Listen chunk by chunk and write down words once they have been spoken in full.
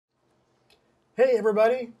Hey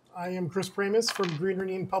everybody, I am Chris Pramas from Green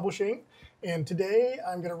Ronin Publishing, and today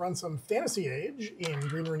I'm going to run some Fantasy Age in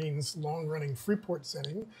Green Ronin's long-running Freeport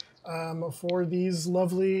setting for these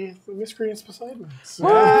lovely miscreants beside me. So,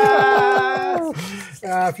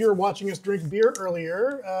 if you were watching us drink beer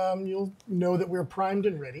earlier, you'll know that we're primed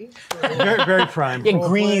and ready. Very, very primed. Yeah,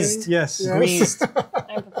 greased. Yes. Greased.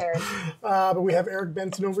 I'm prepared. But we have Eric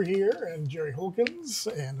Benson over here, and Jerry Holkins,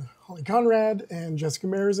 and Holly Conrad, and Jessica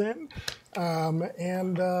Merizan.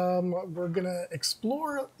 We're going to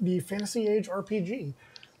explore the Fantasy Age RPG.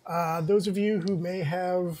 Those of you who may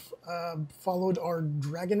have followed our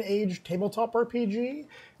Dragon Age tabletop RPG,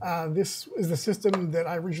 this is the system that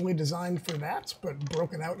I originally designed for that, but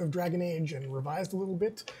broken out of Dragon Age and revised a little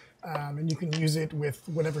bit. And you can use it with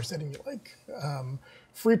whatever setting you like.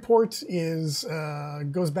 Freeport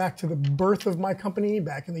goes back to the birth of my company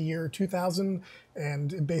back in the year 2000,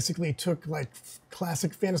 and it basically took like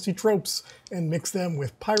classic fantasy tropes and mixed them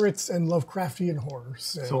with pirates and Lovecraftian horror.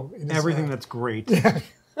 So everything that's great. Yeah.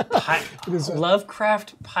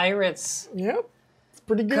 Lovecraft pirates. Yep.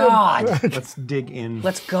 Pretty good. God. Let's dig in.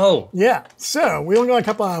 Let's go. Yeah, so we only got a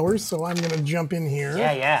couple hours, so I'm going to jump in here.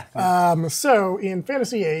 Yeah. So in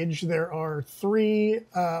Fantasy Age, there are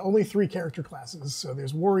only three character classes. So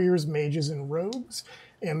there's warriors, mages, and rogues.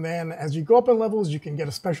 And then as you go up in levels, you can get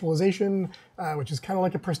a specialization, which is kind of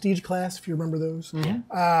like a prestige class, if you remember those.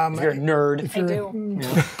 Mm-hmm. If you're a nerd. If you're, I do.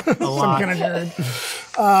 Some kind of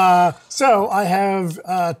nerd. So I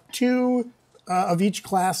have two of each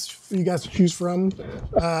class for you guys to choose from.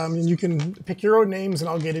 And you can pick your own names, and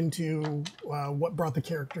I'll get into what brought the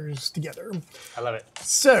characters together. I love it.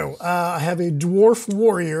 So I have a dwarf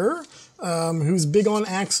warrior who's big on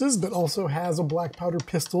axes, but also has a black powder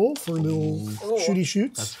pistol for little shooty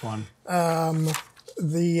shoots. That's fun.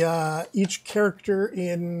 Each character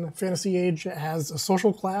in Fantasy Age has a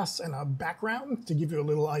social class and a background to give you a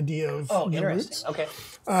little idea of your roots. Okay.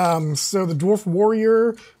 So the dwarf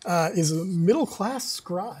warrior is a middle class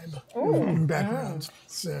scribe in background.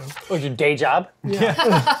 So Your day job?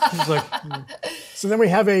 It's like, So then we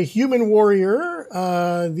have a human warrior.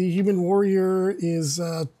 The human warrior is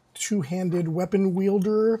a two-handed weapon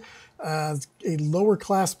wielder, a lower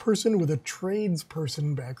class person with a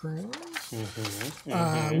tradesperson background.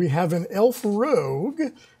 We have an elf rogue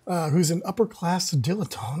who's an upper class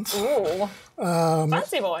dilettante. Ooh.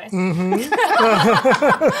 Fancy boy.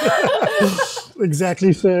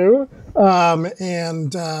 Exactly so.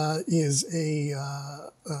 And is a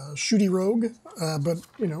shooty rogue, but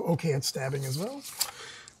okay at stabbing as well.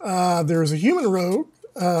 There's a human rogue.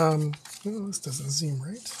 This doesn't seem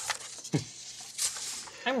right.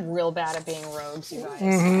 I'm real bad at being rogues, you guys.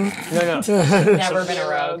 No. Never been a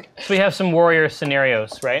rogue. So we have some warrior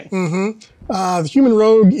scenarios, right? The human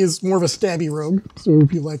rogue is more of a stabby rogue, so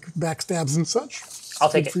if you like backstabs and such. I'll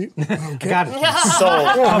take good for it. you. Okay. got it.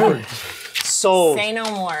 Sold. Covered. Sold. Say no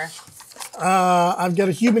more. I've got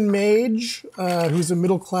a human mage who's a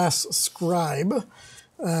middle class scribe.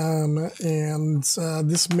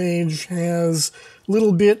 This mage has a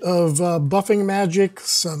little bit of buffing magic,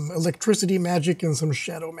 some electricity magic, and some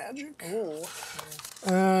shadow magic. Ooh.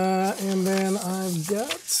 And then I've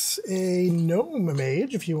got a gnome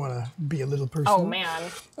mage, if you want to be a little person. Oh, man.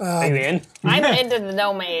 Are you in? I'm into the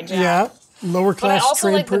gnome mage, Yeah, lower But I class also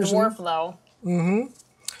trade like the person. dwarf, though.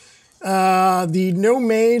 The gnome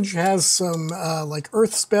mage has some like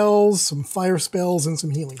earth spells, some fire spells, and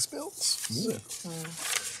some healing spells.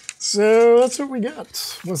 So that's what we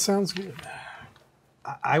got. What sounds good?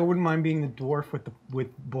 I wouldn't mind being the dwarf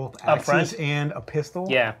with both Up front? axes and a pistol.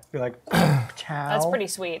 Yeah. Be like, chow. That's pretty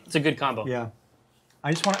sweet. It's a good combo. Yeah.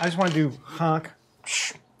 I just want to do honk.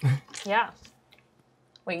 Yeah.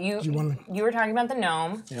 Wait, you wanna- were talking about the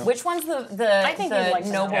gnome. Yeah. Which one's the I think you'd like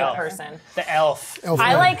the noble gnome. person? The elf. Elf I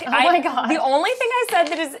man. like. Oh my God. The only thing I said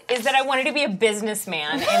that is that I wanted to be a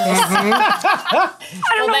businessman in this. I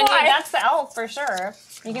don't know then why. yeah, That's the elf, for sure.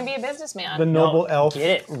 You can be a businessman. The noble elf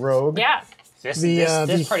get it. rogue. Yeah. This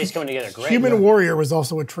The party's coming together great. Human warrior was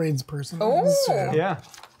also a tradesperson. Ooh. So, Yeah.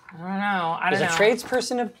 I don't know. I don't Is know. a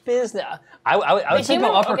tradesperson a business? I would say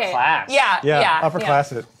human- go upper okay. class. Yeah. Upper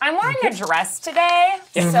class it. I'm wearing a dress today,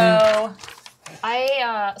 so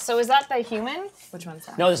So is that the human? which one's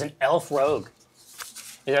that? No, there's an elf rogue.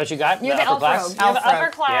 Is that what you got? You're the upper elf class? rogue. You're the Elf rogue.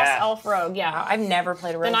 upper class Yeah. elf rogue, yeah. I've never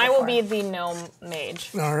played a rogue Then I will before. be the gnome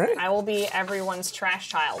mage. all right. I will be everyone's trash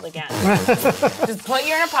child again. Just put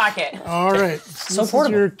you in a pocket. All right. So this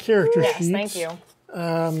portable. is your character Yes, sheet. thank you.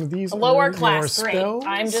 These Lower are class your 3. spells.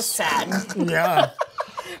 I'm just sad. Yeah.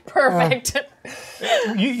 Perfect.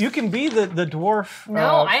 You can be the dwarf.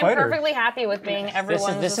 No, I'm fighter. perfectly happy with being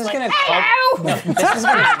everyone's. This is just gonna like, cul- no,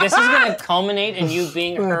 this is gonna culminate in you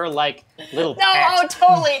being her like little No, pet. oh,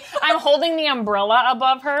 totally. I'm holding the umbrella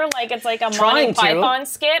above her like it's like a Trying Monty to. Python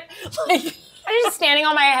skit. Like, I'm just standing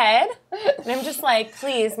on my head, and I'm just like,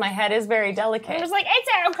 please, my head is very delicate. I'm just like, it's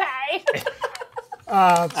okay.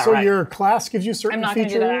 So right. your class gives you certain I'm not gonna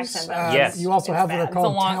features. do that accent, though. Yes. You also have what are It's a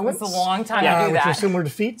called long, talents. it's a long time Yeah. to do which are that. similar to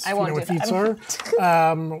feats. I if won't you know what do feats that.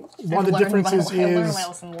 are. One of the differences I learned is my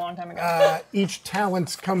lesson a long time ago. each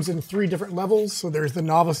talent comes in 3 different levels. So there's the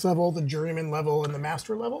novice level, the journeyman level, and the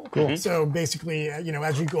master level. Cool. So basically,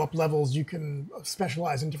 as you go up levels, you can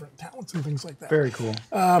specialize in different talents and things like that. Very cool.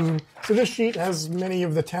 So this sheet has many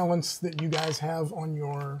of the talents that you guys have on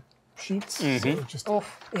your sheets. So just a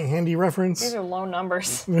handy reference. These are low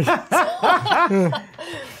numbers.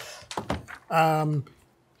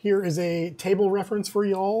 Here is a table reference for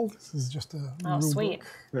y'all. This is just a rule Sweet. book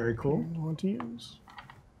Very cool. I want to use.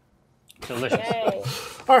 Delicious. Yay.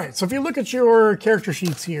 All right, so if you look at your character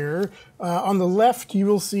sheets here, on the left you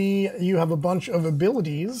will see you have a bunch of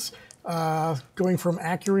abilities going from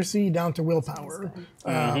accuracy down to willpower.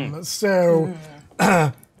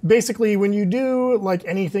 Basically, when you do like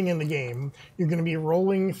anything in the game, you're going to be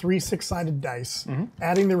rolling 3 6-sided dice,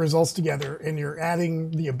 adding the results together, and you're adding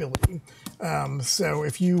the ability. So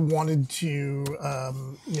if you wanted to,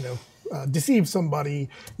 deceive somebody,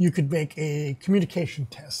 you could make a communication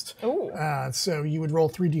test. So you would roll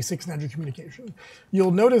 3d6 and add your communication. You'll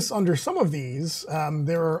notice under some of these,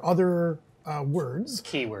 there are other words.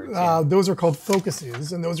 Keywords. Yeah. Those are called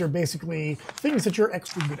focuses, and those are basically things that you're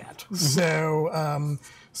extra good at.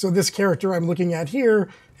 So this character I'm looking at here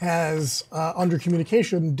has under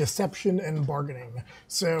communication, deception and bargaining.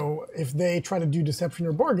 So if they try to do deception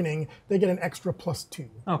or bargaining, they get an extra +2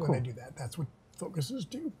 when they do that. That's what focuses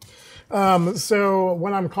do. So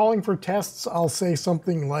when I'm calling for tests, I'll say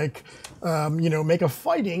something like, make a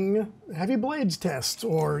fighting heavy blades test,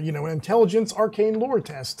 or an intelligence arcane lore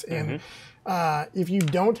test. And if you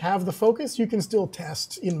don't have the focus, you can still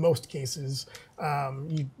test in most cases.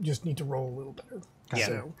 You just need to roll a little better. Yeah.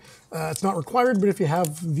 So it's not required, but if you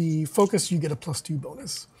have the focus, you get a +2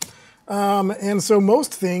 bonus. And so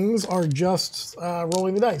most things are just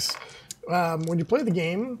rolling the dice. When you play the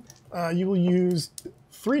game, you will use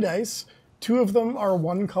 3 dice. 2 of them are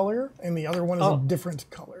one color, and the other one is a different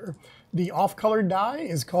color. The off-colored die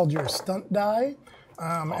is called your stunt die.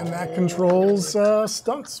 And that controls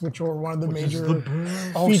stunts, which are one of the major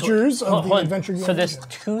features of the adventure game. So this engine.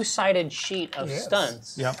 2-sided sheet of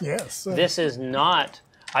stunts. Yep. Yes. This is not.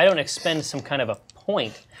 I don't expend some kind of a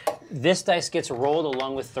point. This dice gets rolled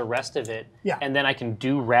along with the rest of it, and then I can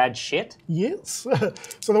do rad shit. Yes.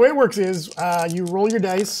 So the way it works is you roll your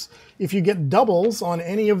dice. If you get doubles on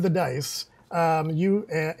any of the dice,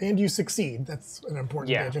 you succeed. That's an important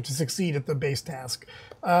bit. You have to succeed at the base task.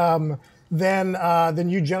 Then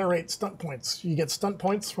you generate stunt points. You get stunt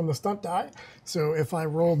points from the stunt die. So if I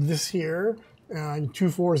rolled this here, 2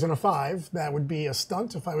 4s and a 5, that would be a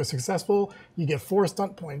stunt. If I was successful, you get 4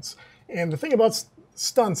 stunt points. And the thing about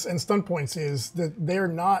stunts and stunt points is that they're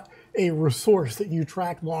not a resource that you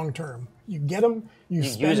track long term. You get them, you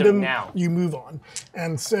spend use them, now. you move on.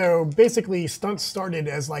 And so basically stunts started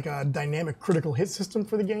as like a dynamic critical hit system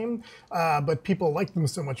for the game, but people liked them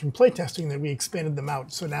so much in playtesting that we expanded them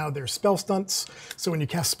out. So now they're spell stunts. So when you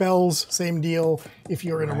cast spells, same deal. If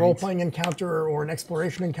you're in a role-playing encounter or an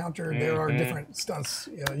exploration encounter, there are different stunts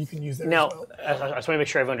you can use there Now, as well. I just want to make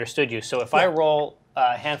sure I've understood you. So if I roll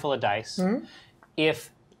a handful of dice, if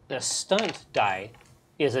the stunt die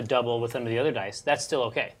is a double with some of the other dice, that's still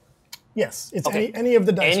okay. Yes, it's Okay. any of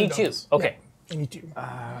the dice. Any are 2. doubles. Okay. Yeah, any 2.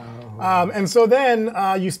 And so then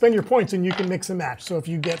you spend your points and you can mix and match. So if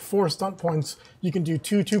you get 4 stunt points, you can do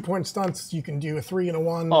 2 2-point stunts. You can do a 3 and a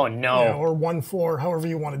 1. Oh, no. Or 1 4, however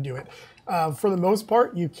you want to do it. For the most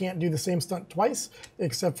part, you can't do the same stunt twice,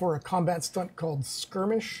 except for a combat stunt called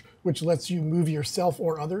Skirmish, which lets you move yourself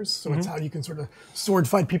or others. So it's how you can sort of sword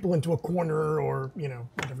fight people into a corner or,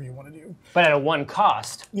 whatever you want to do. But at a 1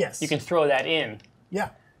 cost, Yes. you can throw that in. Yeah.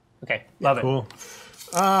 Okay, love it. Cool.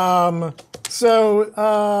 That's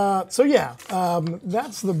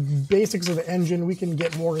the basics of the engine. We can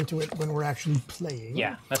get more into it when we're actually playing.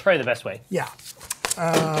 Yeah, that's probably the best way. Yeah.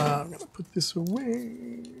 I'm going to put this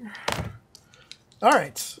away. All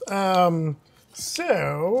right.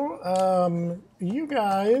 You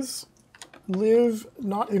guys live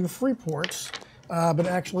not in Freeport, but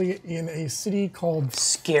actually in a city called...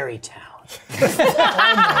 Scary town.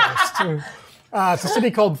 It's a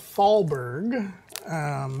city called Thalberg.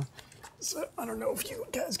 So I don't know if you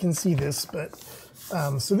guys can see this, but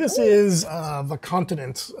So this is the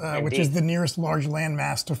continent, which is the nearest large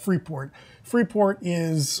landmass to Freeport. Freeport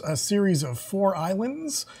is a series of 4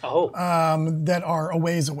 islands that are a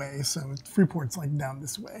ways away. So Freeport's like down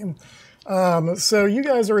this way. So you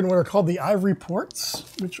guys are in what are called the Ivory Ports,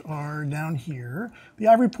 which are down here. The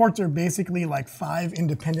Ivory Ports are basically like 5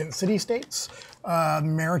 independent city-states,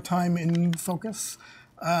 maritime in focus.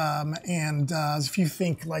 And if you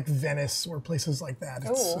think like Venice or places like that,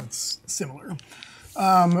 it's similar.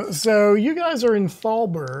 So you guys are in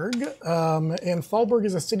Thalberg, and Thalberg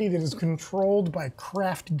is a city that is controlled by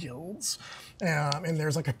craft guilds. And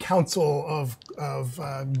there's like a council of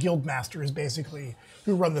guild masters, basically,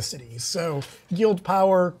 who run the city. So guild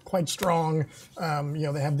power, quite strong.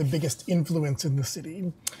 They have the biggest influence in the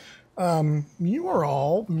city. You are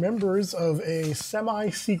all members of a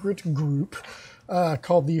semi-secret group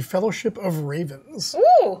called the Fellowship of Ravens.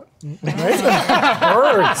 Ooh!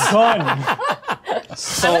 Bird, son. I'm a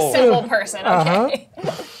simple person, okay.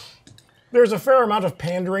 There's a fair amount of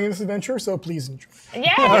pandering in this adventure, so please enjoy. Yay!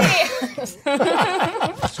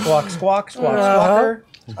 Squawk, squawk, squawk, squawker.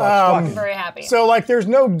 I'm very happy. So, like, there's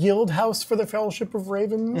no guild house for the Fellowship of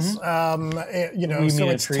Ravens. So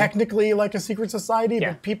it's technically like a secret society,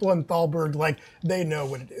 but people in Thalberg, like, they know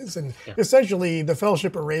what it is. And essentially, the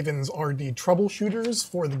Fellowship of Ravens are the troubleshooters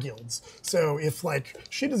for the guilds. So if, like,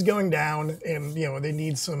 shit is going down and, they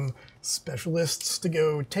need some specialists to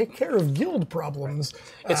go take care of guild problems.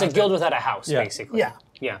 It's a guild without a house, basically.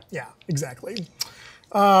 Yeah, exactly.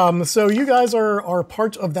 So you guys are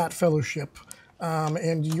part of that fellowship.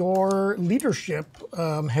 And your leadership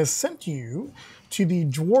has sent you to the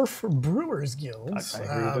Dwarf Brewers Guild. I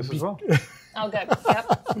agree with this as well. Oh, good.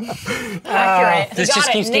 Yep. Accurate. This Got just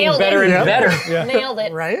it. keeps getting Nailed better it. and better. Nailed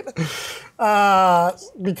it. Right?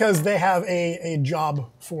 Because they have a job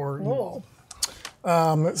for you all.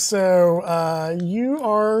 So you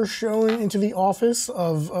are shown into the office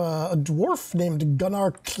of a dwarf named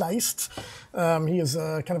Gunnar Kleist. He is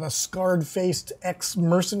kind of a scarred-faced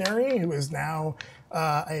ex-mercenary who is now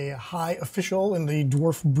a high official in the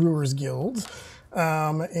Dwarf Brewers Guild.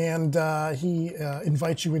 And he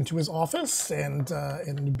invites you into his office and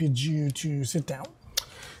bids you to sit down.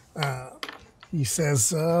 He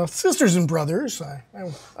says, "Sisters and brothers,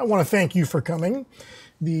 I want to thank you for coming.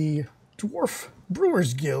 The Dwarf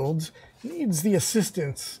Brewers Guild needs the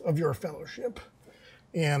assistance of your fellowship.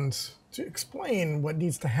 And to explain what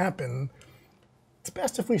needs to happen, it's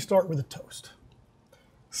best if we start with a toast."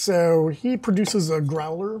 So he produces a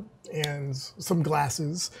growler and some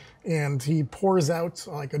glasses, and he pours out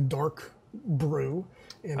like a dark brew.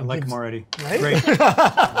 And I like him already. Right? Great.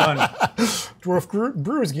 Done. Dwarf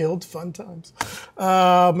Brewers Guild, fun times.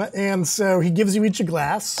 And so he gives you each a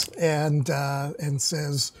glass and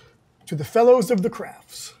says, "To the fellows of the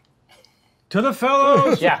crafts." To the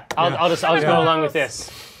fellows. Yeah, I'll just go along with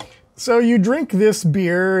this. So you drink this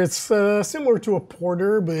beer. It's similar to a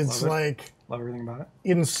porter, but it's like Love everything about it.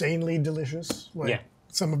 insanely delicious. Like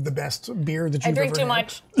some of the best beer that you've I drink ever too had.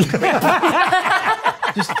 much.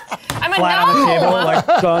 Just I'm a flat on the table, like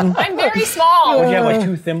done. I'm very small. Would you have like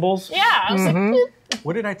 2 thimbles? Yeah. I was like,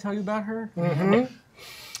 What did I tell you about her?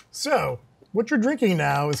 So what you're drinking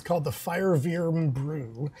now is called the Fireveer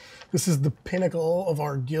Brew. This is the pinnacle of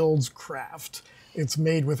our guild's craft. It's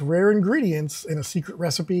made with rare ingredients in a secret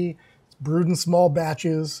recipe. It's brewed in small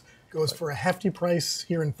batches. Goes for a hefty price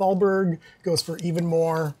here in Thalberg. Goes for even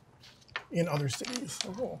more in other cities.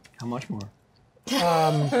 How much more?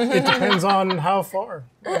 It depends on how far.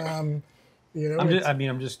 I'm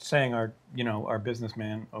just saying our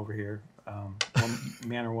businessman over here,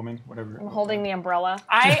 man or woman, whatever. I'm holding the umbrella.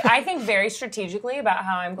 I think very strategically about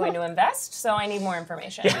how I'm going to invest, so I need more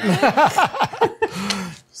information.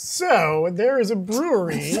 So there is a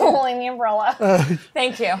brewery. Holding the umbrella.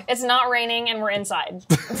 Thank you. It's not raining and we're inside.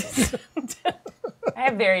 I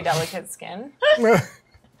have very delicate skin. You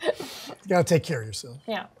gotta take care of yourself.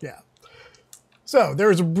 Yeah. Yeah. So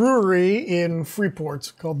there's a brewery in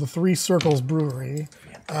Freeport called the Three Circles Brewery,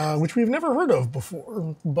 which we've never heard of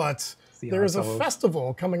before, but there's a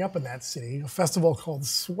festival coming up in that city, a festival called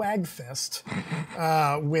Swagfest,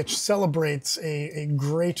 which celebrates a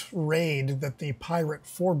great raid that the pirate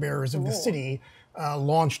forebears of the city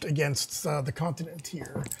launched against the continent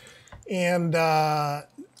here. And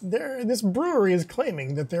this brewery is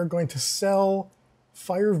claiming that they're going to sell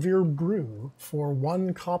Fireveer brew for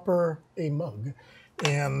 1 copper a mug.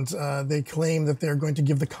 And they claim that they're going to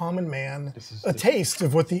give the common man a taste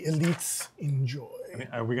of what the elites enjoy. I mean,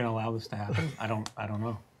 are we going to allow this to happen? I don't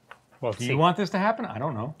know. Well, Do you want this to happen? I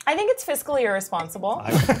don't know. I think it's fiscally irresponsible.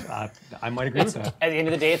 I might agree with that. At the end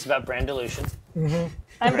of the day, it's about brand dilution.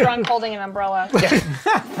 I'm drunk holding an umbrella.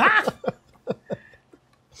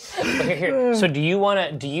 Here. So do you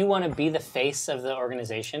want to be the face of the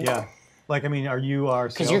organization? Yeah. Like, I mean, are you our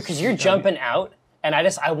Because you're jumping out, and I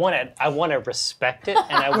want to respect it,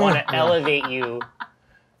 and I want to elevate you.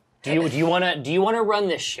 Do you want to run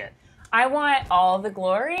this shit? I want all the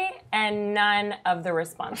glory and none of the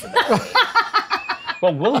responsibility.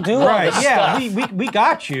 Well, we'll do all the stuff. Yeah, we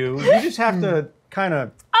got you. You just have to kind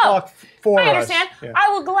of talk for us. I understand. Yeah. I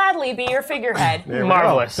will gladly be your figurehead.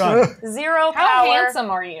 Marvelous. Done. Zero How power. handsome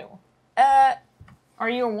are you? Are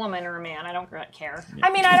you a woman or a man? I don't care.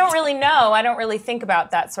 I mean, I don't really know. I don't really think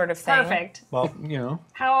about that sort of thing. Perfect. Well, you know.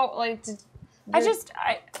 How I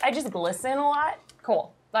just glisten a lot.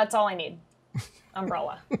 cool. That's all I need.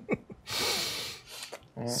 Umbrella.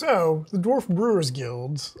 So, the Dwarf Brewers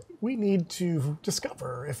Guild, we need to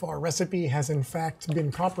discover if our recipe has in fact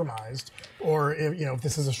been compromised, or if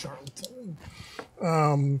this is a charlatan.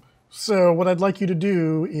 So, what I'd like you to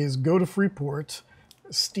do is go to Freeport,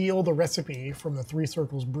 steal the recipe from the Three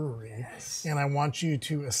Circles Brewery, and I want you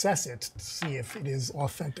to assess it to see if it is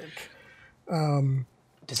authentic.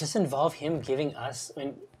 Does this involve him giving us? I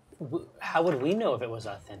mean, how would we know if it was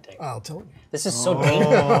authentic? I'll tell you. This is so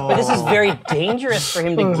dangerous. But this is very dangerous for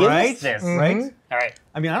him to give us this. Right? All right.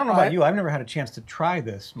 I mean, I don't know about you. I've never had a chance to try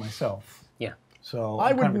this myself. Yeah. So I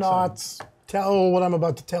I'm would kind of not excited. tell what I'm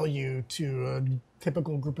about to tell you to a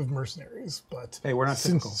typical group of mercenaries, but Hey, we're not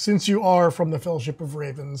typical. since you are from the Fellowship of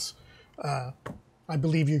Ravens, I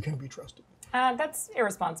believe you can be trusted. That's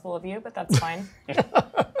irresponsible of you, but that's fine.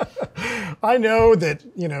 I know that,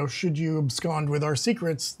 should you abscond with our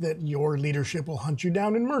secrets, that your leadership will hunt you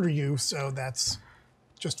down and murder you, so that's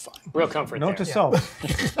just fine. Real comfort Note there. to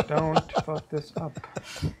self. Don't fuck this up.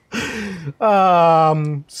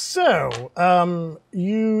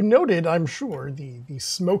 You noted, I'm sure, the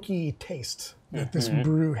smoky taste that this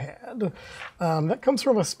brew had. That comes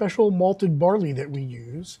from a special malted barley that we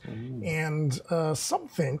use, and some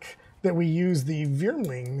think that we use the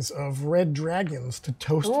veerlings of red dragons to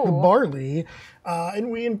toast the barley, and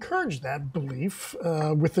we encourage that belief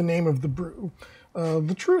with the name of the brew.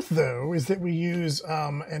 The truth, though, is that we use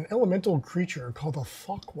an elemental creature called a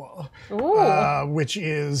Thakwa, which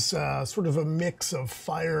is sort of a mix of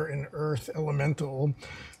fire and earth elemental.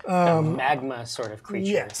 A magma sort of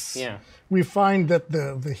creature. Yes. Yeah. We find that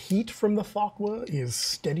the heat from the Thakwa is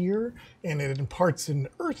steadier, and it imparts an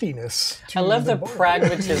earthiness to I love the barley.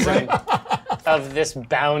 pragmatism of this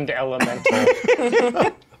bound elemental.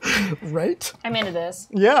 Right? I'm into this.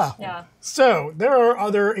 Yeah. Yeah. So there are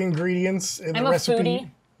other ingredients in I'm the a recipe.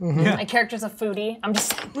 foodie. My character's a foodie. I'm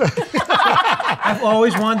just I've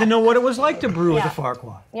always wanted to know what it was like to brew with Yeah. a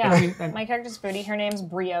Farquaad. yeah. My character's a foodie. Her name's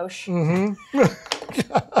Brioche. Just throwing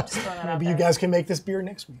that out Maybe there. you guys can make this beer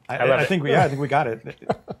next week. I think we got it.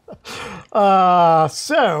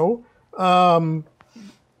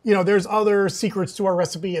 There's other secrets to our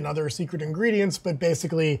recipe and other secret ingredients, but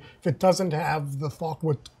basically, if it doesn't have the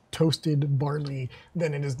Thakwa toasted barley,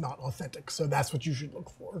 then it is not authentic. So that's what you should look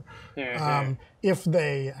for. If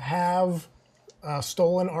they have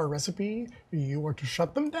stolen our recipe, you are to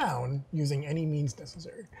shut them down using any means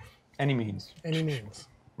necessary. Any means, Any means,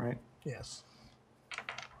 right? yes.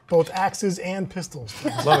 Both axes and pistols.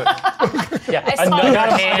 Love it. Yeah. I saw Another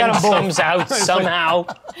that. hand comes out somehow.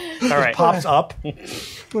 All right. Pops up.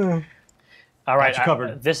 All right. Got you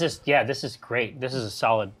covered. This is great. This is a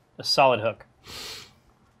solid hook.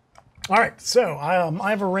 All right, so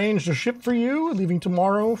I've arranged a ship for you, leaving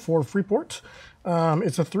tomorrow for Freeport.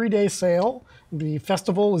 It's a 3-day sail. The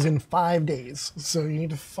festival is in 5 days, so you need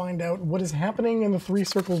to find out what is happening in the Three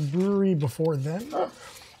Circles Brewery before then.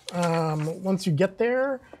 Once you get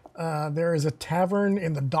there, there is a tavern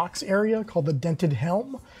in the docks area called the Dented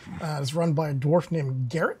Helm. It's run by a dwarf named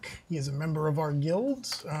Garrick. He is a member of our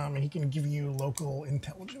guild, and he can give you local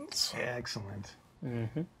intelligence. Excellent.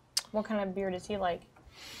 What kind of beer does he like?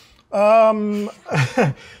 He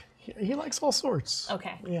likes all sorts.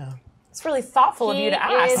 Okay. Yeah. It's really thoughtful of you to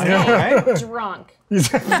ask. Is I know, right? drunk.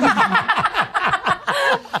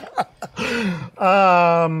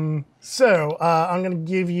 I'm going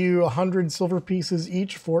to give you 100 silver pieces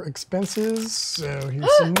each for expenses. So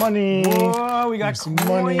here's some money. Whoa, we got Here's some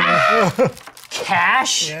money.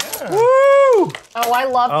 Cash. Oh, I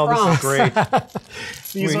love Oh, Pramas. this is great.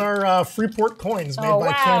 These are Freeport coins made Oh, by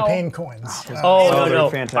wow. campaign coins. Oh, they're no.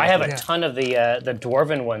 fantastic. I have a Yeah. ton of the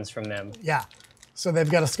dwarven ones from them. Yeah. So they've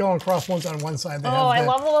got a skull and crossbones on one side. They Oh, I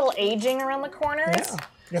love the little aging around the corners. Yeah.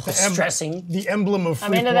 You got the Stressing. the emblem of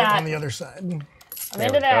I'm into Freeport that. on the other side. I'm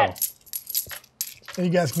into that. And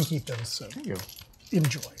you guys can keep those, so Thank you.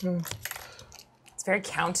 enjoy. It's very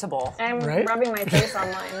countable. I'm Right? rubbing my face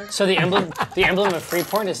on mine. So the emblem of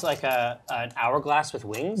Freeport is like an hourglass with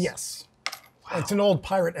wings? Yes. It's an old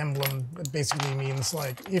pirate emblem that basically means,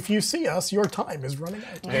 like, if you see us, your time is running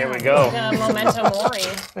out. There we go. Memento mori.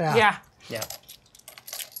 Yeah. Yeah.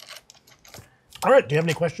 All right, do you have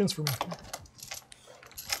any questions for me?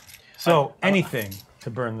 So anything to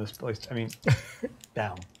burn this place. I mean,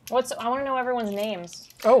 down. I want to know everyone's names.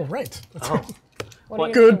 Oh, right. That's right. What are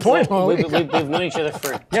your Good names? point, Holly. We've known each other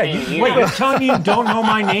for 10 years. Wait, you're telling me you don't know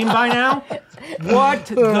my name by now? What?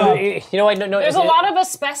 You know, I know. There's a lot of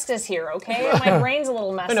asbestos here, okay? My brain's a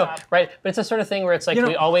little messed up. Right? But it's the sort of thing where it's like You know-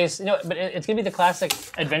 we always, but it's gonna be the classic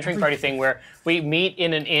adventuring party thing where we meet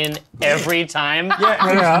in an inn every time,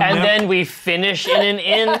 and then we finish in an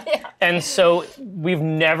inn, and so we've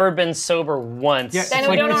never been sober once. Yeah, Then it's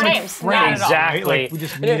we don't know it's our like names. friends, Not at all. right? Exactly. Like we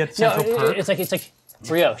just meet at Central Park. It's like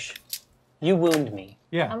brioche. You wound me.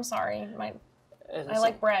 Yeah. I'm sorry. I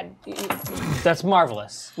like bread. That's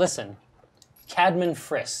marvelous. Listen, Cadman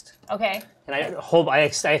Frist, Okay. and I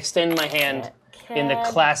extend my hand in the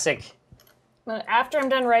classic. After I'm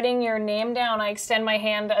done writing your name down, I extend my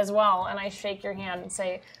hand as well, and I shake your hand and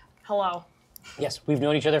say, hello. Yes, we've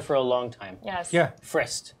known each other for a long time. Yes. Yeah.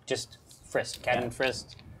 Frist, just Frist, Cadman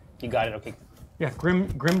Frist. You got it. Okay. Yeah.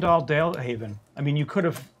 Grimdall Dalehaven. I mean, you could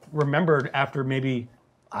have remembered after maybe,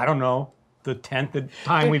 I don't know, the 10th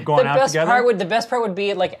time we've gone out together. The best part would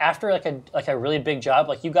be like after like a really big job,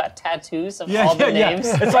 like you got tattoos of all the names.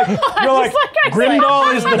 It's like you're like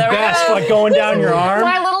Grimdall is the best, like going down your arm.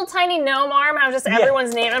 My little tiny gnome arm, I'm just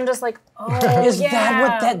everyone's name. I'm just like, oh, Is yeah. that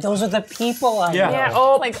what that? Those are the people I Yeah. know. Yeah.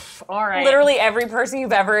 Oh, Like all right. literally every person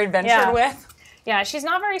you've ever adventured Yeah. with. Yeah, she's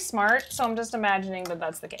not very smart, so I'm just imagining that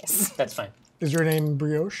that's the case. That's fine. Is your name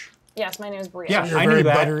Brioche? Yes, my name is Bria. Yeah, You're I very knew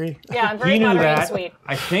that. buttery. Yeah, I'm very He knew buttery and that. sweet.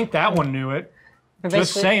 I think that one knew it. Just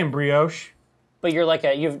Basically- saying, brioche. But you're like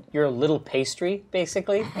you're a little pastry,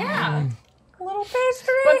 basically. Yeah. A little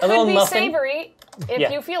pastry. But A could little be muffin? savory if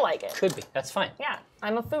Yeah. you feel like it. Could be. That's fine. Yeah,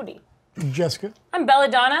 I'm a foodie. Jessica? I'm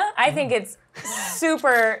Belladonna. I think it's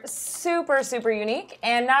super, super, super unique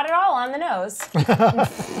and not at all on the nose.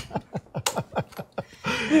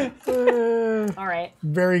 All right.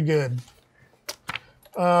 Very good.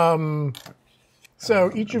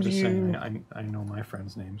 So each of Just you... saying, I know my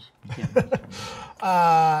friends' names.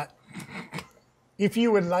 If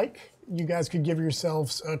you would like, you guys could give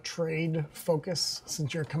yourselves a trade focus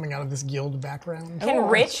since you're coming out of this guild background. Can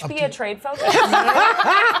rich be a trade focus?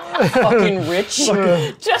 Fucking rich.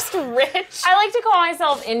 Just rich. I like to call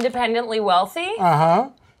myself independently wealthy.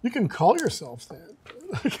 You can call yourself that.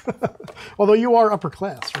 Although you are upper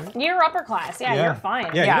class, right? You're upper class. Yeah, you're fine.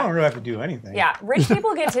 Yeah, Yeah. you don't really have to do anything. Yeah, rich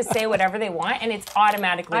people get to say whatever they want, and it's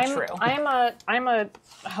automatically true. I'm a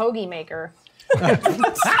hoagie maker.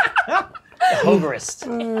 Hogarist.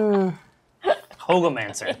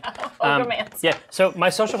 Hogomancer. Hogomancer. Yeah. So my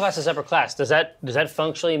social class is upper class. Does that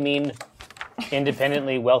functionally mean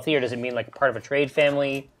independently wealthy, or does it mean like part of a trade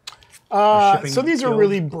family? So these are guild.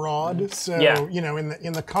 really broad. So Yeah. you know,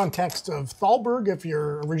 in the context of Thalberg, if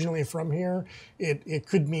you're originally from here, it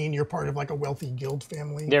could mean you're part of like a wealthy guild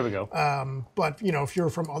family. There we go. But you know, if you're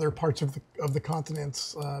from other parts of the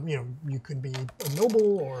continents, you know, you could be a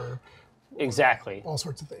noble or Exactly. all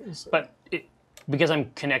sorts of things. But because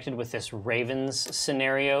I'm connected with this Ravens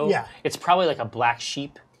scenario, Yeah. it's probably like a black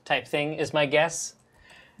sheep type thing, is my guess.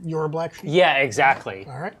 You're a black sheep. Yeah, exactly.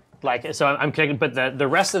 All right. Like, so I'm connected, but the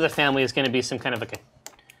rest of the family is going to be some kind of like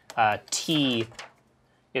a tea.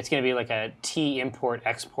 It's going to be like a tea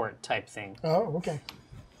import-export type thing. Oh, okay.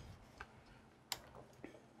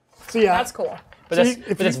 So yeah, That's cool. But So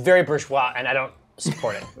that's very bourgeois, and I don't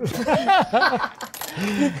support it.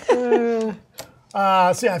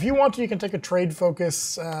 So yeah, if you want to, you can take a trade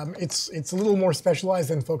focus. It's a little more specialized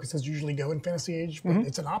than focuses usually go in Fantasy Age, but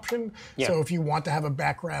it's an option. Yeah. So if you want to have a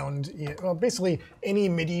background, well, basically any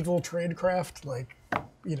medieval tradecraft, like,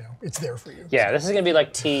 you know, it's there for you. Yeah, this is going to be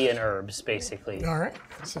like tea and herbs, basically. All right,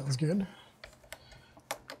 sounds good.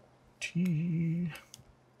 Tea.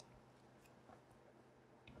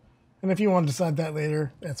 And if you want to decide that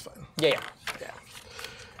later, that's fine. Yeah.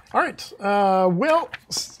 All right. Well,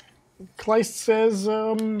 Kleist says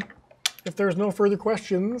if there's no further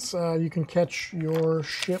questions, you can catch your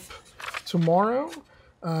ship tomorrow.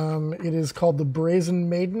 It is called the Brazen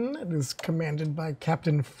Maiden. It is commanded by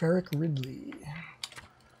Captain Ferric Ridley.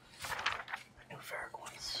 I knew Ferric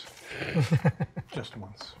once. Just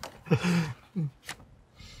once.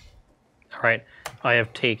 All right. I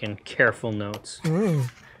have taken careful notes.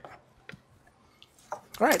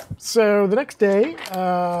 All right, so the next day,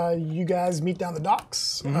 you guys meet down the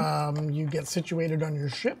docks. You get situated on your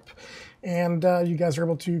ship, and you guys are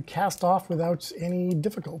able to cast off without any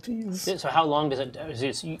difficulties. So how long does it?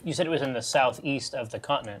 You said it was in the southeast of the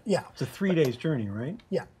continent. Yeah, It's a 3 days journey, right?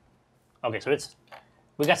 yeah, Okay, so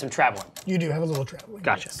we got some traveling. you do have a little traveling.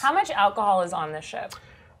 Gotcha. yes. How much alcohol is on this ship?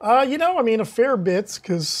 You know, I mean, a fair bit,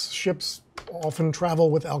 because ships often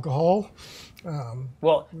travel with alcohol.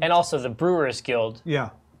 Well, and also the Brewers Guild Yeah.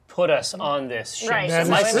 put us on this ship. Right. So That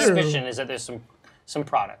my is true. suspicion is that there's some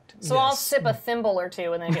product. So I'll sip a thimble or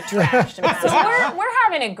two and then get trashed. And So we're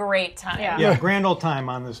having a great time. Yeah. Yeah, grand old time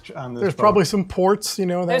on this There's boat. probably some ports, you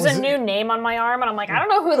know. There's a new name on my arm, and I'm like, I don't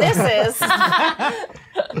know who this is.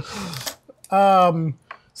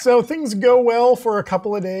 So things go well for a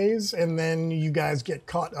couple of days, and then you guys get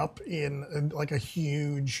caught up in like a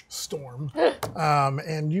huge storm.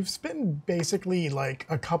 And you've spent basically like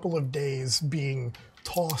a couple of days being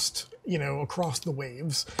tossed, you know, across the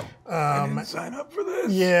waves. I didn't sign up for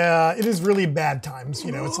this. Yeah, it is really bad times.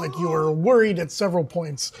 You know, it's like you're worried at several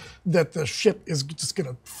points that the ship is just going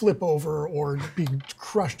to flip over or be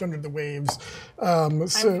crushed under the waves. I'm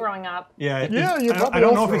throwing up. Yeah, Yeah, you're I probably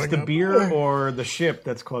don't all know if it's the throwing up. beer or the ship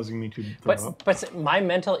that's causing me to throw up. But my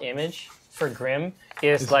mental image for Grim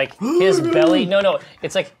is like his belly. No,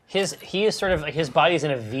 it's like he is sort of like his body's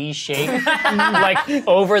in a V shape, like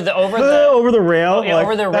over the Over the rail. yeah, like,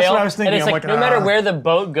 over the rail. That's what I was thinking. And it's I'm like no matter "Ah." where the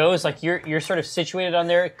boat goes, like you're sort of situated on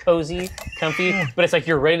there, cozy, comfy, but it's like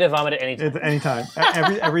you're ready to vomit at any time. At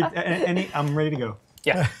any time. I'm ready to go.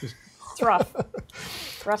 Yeah. It's rough.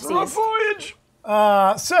 Rough seas. Voyage.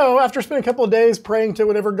 So after spending a couple of days praying to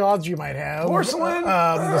whatever gods you might have, Porcelain.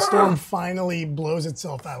 the storm finally blows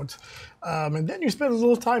itself out. And then you spend a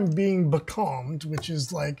little time being becalmed, which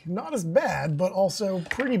is like not as bad, but also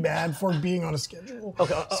pretty bad for being on a schedule.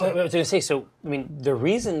 Okay, I was going to say, so, I mean, the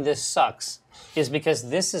reason this sucks is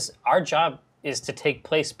because our job is to take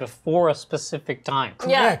place before a specific time.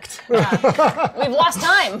 Correct. We've lost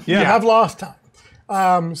time. You have lost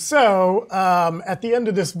time. So at the end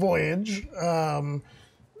of this voyage,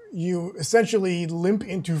 you essentially limp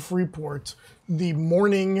into Freeport the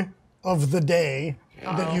morning of the day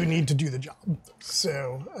that you need to do the job.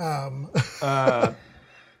 So,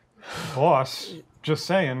 Boss, just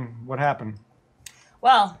saying, what happened?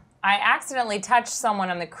 Well, I accidentally touched someone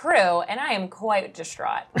on the crew, and I am quite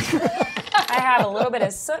distraught. I have a little bit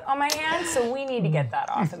of soot on my hand, so we need to get that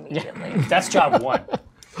off immediately. That's job one.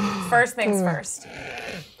 First things first.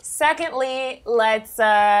 Secondly, let's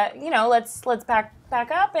pack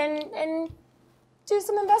up and do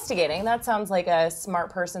some investigating. That sounds like a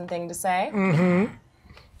smart person thing to say. Mm-hmm.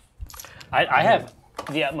 I have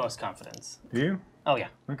the utmost confidence. Do you? Oh, yeah.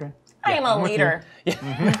 Okay. I am a with leader.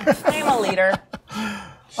 I am a leader.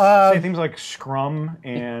 Say things like scrum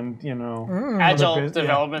and, Agile other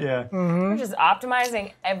development. Yeah. We're just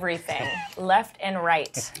optimizing everything, left and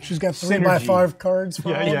right. she's got Synergy. 3x5 cards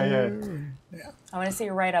for all Yeah. of you. I want to see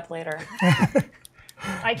you write up later.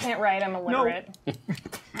 I can't write. I'm illiterate.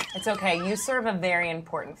 It's okay. You serve a very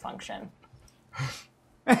important function.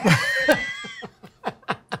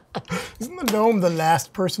 Isn't the gnome the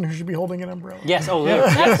last person who should be holding an umbrella? Yes, oh,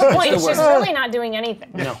 That's the point. the She's word. really not doing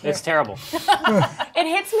anything. No, it's terrible. It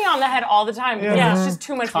hits me on the head all the time because Yeah. it's just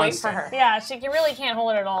too much weight for Constant. her. Yeah, she really can't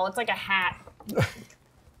hold it at all. It's like a hat.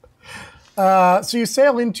 So you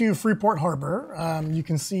sail into Freeport Harbor. You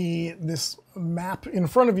can see this map in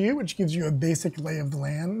front of you, which gives you a basic lay of the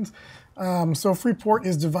land. So Freeport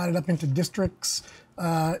is divided up into districts.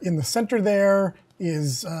 In the center there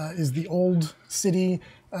is the old city.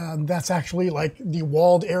 That's actually like the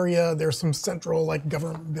walled area. There's some central like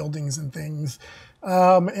government buildings and things.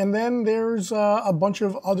 And then there's a bunch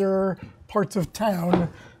of other parts of town.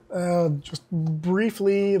 Just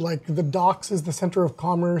briefly, like the docks is the center of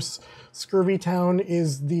commerce. Scurvy Town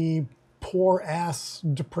is the poor-ass,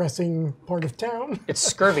 depressing part of town. It's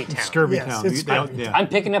Scurvy Town. Scurvy Yes, Town. it's Scurvy Yeah. I'm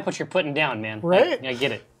picking up what you're putting down, man. Right? I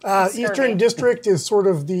get it. Eastern District is sort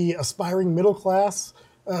of the aspiring middle class.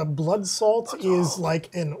 Blood Salt is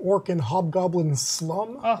like an orc and hobgoblin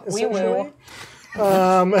slum, essentially.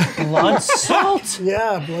 Blood salt?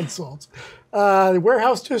 Yeah, Blood Salt. The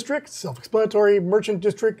Warehouse District, self-explanatory. Merchant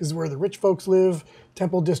District is where the rich folks live.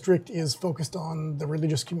 Temple District is focused on the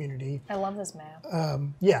religious community. I love this map.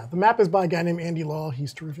 Yeah, the map is by a guy named Andy Law.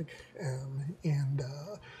 He's terrific. And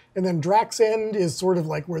then Drax End is sort of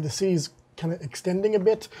like where the city's kind of extending a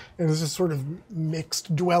bit. And there's this sort of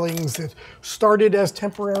mixed dwellings that started as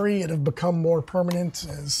temporary and have become more permanent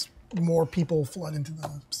as more people flood into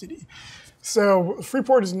the city. So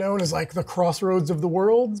Freeport is known as like the crossroads of the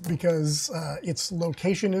world because its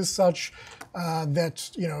location is such that,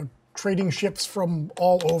 you know, trading ships from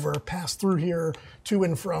all over pass through here to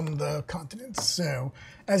and from the continents. So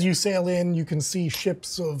as you sail in, you can see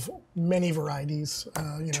ships of many varieties.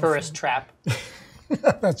 You know, Tourist trap.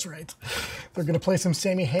 That's right. They're going to play some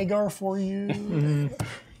Sammy Hagar for you.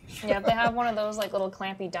 Yeah, they have one of those like little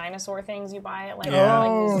clampy dinosaur things you buy at like,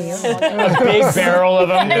 Oh, museum. A big barrel of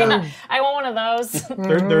them. Yeah, I want one of those.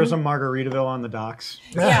 There's a Margaritaville on the docks.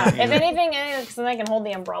 Yeah, if anything, so they can hold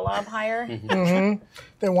the umbrella up higher.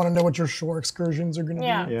 They want to know what your shore excursions are going to be.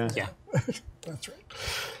 Yeah. That's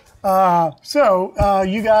right. So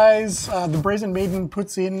you guys, the Brazen Maiden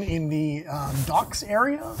puts in the docks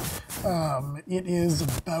area. It is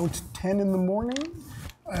about 10 in the morning.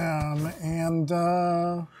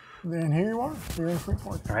 Then here you are. You're in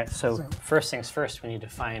Freeport. All right, so first things first, we need to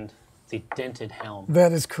find the dented helm.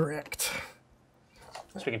 That is correct.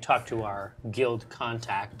 So we can talk to our guild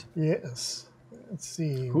contact. Yes. Let's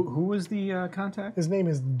see. Who was the contact? His name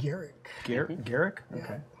is Garrick. Garrick?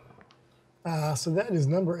 Okay. So that is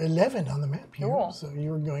number 11 on the map here. Cool. So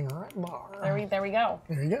you're going right bar. There we go.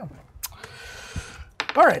 There you go.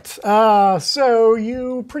 All right, so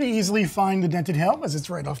you pretty easily find the dented helm as it's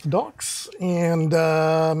right off the docks, and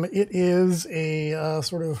it is a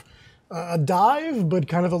sort of a dive, but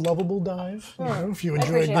kind of a lovable dive. You know, if you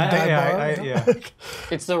enjoy a good dive bar.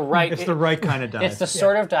 It's the right. It's the right kind of dive. It's the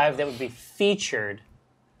sort of dive that would be featured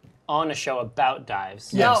on a show about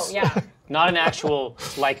dives. Yes. Oh, yeah. Not an actual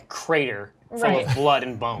like crater full of blood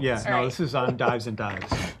and bones. Yeah, no, Right. this is on Dives and Dives.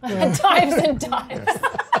 Dives and dives.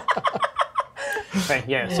 Right,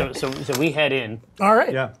 yeah. So we head in. All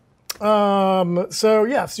right. Yeah. So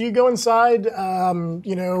you go inside.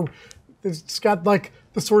 You know, it's got like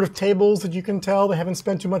the sort of tables that you can tell they haven't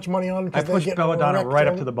spent too much money on. I pushed Belladonna right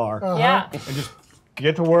up to the bar. Yeah. And just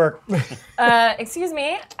get to work. Excuse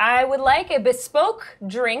me, I would like a bespoke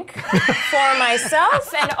drink for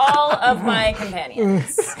myself and all of my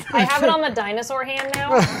companions. I have it on the dinosaur hand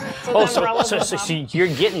now. So the umbrella's on top. So you're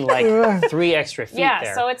getting like 3 extra feet Yeah,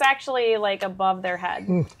 there. so it's actually like above their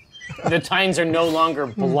head. The tines are no longer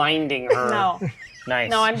blinding her. No. Nice.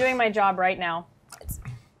 No, I'm doing my job right now.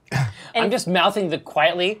 I'm just mouthing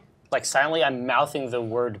quietly, like silently, I'm mouthing the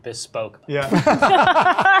word bespoke. Yeah.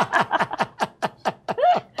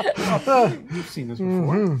 You've seen this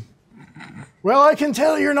before. Well, I can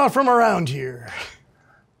tell you're not from around here.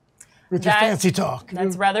 With your fancy talk.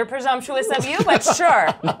 That's rather presumptuous of you, but sure.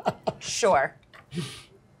 Sure.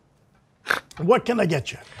 What can I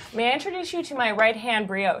get you? May I introduce you to my right-hand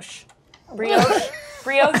brioche?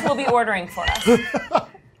 Brioche will be ordering for us. I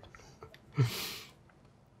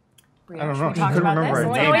don't know. We talked couldn't about remember this. her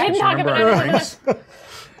No, name. we didn't She talk remembered about our it.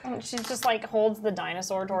 drinks. She just like holds the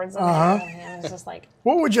dinosaur towards them. And it's just like,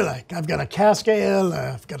 What would you like? I've got a cask ale.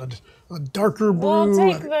 I've got a darker brew. we'll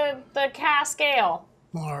take the cask ale.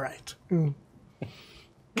 All right.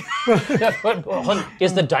 Hold on.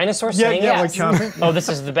 Is the dinosaur saying Yeah, yes? like chomping. Oh, this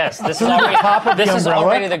is the best. This is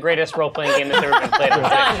already the greatest role-playing game that's ever been played.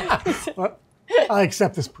 Done. I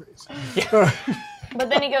accept this praise. But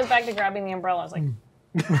then he goes back to grabbing the umbrella. It's like,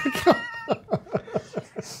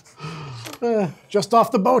 Just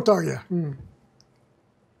off the boat, are you?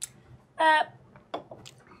 I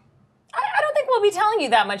don't think we'll be telling you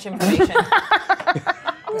that much information.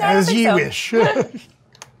 As you so. wish.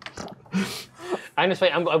 I'm just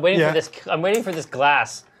waiting. I'm waiting for this. I'm waiting for this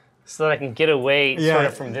glass so that I can get away sort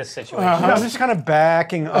of from this situation. I'm just kind of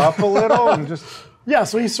backing up a little and just. Yeah,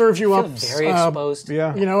 so he serves you up. Very exposed.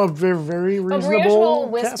 Yeah. You know, a very, very Brioche reasonable will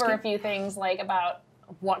whisper casket. a few things like about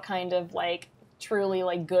what kind of like truly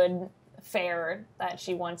like good fare that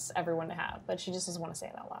she wants everyone to have, but she just doesn't want to say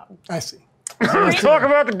it out loud. I see. Let's talk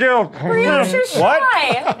about the guild. Brioche is What?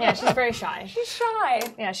 shy. Yeah, she's very shy. She's shy.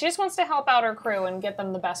 Yeah, she just wants to help out her crew and get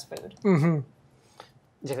them the best food.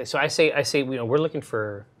 Exactly. So I say, you know, we're looking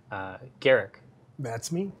for Garrick.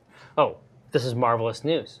 That's me. Oh, this is marvelous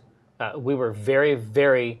news. We were very,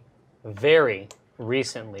 very, very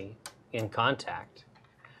recently in contact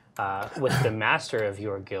with the master of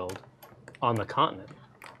your guild on the continent.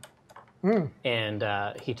 And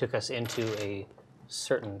he took us into a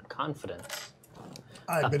certain confidence.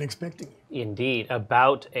 I've been expecting you. Indeed,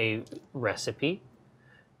 about a recipe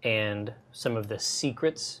and some of the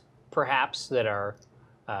secrets, perhaps, that are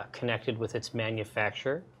connected with its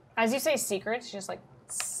manufacture. As you say secrets, she just like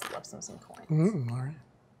slips him some coins. All right.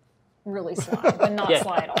 really slide, but not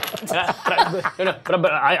slide all the time.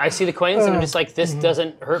 But I see the coins and I'm just like, this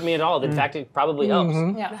doesn't hurt me at all. In fact, it probably helps.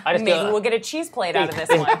 Yeah. I just Maybe we'll get a cheese plate out of this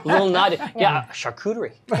one. little nod. Yeah,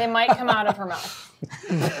 charcuterie. They might come out of her mouth.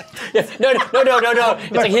 Yeah, no.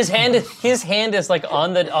 It's like his hand is like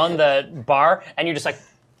on the bar, and you're just like,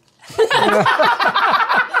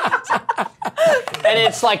 and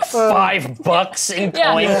it's like $5 in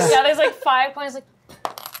coins. Yeah, there's like 5 coins. Like,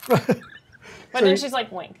 but then she's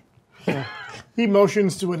like, wink. He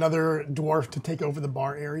motions to another dwarf to take over the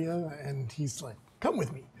bar area, and he's like, come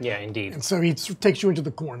with me. Yeah, indeed. And so he takes you into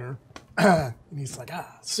the corner, and he's like,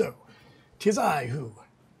 so 'tis I who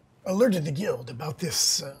alerted the guild about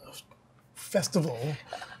this festival.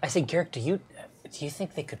 I say, Garrick, do you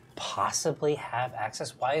think they could possibly have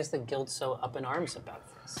access? Why is the guild so up in arms about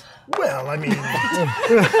this? Well, I mean,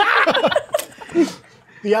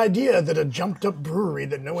 the idea that a jumped-up brewery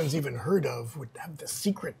that no one's even heard of would have the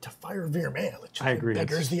secret to Fireveer Ale, it just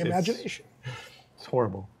beggars the imagination. It's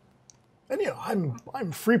horrible. And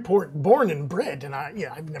I'm Freeport born and bred, and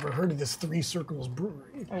I've never heard of this Three Circles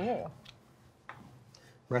Brewery. Oh.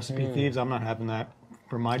 Recipe thieves, I'm not having that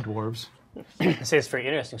for my dwarves. I say it's very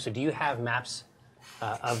interesting. So do you have maps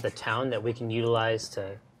of the town that we can utilize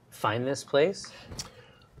to find this place?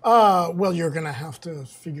 Well, you're gonna have to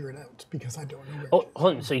figure it out because I don't know where. Oh,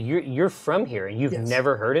 hold on. So you're from here and you've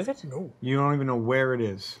never heard of it? No. You don't even know where it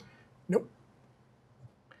is. Nope.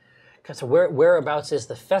 So whereabouts is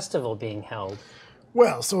the festival being held?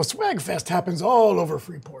 Well, so Swagfest happens all over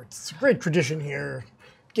Freeport. It's a great tradition here.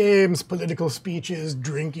 Games, political speeches,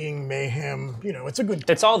 drinking, mayhem. It's a good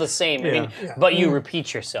time. It's all the same. I mean, but you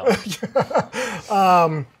repeat yourself.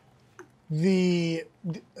 The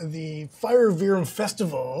Fireveer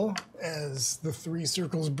Festival, as the Three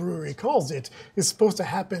Circles Brewery calls it, is supposed to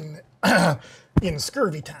happen in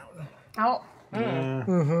Scurvy Town. Oh.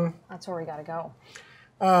 That's where we gotta go.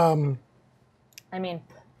 I mean,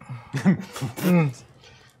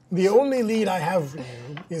 the only lead I have for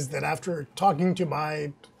you is that after talking to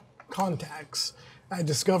my contacts, I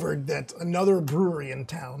discovered that another brewery in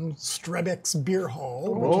town, Strebek's Beer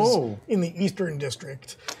Hall, which is in the Eastern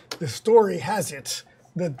District, the story has it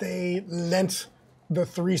that they lent the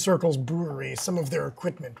Three Circles Brewery some of their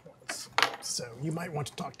equipment once. So you might want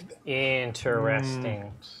to talk to them.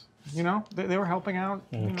 Interesting. They were helping out.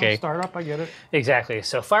 Okay. Startup, I get it. Exactly.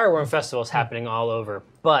 So Fireworm Festival is happening all over,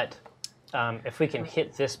 but if we can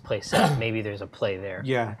hit this place up, maybe there's a play there.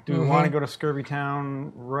 Yeah. Do we want to go to Scurvy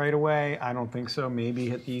Town right away? I don't think so. Maybe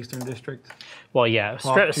hit the Eastern District. Well, yeah.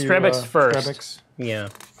 Talk to, Strebek's first. Strebek's. Yeah.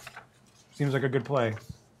 Seems like a good play.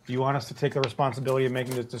 Do you want us to take the responsibility of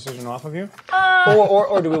making this decision off of you?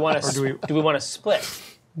 Or do we want to? Do we want to split?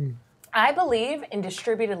 I believe in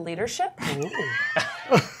distributed leadership.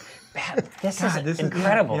 This is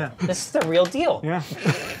incredible. This is the real deal. Yeah.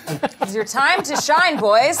 It's your time to shine,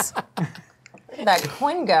 boys. That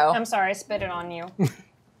coin go. I'm sorry, I spit it on you.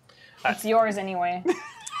 It's yours anyway.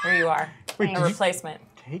 Here you are. Wait, A replacement.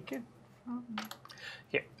 Take it?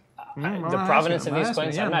 Here. The provenance of these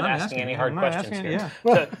coins, I'm not asking any hard questions here.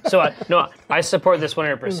 Yeah. No, I support this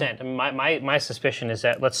 100%. My suspicion is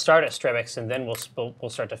that let's start at Strebek's and then we'll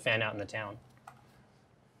start to fan out in the town.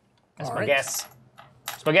 That's my guess.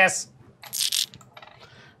 That's my guess.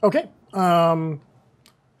 Okay.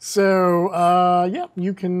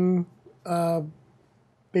 You can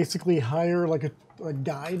basically hire like a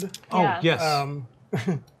guide. Oh, yes.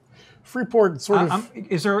 Freeport sort of.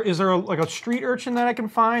 Is there like a street urchin that I can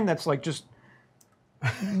find that's like just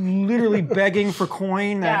literally begging for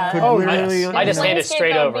coin that could literally? I just hand it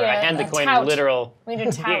straight over. I hand the coin in literal. We need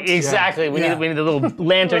a tout. Exactly. We need the little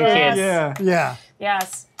lantern kids. Yeah.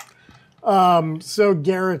 Yes. So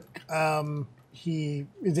Garrick, he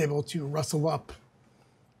is able to rustle up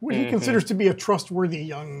what he considers to be a trustworthy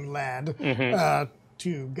young lad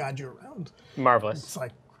to guide you around. Marvelous. It's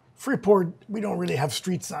like, Freeport, we don't really have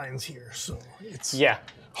street signs here, so it's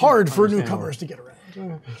hard for newcomers to get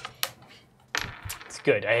around. It's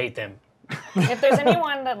good. I hate them. If there's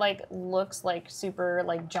anyone that looks like super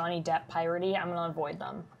Johnny Depp piratey, I'm gonna avoid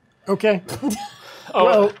them. Okay.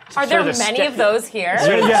 Well, are there many of those here?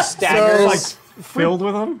 Staggers filled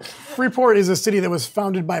with them? Freeport is a city that was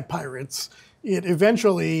founded by pirates. It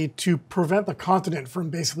eventually, to prevent the continent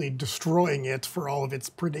from basically destroying it for all of its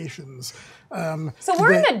predations. So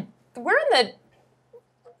we're in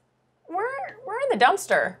the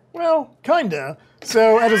dumpster. Well, kinda.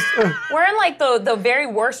 So we're in the very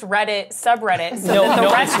worst Reddit subreddit, so no, that the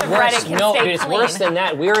no, rest of Reddit can stay it's clean. worse than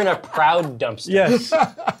that. We're in a proud dumpster. Yes.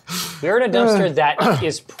 We're in a dumpster that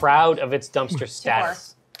is proud of its dumpster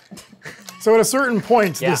status. So at a certain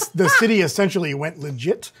point, the city essentially went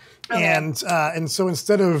legit, And so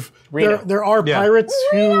instead of Reno. there are pirates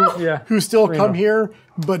who still come here,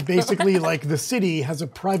 but basically like the city has a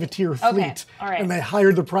privateer fleet, and they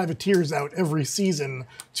hire the privateers out every season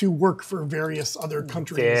to work for various other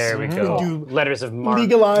countries. There we go. Do letters of marque.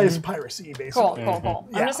 legalized piracy, basically. Cool.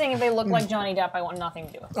 I'm just saying if they look like Johnny Depp, I want nothing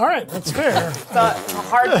to do with it. All right, that's fair. It's a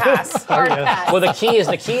hard pass. Hard pass. Well,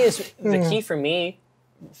 the key for me,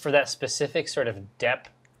 for that specific sort of Depp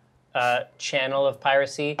channel of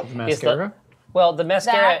piracy is mascara? the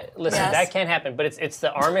mascara. That- listen, yes. that can happen, but it's the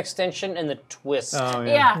arm extension and the twist. Oh,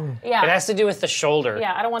 Yeah. It has to do with the shoulder.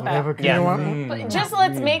 Yeah, I don't want that. You know what? But just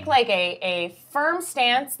let's make like a firm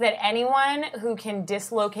stance that anyone who can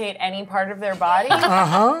dislocate any part of their body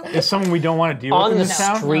It's something we don't want to deal with On in the this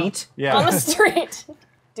town. street. Yeah. On the street.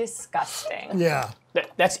 disgusting. Yeah.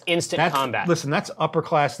 That's instant combat. Listen, that's upper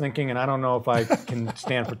class thinking, and I don't know if I can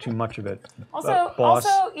stand for too much of it. Also, boss.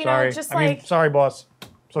 you sorry. know, just I mean, like sorry, boss.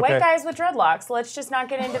 It's okay. white guys with dreadlocks. Let's just not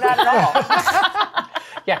get into that at all.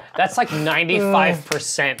 Yeah, that's like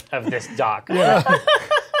 95% of this doc.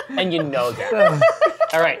 And you know that.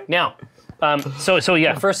 All right, now, so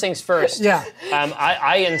yeah, first things first. Yeah.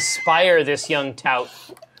 I inspire this young tout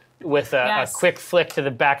with a Yes. quick flick to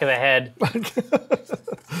the back of the head.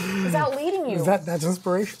 He's out leading you. That's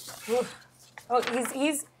inspiration. Oh,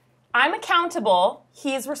 he's. I'm accountable.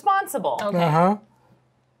 He's responsible. Uh-huh.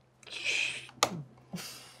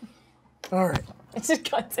 All right. It's just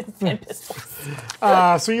guns and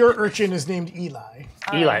pistols. So your urchin is named Eli.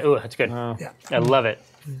 Eli, ooh, that's good. Yeah. I love it.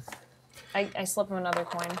 I slip him another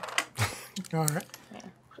coin. All right.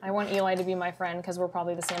 I want Eli to be my friend because we're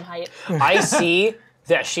probably the same height. I see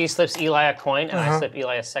that she slips Eli a coin, and I slip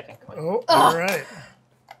Eli a second coin. Oh, all right.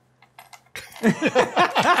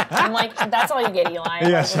 I'm like, that's all you get, Eli.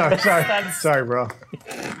 Yeah, Like, sorry, that's- sorry, bro.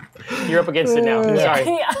 You're up against it now. Sorry.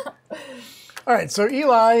 Yeah. All right, so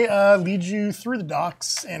Eli leads you through the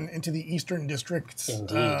docks and into the Eastern District.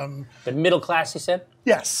 Indeed. The middle class, you said?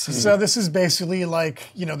 Yes, so this is basically like,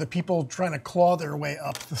 the people trying to claw their way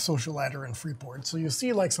up the social ladder in Freeport. So you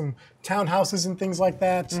see like some townhouses and things like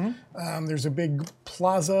that. There's a big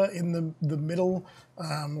plaza in the middle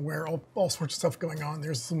where all sorts of stuff going on.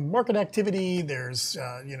 There's some market activity. There's,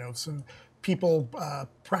 some people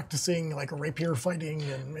practicing like rapier fighting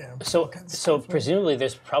and So, all kinds of so stuff. presumably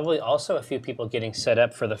there's probably also a few people getting set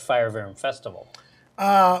up for the Fireworm Festival.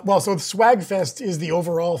 So the Swagfest is the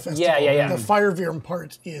overall festival. Yeah. The Fireworm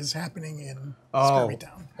part is happening in Scurvy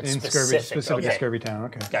Town. In Specific, specific okay. Scurvy Town,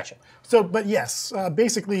 okay. Gotcha. So, but yes,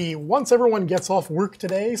 basically, once everyone gets off work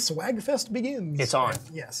today, Swagfest begins. It's on.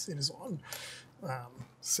 Yes, it is on.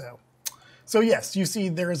 So yes, you see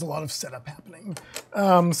there is a lot of setup happening.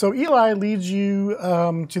 So Eli leads you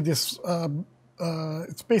to this.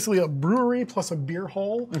 It's basically a brewery plus a beer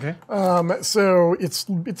hall. Okay. So it's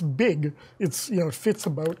big. It fits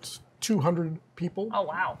about 200 people. Oh,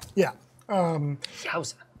 wow. Yeah.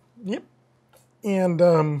 Yowza. Yep. And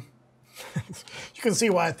you can see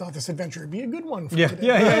why I thought this adventure would be a good one for today.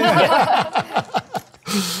 Yeah.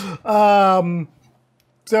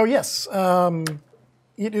 So yes,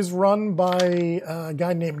 it is run by a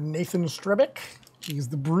guy named Nathan Strebick. He's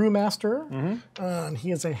the brewmaster, and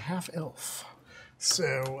he is a half-elf.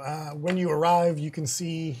 So when you arrive, you can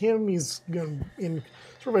see him. He's in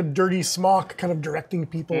sort of a dirty smock, kind of directing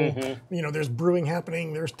people. There's brewing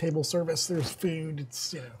happening. There's table service. There's food.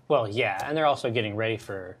 It's Well, yeah, and they're also getting ready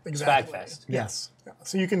for exactly. Swagfest. Yes.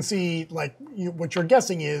 So you can see what you're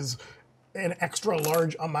guessing is an extra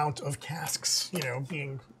large amount of casks,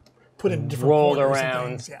 being put in different Rolled corners and around.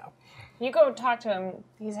 things. Yeah. You go talk to him.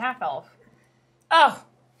 He's half elf. Oh,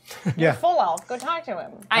 Yeah. Full elf. Go talk to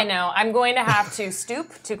him. I know. I'm going to have to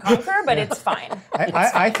stoop to conquer, but it's fine.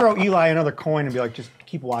 I throw Eli another coin and be like, just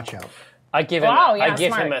keep watch out. I give him. Wow, yeah, I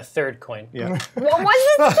give smart. him a third coin. Yeah. What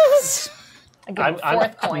was this? I give him a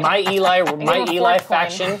fourth coin. My Eli him a Eli fourth coin.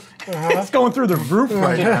 faction. It's going through the roof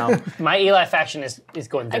right now. My Eli faction is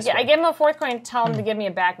going this way. I give him a fourth coin and tell him to give me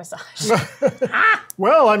a back massage.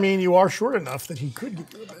 Well, I mean, you are short enough that he could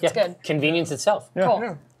give you a bit. Yeah, good. Convenience itself. Cool.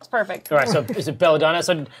 Yeah. It's perfect. All right, so is it Belladonna?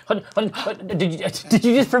 So did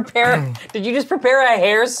you just prepare? Did you just prepare a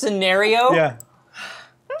hair scenario? Yeah.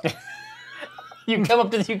 You come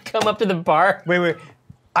up to the bar. Wait.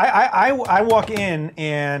 I walk in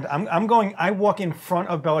and I walk in front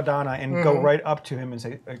of Belladonna and go right up to him and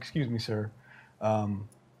say, "Excuse me, sir.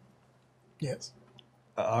 Yes.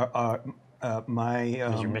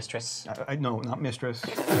 Is your mistress? No, not mistress.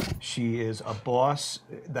 She is a boss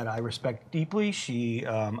that I respect deeply.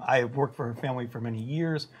 I have worked for her family for many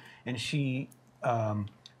years, and she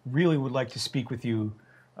really would like to speak with you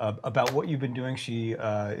about what you've been doing. She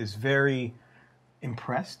is very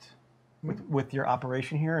impressed with your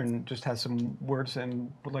operation here, and just has some words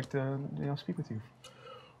and would like to speak with you.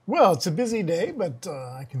 Well, it's a busy day, but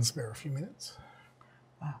I can spare a few minutes.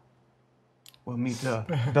 We'll meet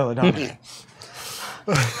Belladonna.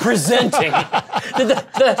 Presenting.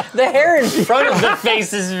 The hair in front of the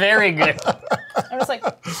face is very good. I'm just like,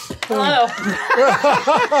 hello.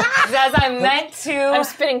 As I meant I'm to,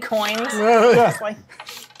 spitting coins. Just like,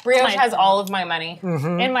 Brioche has all of my money.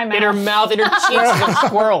 in my mouth. In her mouth, in her cheeks, and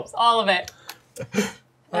squirrels. All of it.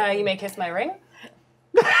 You may kiss my ring.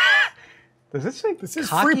 Does it say This is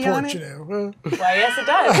cocky on Freeport, it? you know. Why, yes, it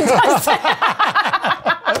does.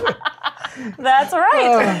 That's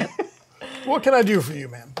right. What can I do for you,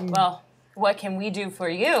 ma'am? Well, what can we do for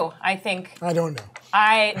you? I think I don't know.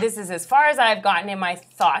 this is as far as I've gotten in my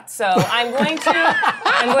thoughts. So I'm going to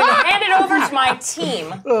hand it over to my team,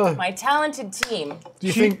 my talented team. Do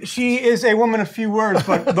you think She is a woman of few words,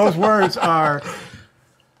 but those words are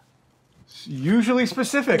usually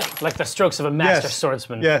specific. Like the strokes of a master Yes.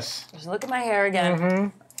 swordsman. Yes. Just look at my hair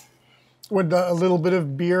again. would a little bit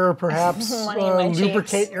of beer perhaps Money in my lubricate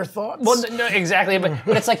cheeks. your thoughts? Well, no, exactly, but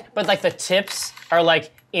it's like, but like the tips are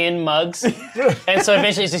like in mugs, and so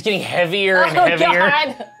eventually it's just getting heavier and heavier.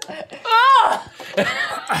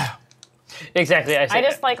 God. Exactly. I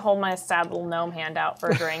just like hold my sad little gnome hand out for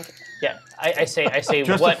a drink. yeah. I say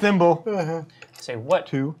Just what a thimble. say what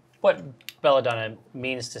Two. what Belladonna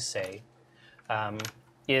means to say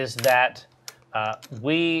is that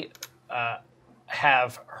we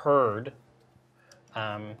have heard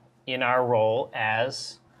in our role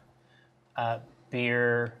as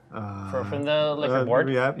beer from the liquor board.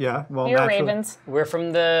 Yeah. Well, Beer naturally. ravens. We're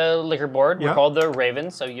from the liquor board. Yeah. We're called the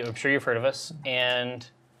Ravens, so I'm sure you've heard of us. And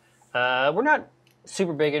we're not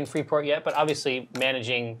super big in Freeport yet, but obviously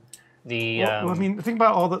managing the. Well, I mean, think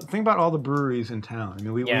about all the breweries in town. I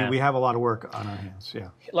mean, we have a lot of work on our hands. Yeah.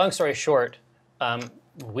 Long story short,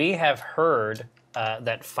 we have heard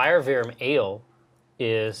that Fireverum Ale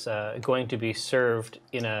is going to be served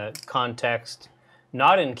in a context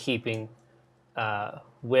not in keeping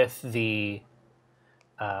with the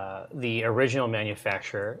original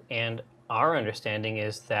manufacturer, and our understanding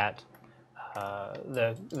is that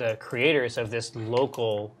the creators of this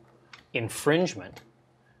local infringement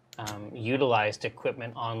utilized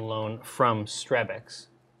equipment on loan from Strebix.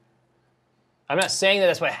 I'm not saying that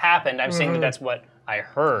that's what happened. I'm saying that that's what I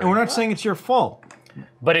heard. And we're not saying it's your fault.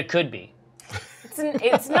 But it could be.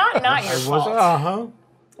 It's not your fault. Uh-huh.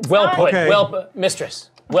 Well not- put. Okay. Well put. Mistress.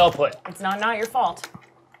 Well put. It's not your fault.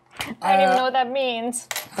 I don't even know what that means.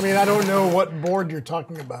 I mean, I don't know what board you're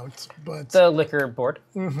talking about, but The liquor board.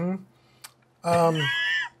 It's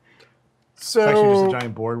so actually just a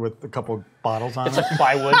giant board with a couple bottles on it.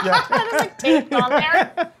 Plywood. Tape on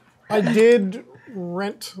there. I did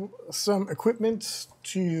rent some equipment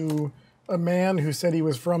to a man who said he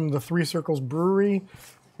was from the Three Circles Brewery,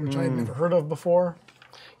 which I had never heard of before.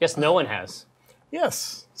 Yes, no one has.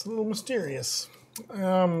 Yes, it's a little mysterious.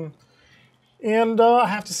 And I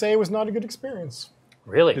have to say it was not a good experience.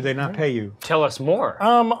 Really? Did they not pay you? Tell us more.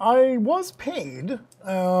 I was paid,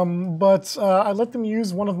 but I let them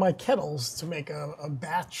use one of my kettles to make a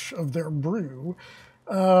batch of their brew.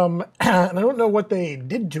 And I don't know what they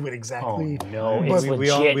did to it Oh exactly. no, but it's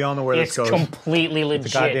legit. we all know where this it's goes. completely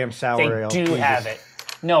legit. goddamn sour they ale, do please. have it.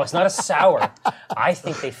 No, it's not a sour. I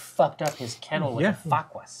think they fucked up his kettle with Yeah. a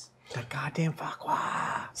Fakwas. That goddamn fuck.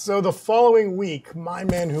 So the following week, my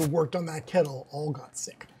men who worked on that kettle all got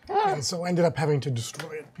sick. And so I ended up having to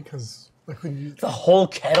destroy it because I couldn't use it. The whole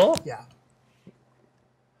kettle? Yeah.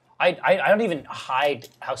 I don't even hide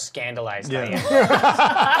how scandalized I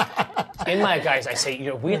am. In my guys, I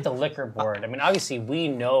say, we at the liquor board, I mean, obviously we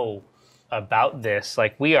know about this.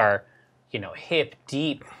 Like, we are, hip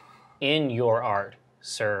deep in your art,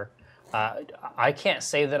 sir. I can't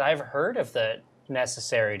say that I've heard of the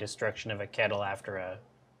necessary destruction of a kettle after a...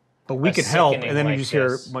 But we could help, sickening and then you like just hear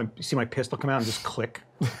this. see my pistol come out and just click.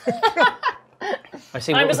 I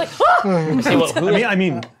say, I'm just like, ah! I say, well, who, I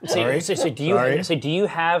mean, sorry. So do you? Sorry. So do you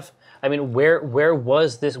have? I mean, where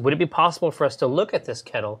was this? Would it be possible for us to look at this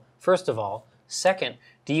kettle? First of all, second,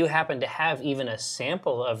 do you happen to have even a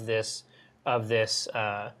sample of this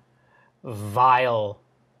vile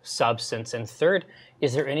substance? And third,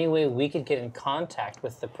 is there any way we could get in contact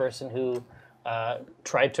with the person who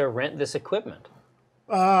tried to rent this equipment?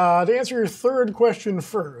 To answer your third question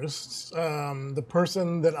first, the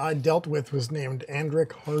person that I dealt with was named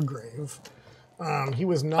Andric Hargrave. He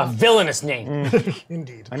was A not... villainous name.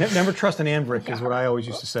 Indeed. I never trust an Ambrick, is what I always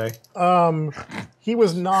used to say. He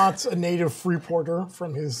was not a native Freeporter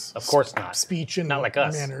from his Of course not. speech and Not like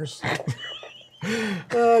us. manners.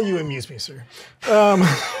 You amuse me, sir.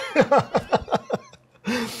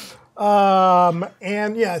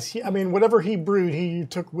 And yes, I mean, whatever he brewed, he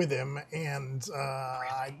took with him, and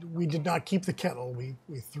we did not keep the kettle. We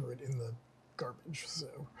threw it in the garbage. So,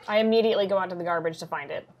 I immediately go out to the garbage to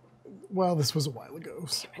find it. well, this was a while ago.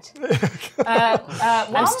 So.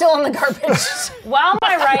 I'm still in the garbage. While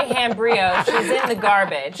my right-hand brioche is in the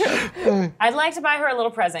garbage, I'd like to buy her a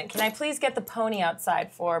little present. Can I please get the pony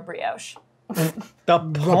outside for brioche? The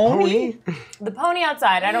pony? The pony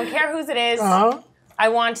outside. I don't care whose it is. I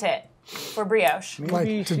want it for brioche. Maybe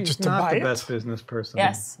Like, she's just to not buy the it? best business person.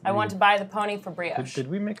 Yes, I want to buy the pony for brioche. Did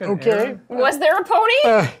we make an Okay. error? Was there a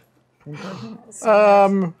pony?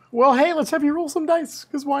 Well, hey, let's have you roll some dice,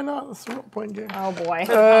 because why not? It's a role-playing game. Oh boy.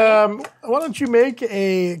 Why don't you make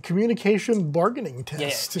a communication bargaining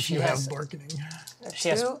test if she you has- have bargaining? She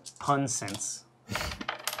has Two. pun sense.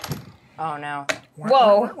 Oh no.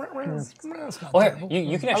 Whoa. That's not Oh, here, terrible.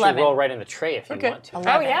 you can actually 11. roll right in the tray if you want to.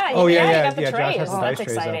 Oh yeah. Oh, yeah, you yeah, got the yeah, Josh trays. has the Oh, dice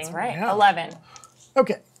that's trays out. exciting. Right. Yeah. 11.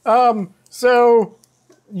 Okay. So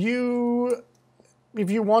you,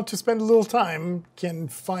 if you want to spend a little time, can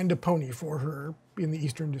find a pony for her in the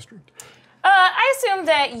Eastern District. I assume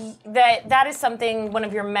that is something one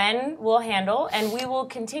of your men will handle, and we will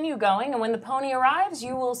continue going. And when the pony arrives,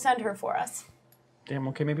 you will send her for us. Damn,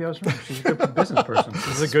 okay, maybe I was wrong. She's a good business person.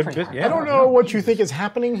 She's a good business. Yeah, I don't know what you think is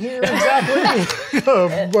happening here exactly,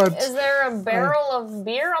 but Is there a barrel of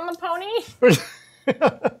beer on the pony?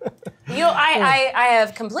 I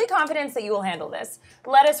have complete confidence that you will handle this.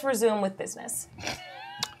 Let us resume with business.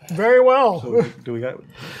 very well. Do we got?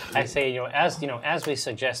 I say, as we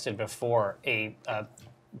suggested before, a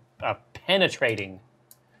penetrating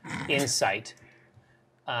insight.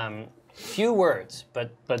 Few words,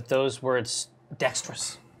 but those words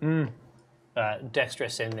dexterous.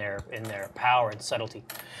 Dexterous in their power and subtlety.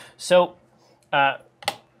 So,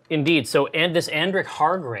 indeed. So, and this Andric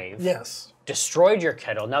Hargrave Yes. destroyed your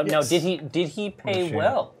kettle. Now, Yes. did he pay shame.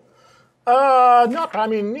 well? Not, I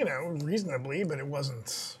mean, reasonably, but it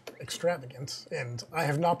wasn't extravagant, and I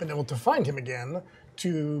have not been able to find him again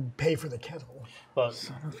to pay for the kettle. Well,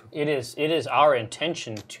 it is our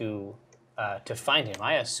intention to find him.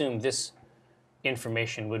 I assume this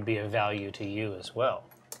information would be of value to you as well.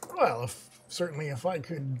 Well, certainly if I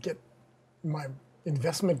could get my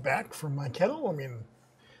investment back from my kettle, I mean,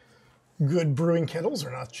 good brewing kettles are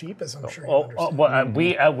not cheap, as I'm sure you understand.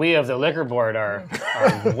 Well, we of the liquor board are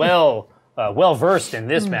well versed in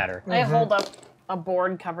this matter. I hold up a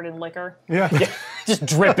board covered in liquor. Yeah. Just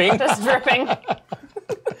dripping. Just dripping.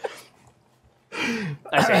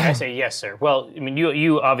 I say yes, sir. Well, I mean,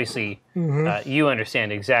 you obviously you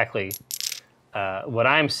understand exactly what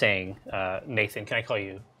I'm saying, Nathan. Can I call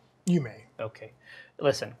you? You may. Okay.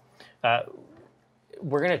 Listen,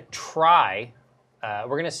 we're gonna try.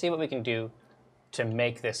 We're gonna see what we can do to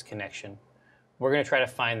make this connection. We're gonna try to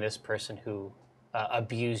find this person who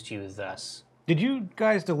abused you thus. Did you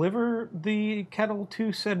guys deliver the kettle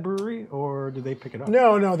to said brewery, or did they pick it up?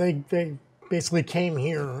 No, they basically came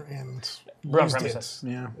here and used premises. it.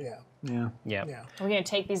 Yeah. Yeah. Yeah. Yeah. Are we gonna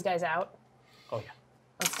take these guys out? Oh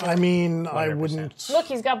yeah. I mean, I 100%. wouldn't. Look,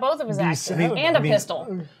 he's got both of his axes saying- and a I mean-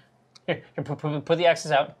 pistol. Here, put the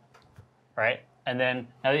axes out, right? And then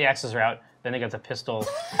now the axes are out. Then they got the pistol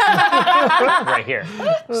right here.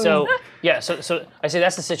 So yeah, so I say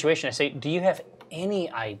that's the situation. I say, do you have any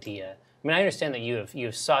idea? I mean, I understand that you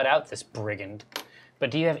have sought out this brigand, but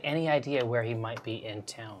do you have any idea where he might be in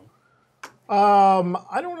town?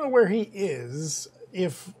 I don't know where he is.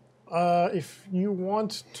 If you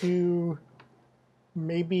want to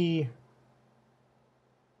maybe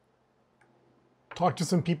talk to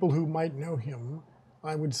some people who might know him,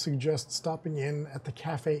 I would suggest stopping in at the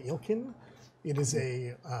Cafe Ilkin. It is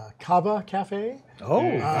a kava cafe. Oh.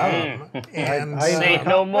 And Say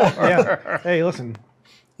no more. Yeah. Hey, listen.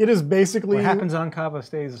 it is basically What happens on Kava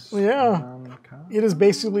stays. Yeah. on Kava. It is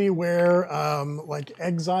basically where like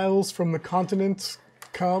exiles from the continent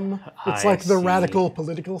come. It's I like the see. radical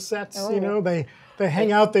political sets, They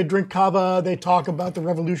hang out, they drink kava, they talk about the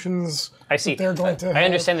revolutions I see. that they're going to I have.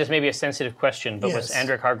 understand this may be a sensitive question, but was Yes.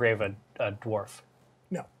 Andric Hargrave a dwarf?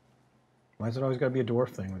 No. Why is it always got to be a dwarf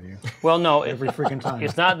thing with you? Well, no, Every freaking time.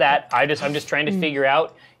 it's not that. I'm just trying to figure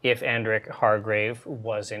out if Andric Hargrave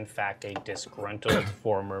was in fact a disgruntled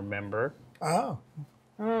former member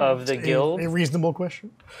of the guild. A reasonable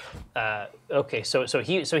question. Okay, so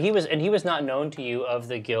he was not known to you of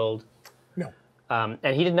the guild, No.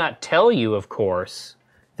 and he did not tell you, of course,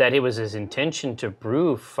 that it was his intention to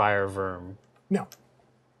brew fire verm. No.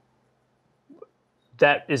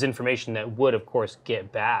 That is information that would, of course,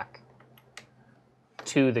 get back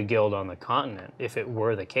to the guild on the continent if it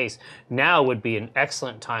were the case. Now would be an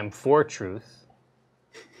excellent time for truth.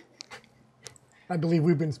 I believe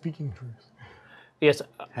we've been speaking truth. Yes,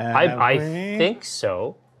 I think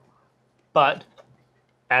so. But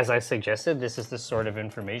as I suggested, this is the sort of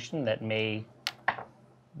information that may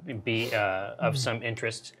be of some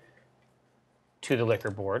interest to the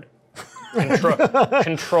liquor board.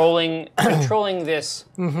 Controlling this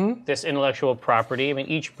this intellectual property. I mean,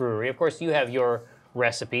 each brewery, of course, you have your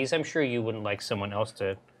recipes. I'm sure you wouldn't like someone else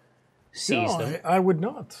to seize them. I would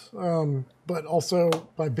not. But also,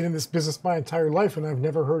 I've been in this business my entire life, and I've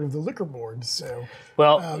never heard of the liquor board. So,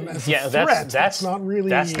 Well, as a yeah, threat, that's not really.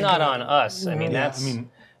 That's not on us. I mean, Yeah,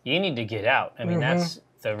 you need to get out. I mean, that's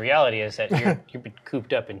the reality is that you're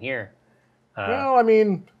cooped up in here. Well, I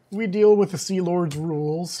mean, we deal with the Sea Lord's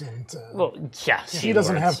rules, and Well, yeah, he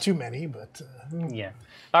doesn't have too many, but Yeah.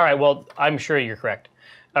 All right. Well, I'm sure you're correct.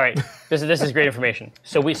 All right. This is great information.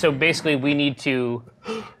 So basically we need to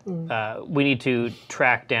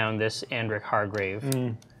track down this Andric Hargrave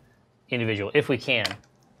individual if we can,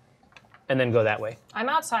 and then go that way. I'm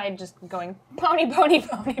outside just going pony, pony,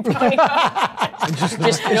 pony, pony, pony.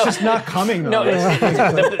 It's just not coming. No, Though.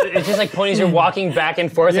 it's just like ponies are walking back and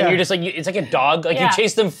forth, and you're just like it's like a dog. Like Yeah. you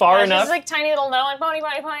chase them far enough. She's like tiny little no and pony,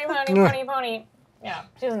 pony, pony, pony, pony, pony. Yeah,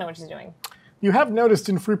 she doesn't know what she's doing. you have noticed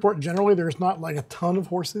in Freeport generally there's not like a ton of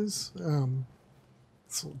horses.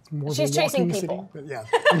 So it's more She's of a chasing walking people. city.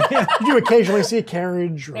 But yeah, you do occasionally see a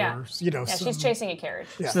carriage, or Yeah. Yeah, She's chasing a carriage.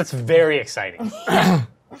 Yeah. So that's very exciting.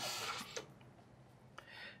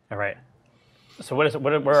 All right. So what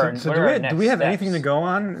are our next do we have steps? anything to go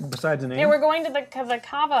on besides the name? Yeah, we're going to the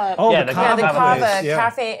Kava. Oh, Yeah, the the Kava Kava Kava place, yeah.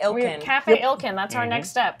 Cafe Ilkin. Cafe Ilkin, that's our next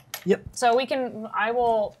step. Yep. So I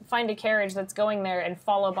will find a carriage that's going there and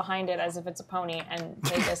follow behind it as if it's a pony and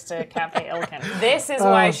take us to Cafe Ilkin. This is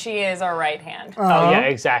why she is our right hand. Oh yeah,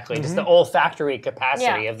 exactly. Just the olfactory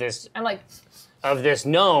capacity Yeah. of this I'm like,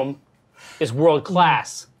 gnome is world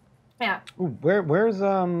class. yeah. Ooh, where's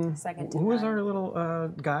Second to who is none. our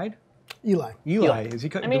little guide? Eli. Eli. Is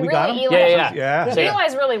he? I mean, do we got really, him? Eli. Yeah. Yeah.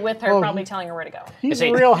 Eli's really with her, Oh, probably telling her where to go. He's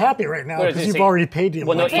say- real happy right now What because does it you've say? already paid him.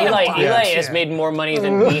 Well, no, like Eli $5. has made more money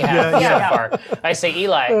than we have so far. I say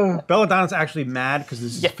Eli. Belladonna's actually mad because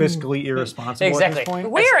this is fiscally irresponsible Exactly. at this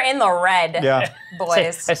point. We're in the red, Yeah.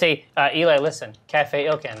 boys. I say Eli, listen, Cafe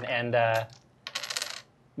Ilkin, and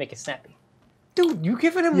make it snappy. Dude, you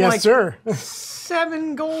giving him Yes, like sir.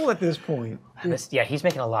 7 gold at this point. Yeah, he's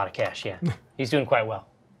making a lot of cash. Yeah, he's doing quite well.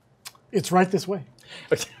 It's right this way.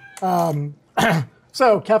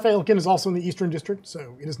 So Cafe Ilkin is also in the Eastern District,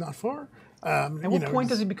 so it is not far. At what point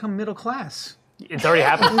does he become middle class? It's already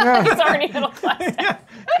happened. It's already middle class.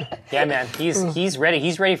 Yeah, man, he's ready.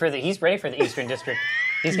 He's ready for the Eastern District.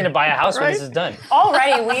 He's gonna buy a house when this is done.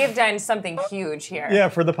 Already, we have done something huge here. Yeah,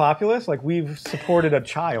 for the populace, like we've supported a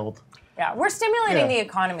child. Yeah, we're stimulating Yeah. the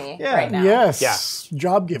economy Yeah. right now. Yes. Yeah.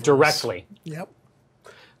 Job givers. Directly. Yep.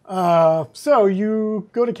 So you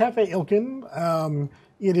go to Cafe Ilkin.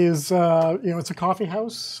 It is, it's a coffee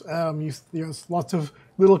house. It's lots of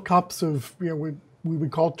little cups of, we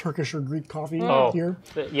would call Turkish or Greek coffee here.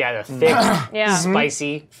 Yeah, the thick, Yeah.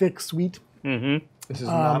 spicy. Thick, sweet. This is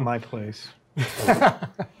not my place.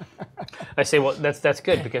 I say, well, that's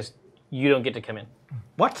good because you don't get to come in.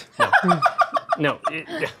 What? No,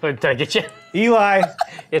 did I get you? Eli,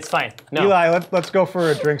 It's fine. No, Eli, let's go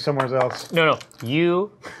for a drink somewhere else. no,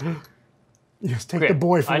 you. Yes, take Great. the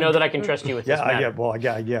boyfriend. I know that I can trust you with this matter.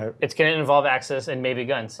 Yeah. It's going to involve access and maybe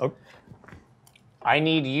guns. Oh. I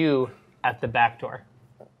need you at the back door.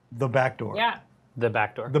 The back door. Yeah. The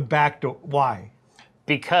back door. The back door. Why?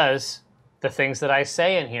 Because the things that I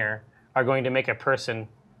say in here are going to make a person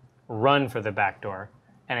run for the back door,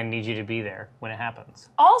 and I need you to be there when it happens.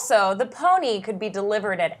 Also, the pony could be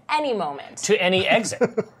delivered at any moment. To any exit.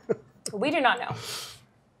 We do not know.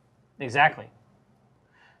 Exactly.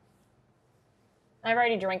 I've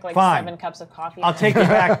already drank like Fine. 7 cups of coffee. I'll take the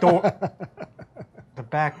back door. The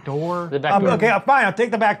back door? The back door. Okay, fine. I'll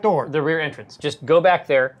take the back door. The rear entrance. Just go back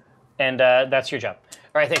there, and that's your job.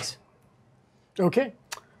 All right, thanks. Okay.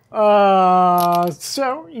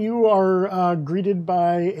 So you are greeted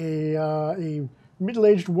by a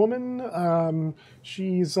middle-aged woman.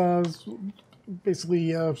 She's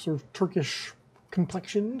basically sort of Turkish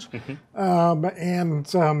complexioned,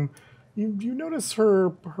 and you notice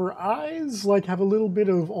her eyes like have a little bit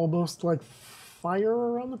of almost like fire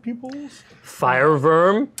around the pupils, Fire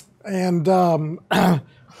verm. and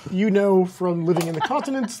you know from living in the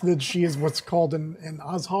continent that she is what's called an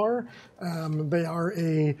Azhar. They are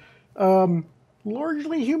a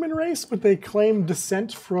largely human race, but they claim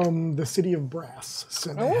descent from the city of Brass.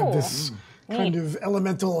 So they have this kind of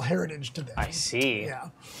elemental heritage to them. I see. Yeah.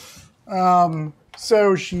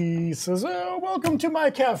 So she says, "Oh, welcome to my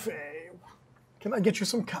cafe. Can I get you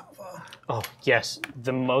some kava?" Oh, yes,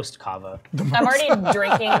 the most kava. I'm already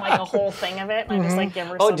drinking like a whole thing of it, and I just like give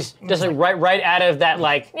her Oh, some. just like right out of that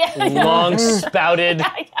like long spouted.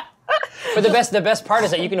 But the best part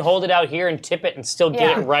is that you can hold it out here and tip it and still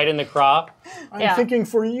get it right in the craw. I'm thinking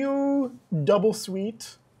for you, double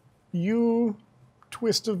sweet, you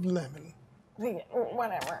twist of lemon.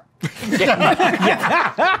 Whatever.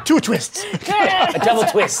 2 twists. A double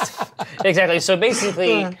twist. Exactly. So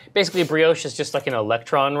basically brioche is just like an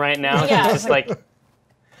electron right now. Yeah. It's just like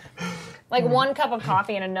Like 1 cup of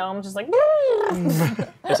coffee and a gnome, just like.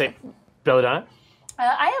 I say, Belladonna?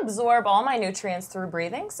 I absorb all my nutrients through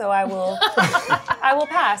breathing, so I will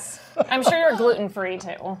pass. I'm sure you're gluten free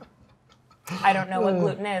too. I don't know what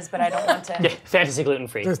gluten is, but I don't want to. Yeah, fantasy gluten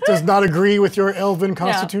free. Does not agree with your elven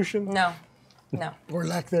constitution No. or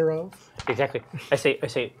lack thereof. Exactly. I say,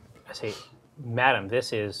 Madam,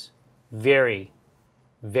 this is very,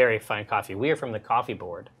 very fine coffee. We are from the coffee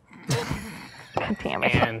board. Damn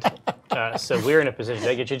it. And so we're in a position.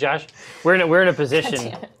 Did I get you, Josh? We're in a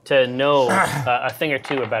position to know a thing or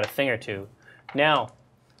two about a thing or two. Now,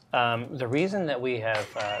 the reason that we have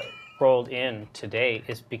rolled in today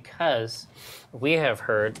is because we have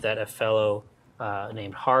heard that a fellow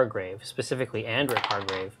named Hargrave, specifically Andric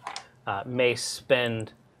Hargrave, may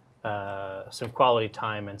spend some quality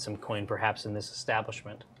time and some coin perhaps in this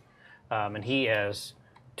establishment. And he has,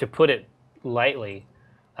 to put it lightly,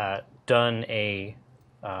 done a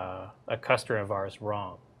customer of ours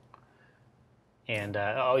wrong. And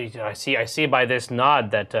I see by this nod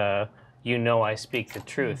that you know I speak the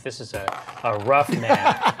truth. This is a rough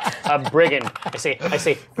man, a brigand. I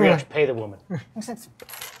say, Brioche, pay the woman.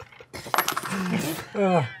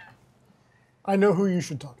 I know who you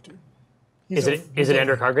should talk to. Is it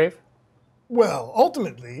Andric Hargrave? Well,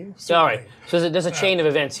 ultimately. All right. So there's a chain of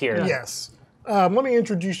events here. Yes. Let me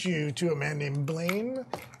introduce you to a man named Blaine.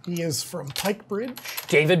 He is from Pikebridge.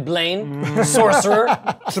 David Blaine, sorcerer,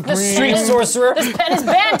 street sorcerer. This pen is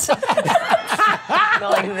bent. Go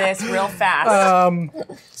like this real fast.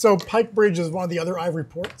 So Pikebridge is one of the other Ivory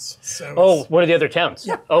ports. So Oh, what are the other towns?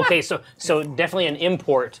 Yeah. Okay, so definitely an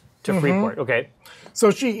import to Freeport. Okay. So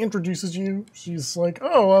she introduces you. She's like,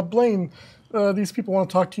 "Oh, Blaine, these people want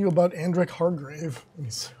to talk to you about Andric Hargrave." And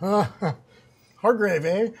he's, Hargrave,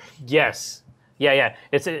 eh? Yes. Yeah.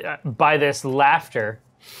 It's by this laughter.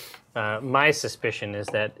 My suspicion is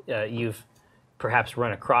that you've perhaps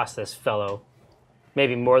run across this fellow,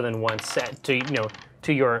 maybe more than once,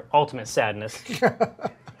 to your ultimate sadness.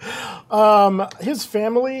 His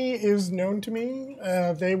family is known to me.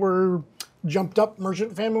 They were jumped up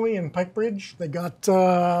merchant family in Pikebridge. They got,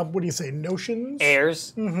 notions?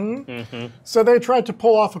 Heirs. So they tried to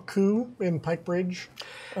pull off a coup in Pikebridge.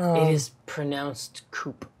 It is pronounced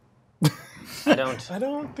coop. I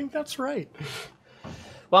don't think that's right.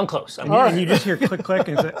 Well, I'm close. And you just hear click, click,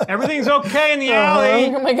 and say, everything's okay in the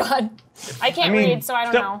alley. Oh my god. I can't read, so I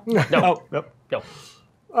don't know.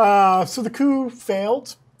 No. So the coup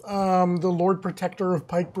failed. The Lord Protector of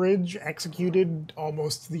Pikebridge executed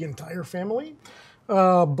almost the entire family.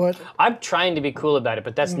 But I'm trying to be cool about it,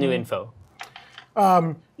 but that's new info.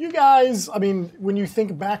 you guys, when you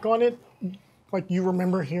think back on it, like you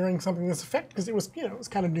remember hearing something to this effect because it was, it was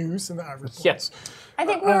kind of news in the Ivory Ports. Yes. I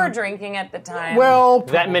think we were drinking at the time. Well,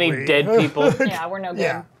 That many probably. dead people. Yeah, we're no good.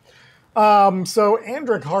 Yeah. So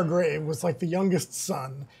Andric Hargrave was like the youngest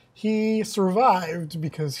son. He survived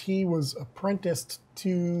because he was apprenticed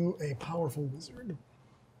to a powerful wizard.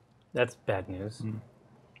 That's bad news.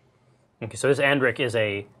 Okay, so this Andric is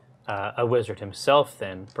a wizard himself,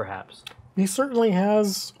 then perhaps. He certainly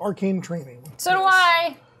has arcane training. So do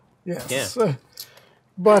I. Yes. Yeah.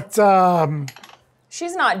 But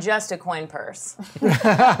She's not just a coin purse. Let's be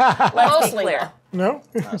Mostly. clear. no,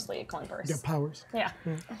 Mostly a coin purse. got powers. Yeah.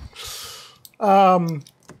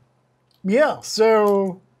 Yeah.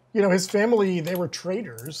 So his family, they were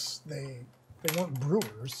traders. They weren't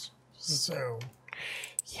brewers. So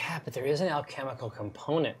Yeah, but there is an alchemical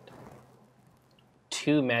component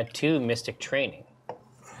to mystic training.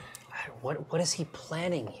 What is he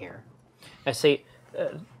planning here? I say,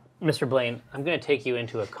 Mr. Blaine, I'm going to take you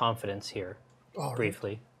into a confidence here,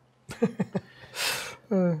 briefly.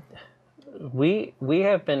 We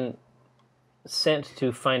have been sent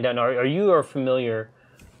to find out. Are you familiar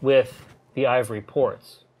with the Ivory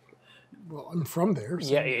Ports? well, I'm from there.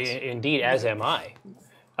 So Yeah, indeed, as am I.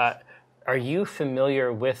 Are you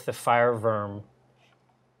familiar with the fire worm,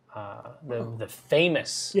 the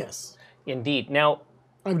famous? Yes. Indeed. Now,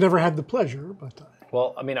 I've never had the pleasure, but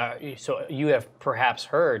Well, I mean, so you have perhaps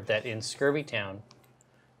heard that in Scurvytown,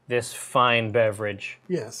 this fine beverage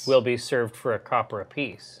Yes. will be served for a copper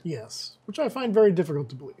apiece. Yes, which I find very difficult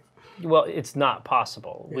to believe. Well, it's not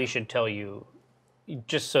possible. We should tell you,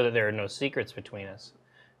 just so that there are no secrets between us,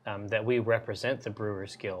 that we represent the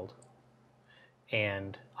Brewers Guild.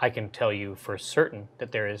 And I can tell you for certain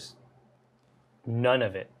that there is none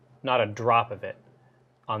of it, not a drop of it,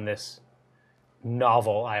 on this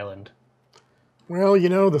novel island. Well, you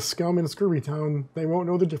know, the scum in Scurvytown, they won't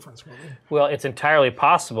know the difference, will they? Well, it's entirely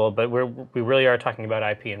possible, but we really are talking about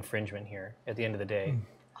IP infringement here at the end of the day.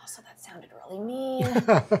 Also, that sounded really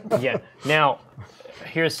mean. Yeah. Now,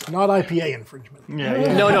 here's... Not IPA infringement.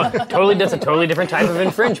 No, totally. That's a totally different type of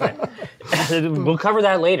infringement. We'll cover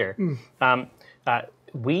that later.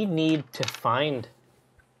 We need to find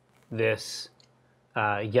this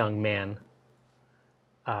young man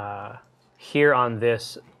here on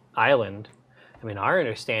this island. I mean, our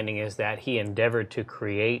understanding is that he endeavored to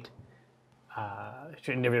create,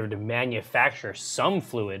 endeavored to manufacture some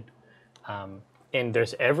fluid, and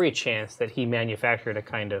there's every chance that he manufactured a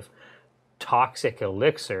kind of toxic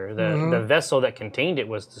elixir. The vessel that contained it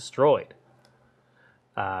was destroyed.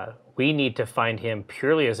 We need to find him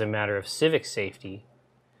purely as a matter of civic safety.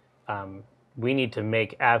 We need to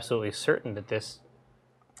make absolutely certain that this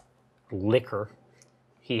liquor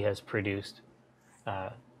he has produced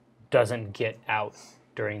doesn't get out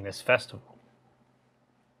during this festival.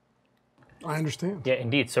 I understand. Yeah,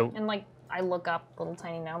 indeed. So, And like, I look up little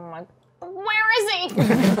tiny gnome. I'm like, where is he?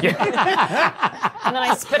 And then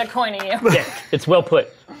I spit a coin at you. yeah, it's well put.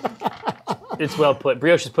 It's well put.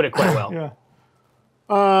 Brioche has put it quite well.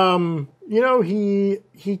 Yeah. You know, he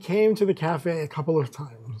came to the cafe a couple of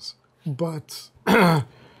times, but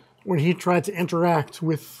when he tried to interact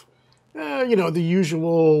with, you know, the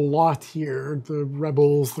usual lot here, the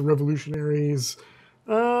rebels, the revolutionaries,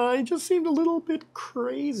 he just seemed a little bit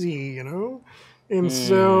crazy, you know? And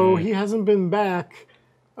so he hasn't been back.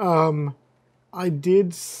 I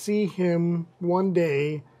did see him one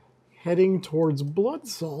day heading towards Blood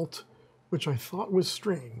Salt, which I thought was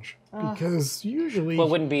strange, because usually... Well,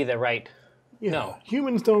 it wouldn't be the right... Yeah, No.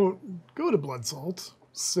 humans don't go to Blood Salt,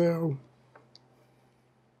 so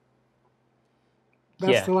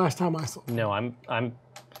that's the last time I saw him. No, I'm...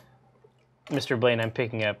 Mr. Blaine, I'm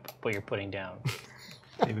picking up what you're putting down.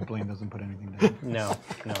 David Blaine doesn't put anything down. No.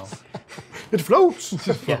 It floats!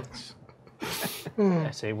 Yeah.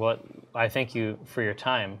 I say, well, I thank you for your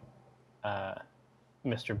time,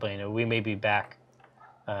 Mr. Blaine. We may be back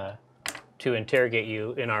to interrogate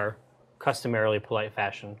you in our customarily polite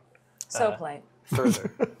fashion. So polite.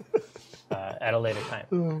 Further at a later time.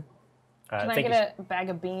 Can I get a bag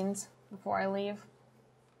of beans before I leave?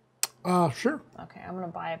 Sure. Okay, I'm gonna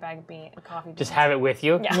buy a bag of coffee beans. Just have it with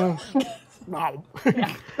you. Yeah. No.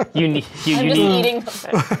 You need. I'm just eating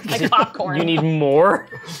like popcorn. You need more.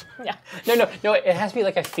 Yeah. No. It has to be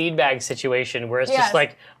like a feed bag situation where it's Yes. just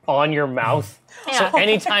like on your mouth. Yeah. So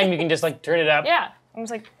anytime you can just like turn it up. Yeah. I'm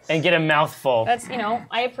just like, And get a mouthful. that's, you know,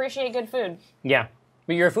 I appreciate good food. Yeah.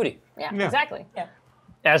 But you're a foodie. Yeah, exactly. Yeah.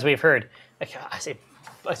 As we've heard.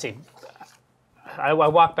 I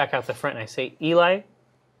walk back out the front and I say, Eli,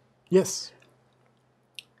 Yes.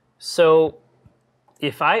 so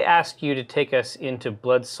if I ask you to take us into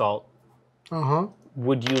Blood Salt, Uh-huh.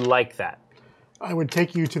 would you like that? I would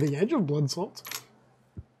take you to the edge of Blood Salt.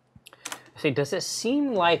 I say, does it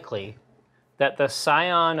seem likely that the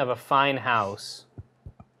scion of a fine house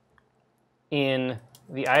in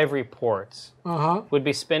the Ivory Ports Uh-huh. would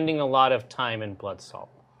be spending a lot of time in Blood Salt?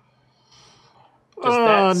 Does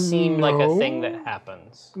that seem like a thing that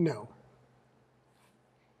happens? No.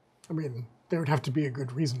 I mean, there would have to be a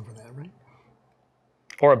good reason for that, right?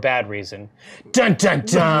 Or a bad reason? Dun dun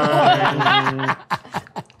dun!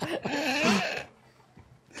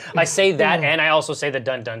 I say that, and I also say the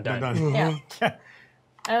dun dun dun. Yeah.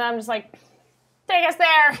 And I'm just like, take us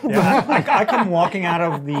there. Yeah, I come walking out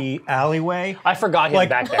of the alleyway, I forgot him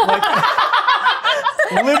back there.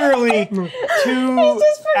 literally 2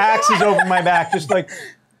 axes over my back, just like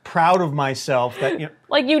proud of myself that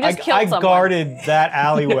Like you just killed I someone. guarded that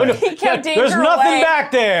alleyway. He kept danger There's nothing away.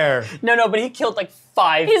 back there. No, but he killed like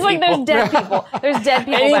 5 He's people. like, there's dead people. There's dead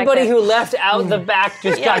people back Anybody there. who left out the back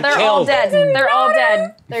just Yeah, got they're killed. all dead. They're all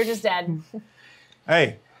dead. They're just dead.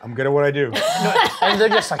 Hey, I'm good at what I do. And they're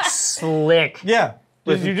just like slick. Yeah.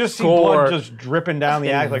 With You just see gore blood just dripping down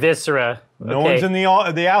the alley. Like, Viscera. no one's in the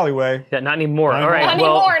alleyway. Yeah, not anymore. All right, Not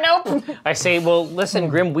well, anymore, nope. I say, well, listen,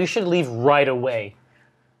 Grim, we should leave right away.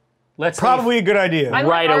 Let's Probably a good idea. I'm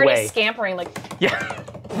right already away. scampering, like, Yeah.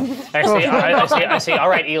 I say, all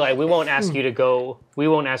right, Eli, we won't ask you to go. We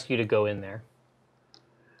won't ask you to go in there.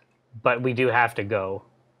 but we do have to go.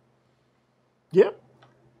 Yep.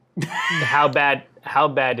 How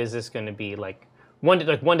bad is this going to be? Like 1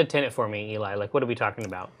 to 10 it for me, Eli. Like, what are we talking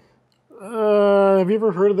about? Have you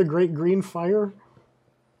ever heard of the Great Green Fire?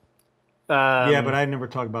 Yeah, but I never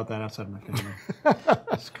talk about that outside of my family.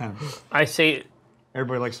 It's kind of. I say.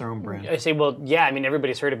 Everybody likes their own brand. I say, well, yeah. I mean,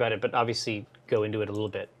 everybody's heard about it, but obviously go into it a little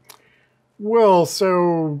bit. Well,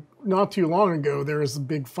 so not too long ago, there was a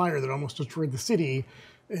big fire that almost destroyed the city.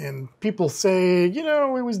 And people say,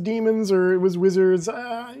 it was demons or it was wizards.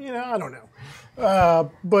 I don't know.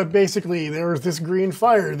 But basically, there was this green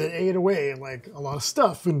fire that ate away like a lot of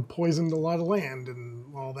stuff and poisoned a lot of land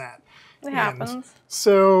and all that. It happens.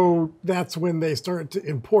 So that's when they started to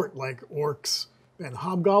import like orcs and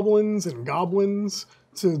hobgoblins and goblins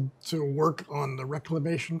to work on the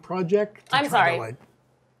reclamation project. I'm sorry.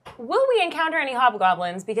 Will we encounter any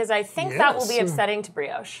hobgoblins? Because I think that will be upsetting to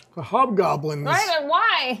Brioche. The hobgoblins. Right, and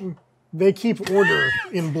why? They keep order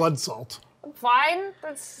in Blood Salt. Fine.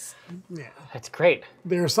 That's great.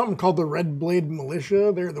 There's something called the Red Blade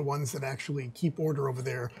Militia. They're the ones that actually keep order over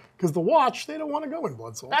there. Because the Watch, they don't want to go in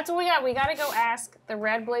Blood Salt. That's what we got. We got to go ask the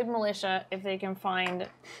Red Blade Militia if they can find...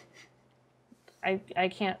 I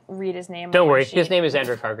can't read his name. Don't worry. His name is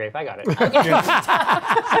Andrew Cargrave. I got it.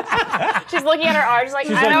 She's looking at her art. She's like,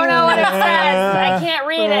 I don't know what it says. I can't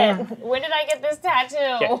read it. When did I get this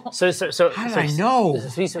tattoo? Yeah. So How did I know?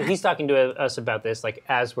 So he's talking to us about this, like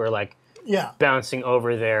as we're like bouncing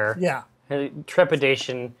over there. Yeah.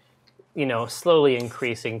 Trepidation, slowly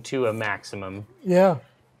increasing to a maximum. Yeah.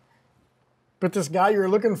 But this guy you're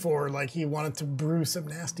looking for, like he wanted to brew some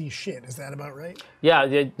nasty shit. Is that about right?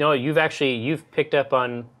 Yeah. No, you've picked up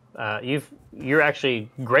on. You're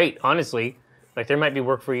actually great, honestly. Like there might be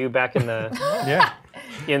work for you back in the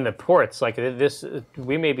in the ports. Like this,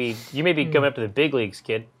 you may be coming up to the big leagues,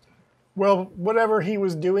 kid. Well, whatever he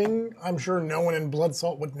was doing, I'm sure no one in Blood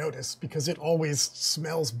Salt would notice because it always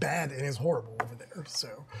smells bad and is horrible over there.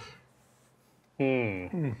 So.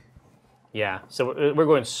 Yeah, so we're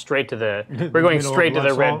going straight to the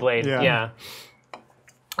Red Blade. Yeah.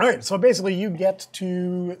 All right, so basically you get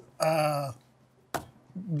to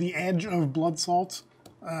the edge of Blood Salt,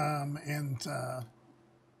 and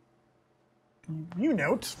you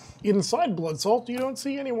note inside Blood Salt you don't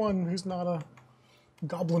see anyone who's not a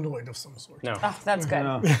goblinoid of some sort. No. Oh, that's good.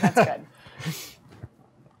 No. That's good.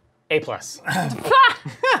 A+.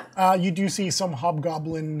 You do see some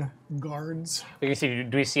hobgoblin guards. Do we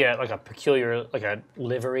see a peculiar, like a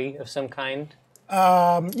livery of some kind?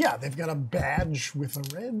 Yeah, they've got a badge with a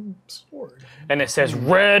red sword. And it says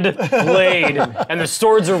Red Blade, and the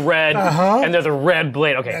swords are red, and they're the Red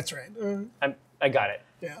Blade. Okay. That's right. I got it.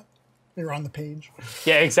 Yeah, they're on the page.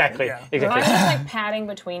 Yeah, exactly. Yeah. Exactly. I'm just like patting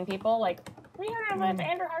between people, like, we are with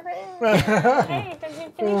Andrew Hargrave. Hey,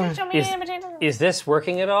 can you show me an invitation? Is this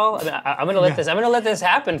working at all? I mean, I'm gonna let this. I'm gonna let this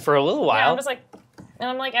happen for a little while. Yeah, I'm just like, and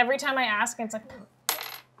I'm like, every time I ask, it's like,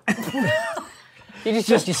 you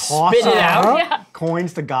just spit it out. yeah.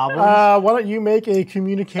 Coins to goblins. Why don't you make a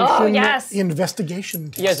communication yes.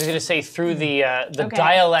 investigation test? Yeah, I was gonna say through the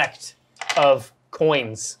dialect of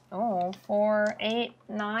coins. 4, 8,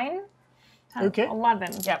 9, 10, Okay.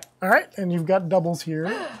 11. Yep. All right, and you've got doubles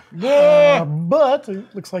here. But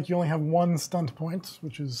it looks like you only have 1 stunt point,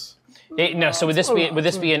 which is... No, so would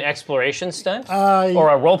this be an exploration stunt or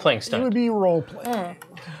a role playing It stunt? would be role play.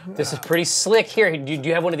 This is pretty slick. Here, do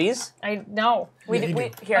you have one of these? I know. Here.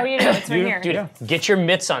 Oh, you do. It's right here. Dude, get your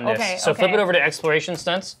mitts on this. Okay, so flip it over to exploration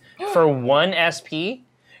stunts. For 1 SP,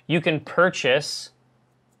 you can purchase,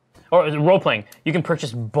 or role playing, you can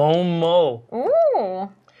purchase Bomo. Ooh.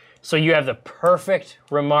 So you have the perfect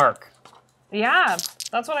remark. Yeah,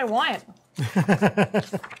 that's what I want.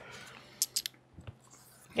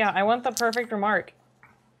 Yeah, I want the perfect remark.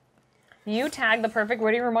 You tag the perfect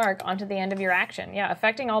witty remark onto the end of your action. Yeah,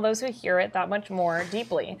 affecting all those who hear it that much more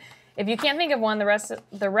deeply. If you can't think of one, the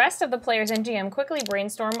rest of the players in GM quickly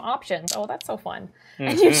brainstorm options. Oh, that's so fun.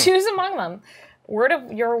 And you choose among them. Word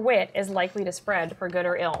of your wit is likely to spread for good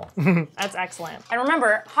or ill. That's excellent. And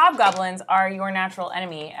remember, hobgoblins are your natural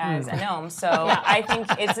enemy as a gnome, so I think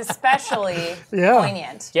it's especially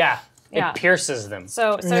poignant. Yeah, Yeah. it pierces them.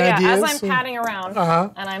 So Any yeah, as ideas? I'm patting around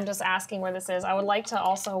and I'm just asking where this is, I would like to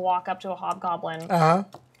also walk up to a hobgoblin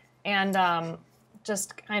and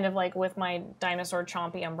just kind of like with my dinosaur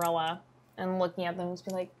chompy umbrella and looking at them and just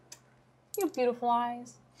be like, you have beautiful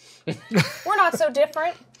eyes. We're not so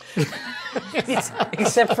different.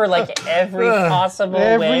 Except for like every possible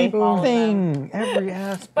way. Everything. Every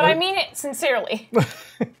aspect. But I mean it sincerely.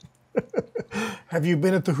 Have you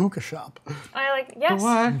been at the hookah shop? Yes.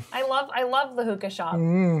 What? I love the hookah shop.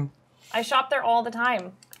 I shop there all the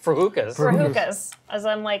time. For hookahs. For hookahs. As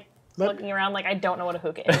I'm like looking around like I don't know what a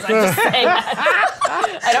hookah is. I'm just saying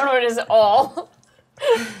that. I don't know what it is at all.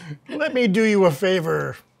 Let me do you a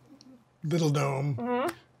favor, little gnome.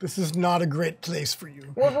 This is not a great place for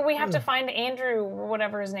you. Well, but we have to find Andrew, or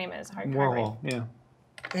whatever his name is. Warhol, yeah.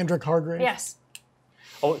 Andric Hargrave? Yes.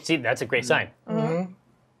 Oh, see, that's a great sign.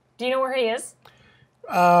 Do you know where he is?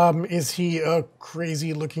 Is he a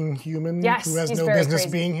crazy-looking human Yes, who has he's no very business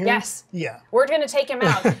crazy. being here? Yes. Yeah. We're gonna take him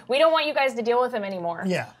out. We don't want you guys to deal with him anymore.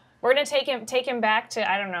 Yeah. We're gonna take him back to,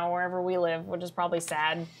 I don't know, wherever we live, which is probably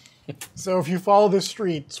sad. So if you follow the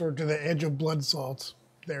street sort of to the edge of Blood Salt,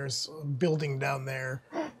 there's a building down there.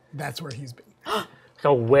 That's where he's been. Like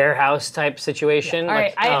a warehouse type situation. All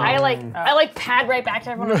right, I like pad right back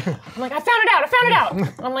to everyone. I'm like, I found it out.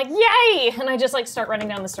 And I'm like, yay! And I just like start running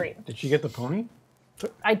down the street. Did she get the pony?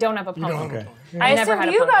 I don't have a pony. Okay. I never had assume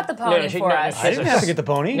a you pony. got the pony she- for no, us. she- I didn't have to get the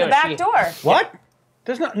pony. No, The back she- door. What?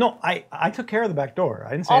 There's not. No, I took care of the back door.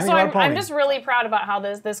 I didn't say Also, anything about a pony. I'm just really proud about how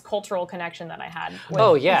this cultural connection that I had. With,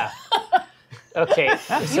 Oh, yeah. Okay.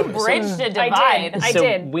 You bridged a divide. I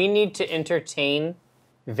did. We need to entertain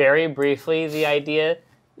very briefly the idea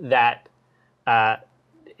that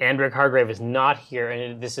Andric Hargrave is not here,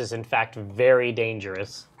 and this is in fact very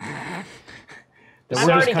dangerous. I'm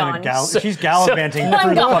already kinda gone. she's gallivanting through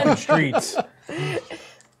the gone. fucking streets.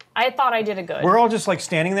 I thought I did a good. We're all just like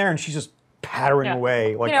standing there, and she's just pattering Yeah.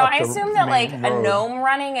 away. Like, You know, up I the assume that like main a road. gnome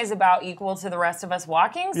running is about equal to the rest of us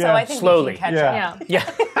walking, so Yeah, I think slowly. we can catch Yeah. up.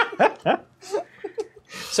 Yeah. Yeah.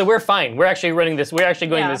 So we're fine. We're actually running this. We're actually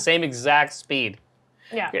going Yeah. the same exact speed.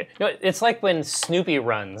 Yeah. No, it's like when Snoopy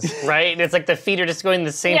runs, right? It's like the feet are just going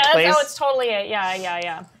the same Yeah, place. that's how it's totally it.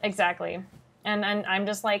 Yeah, exactly. And I'm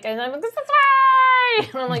just like, and I'm like, this is way!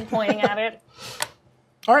 And I'm like pointing at it.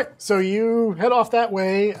 All right, so you head off that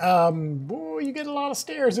way. Boy, you get a lot of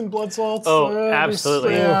stairs in Blood Salt. Oh, There's-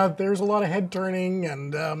 absolutely. Yeah, there's a lot of head turning,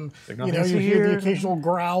 and you know, nothing you hear the here. occasional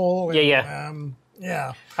growl. And, Yeah.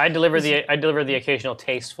 Yeah. I deliver the occasional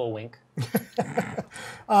tasteful wink.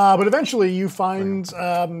 But eventually you find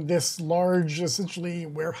this large, essentially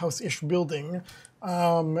warehouse-ish building,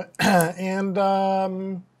 and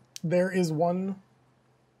there is one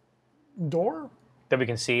door. That we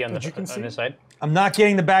can see on you can on see? this side. I'm not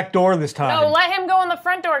getting the back door this time. No, let him go in the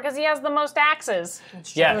front door because he has the most axes.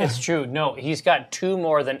 Yeah, it's true. No, he's got 2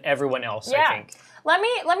 more than everyone else, Yeah. I think. Let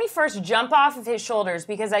me first jump off of his shoulders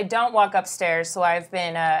because I don't walk upstairs, so I've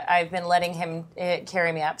been letting him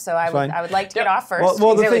carry me up. So I Fine. would like to get off first.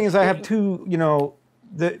 Well, the Exactly. thing is, I have 2. You know,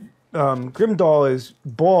 the Grimdall is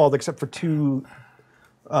bald except for 2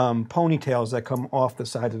 ponytails that come off the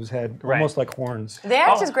sides of his head, Right. almost like horns. They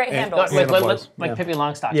act as great and- handles. Like, Handlebars, like yeah. Pippi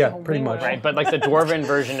Longstocking. Yeah, pretty much. Right, but like the dwarven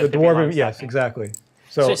version of The Pippi dwarven, Longstocking. yes, exactly.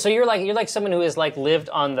 So you're like someone who has like lived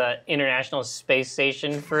on the International Space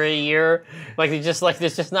Station for a year. Like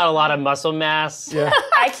there's just not a lot of muscle mass. Yeah.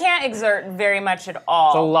 I can't exert very much at A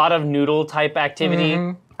all. lot of noodle type activity.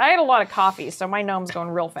 I had a lot of coffee, so my gnome's going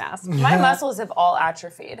real fast. My muscles have all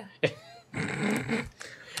atrophied.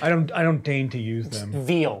 I don't deign to use them.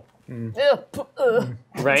 Veal. Ugh.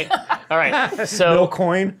 Right? All right. So No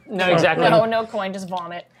coin. no, exactly. No coin, just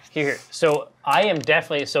vomit. Here. So I am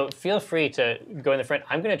definitely. So feel free to go in the front.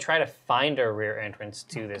 I'm going to try to find a rear entrance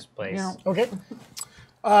to this place. Okay.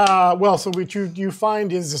 Well, so what you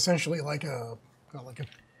find is essentially like a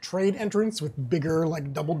trade entrance with bigger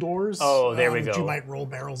like double doors. Oh, there we that go. you might roll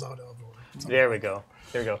barrels out of. Or something. There we go.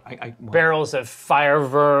 There we go. I- Barrels of fire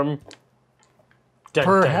verm. Dun,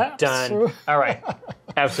 Perhaps. Dun, dun. All right.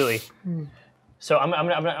 Absolutely. So I'm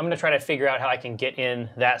gonna try to figure out how I can get in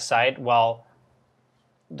that side while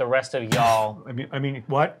the rest of y'all. I mean,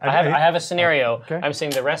 what? I have a scenario. Okay. I'm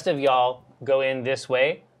saying the rest of y'all go in this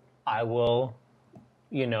way. I will,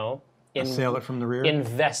 Sail it from the rear.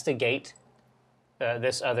 investigate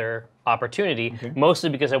this other opportunity, mostly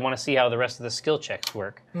because I want to see how the rest of the skill checks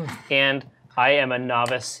work. And I am a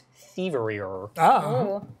novice thieverer.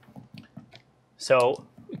 Ah. So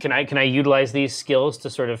can I utilize these skills to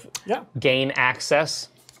sort of Yeah. gain access?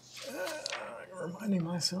 Reminding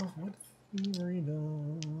myself what theory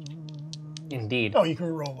does. Indeed. Oh, you can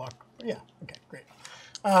roll lock. Yeah. Okay. Great.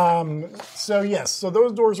 So yes. So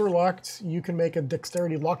those doors are locked. You can make a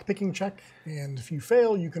dexterity lock picking check, and if you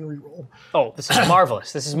fail, you can re-roll. Oh, this is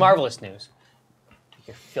marvelous. This is marvelous news.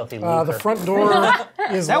 You filthy lucre. The front door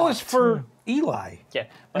is that locked. was for Eli. Yeah.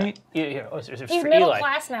 It's He's for middle Eli.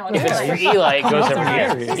 class now. If it's for Eli, it goes over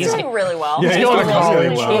here. He's doing really well. Yeah, he's almost- doing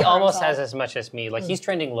really well. He almost has as much as me. Like he's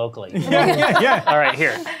trending locally. Yeah. All right,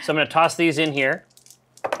 here. So I'm going to toss these in here.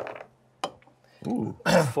 Ooh.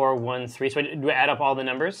 4, 1, 3. So do I add up all the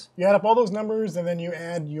numbers? You add up all those numbers, and then you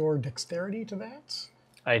add your dexterity to that.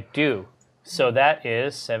 I do. So that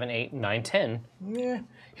is 7, 8, 9, 10. Yeah.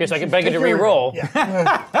 Here, so I get to re-roll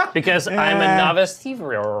Yeah. because I'm a novice thief.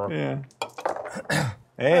 Yeah.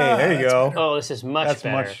 Hey, there you go. Oh, this is much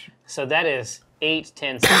better. much- So that is 8,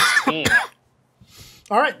 10, 16.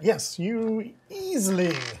 All right. Yes, you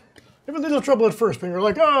easily have a little trouble at first, but you're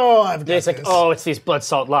like, oh, I've got Yeah, it's like, this. oh, it's these blood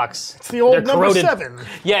salt locks. It's the old They're number corroded. 7.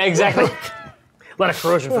 Yeah, exactly. A lot of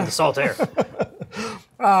corrosion from the salt air.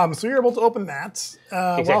 So you're able to open that.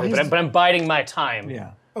 While Exactly, he's, but I'm biding my time.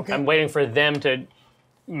 Yeah. okay. I'm waiting for them to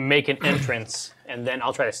make an entrance, and then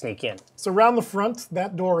I'll try to sneak in. So around the front,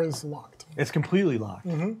 that door is locked. It's completely locked.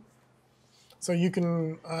 So you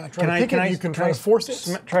can try to pick it. You can try to force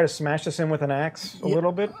it. Try to smash this in with an axe a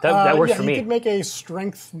little bit. That works yeah, for you me. could make a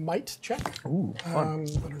strength might check. Ooh, fun.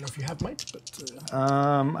 I don't know if you have might, but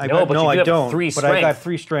I No, but you do I have don't. 3 but I got strength.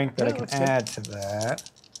 3 strength that I Yeah, can that's good. add to that.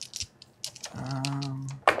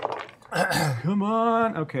 Come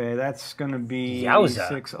on. Okay, that's going to be Yowza.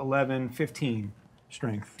 6, 11, 15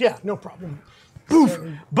 strength. yeah, no problem.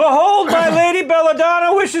 Behold, my lady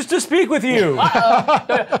Belladonna wishes to speak with you.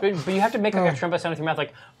 But you have to make like a trumpet sound with your mouth,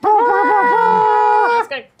 like,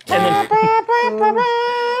 and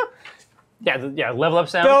then yeah, level up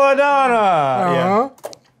sound. Belladonna.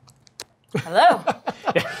 Hello.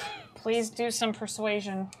 Please do some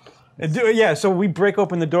persuasion. Yeah, so we break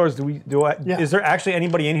open the doors. Yeah. Is there actually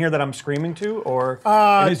anybody in here that I'm screaming to, or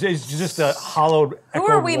is it just a hollowed? Who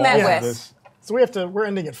are we met with? This? So we're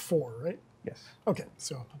ending at 4, right? Yes. Okay,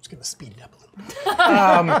 so I'm just going to speed it up a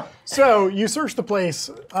little. So you search the place.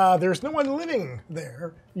 There's no one living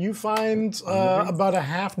there. You find about a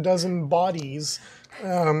half dozen bodies.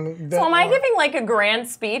 That So am I are- giving like a grand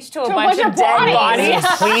speech to a bunch of dead bodies. bodies?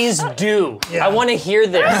 Please do. Yeah. I want to hear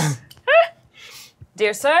this.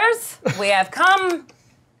 Dear sirs, we have come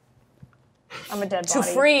I'm a dead to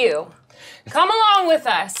body. free you. Come along with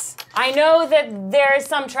us. I know that there is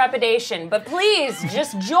some trepidation, but please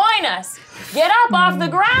just join us. Get up off the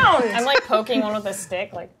ground. I'm like poking one with a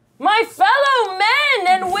stick, like, My fellow men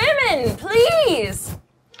and women, please.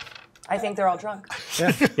 I think they're all drunk.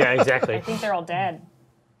 Yeah, exactly. I think they're all dead.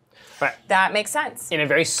 That makes sense. In a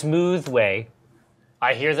very smooth way,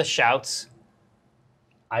 I hear the shouts.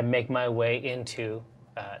 I make my way into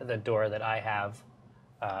the door that I have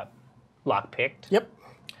lockpicked. Yep.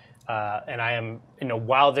 And I am,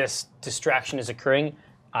 while this distraction is occurring,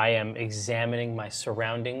 I am examining my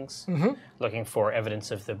surroundings, looking for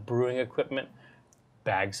evidence of the brewing equipment,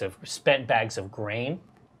 spent bags of grain,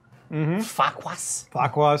 facuas,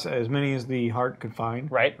 Fakwas, as many as the heart could find.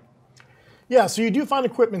 right? Yeah, so you do find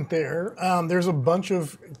equipment there. There's a bunch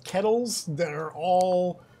of kettles that are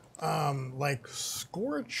all like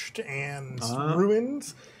scorched and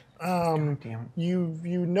ruined. Damn it.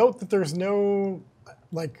 You note that there's no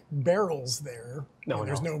like barrels there. No,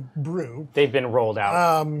 There's no. no brew, They've been rolled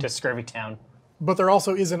out to Scurvy Town. but there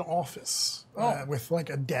also is an office with like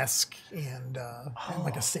a desk and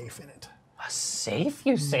like a safe in it. A safe,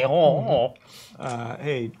 you say? Oh.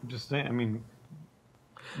 Hey, just saying, I mean,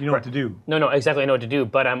 you know what to do. No, exactly. I know what to do.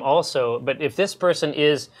 But but if this person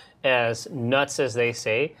is as nuts as they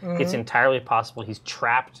say, it's entirely possible he's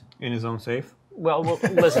trapped. In his own safe. Well,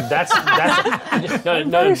 listen, that's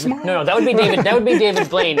no. That would be David. That would be David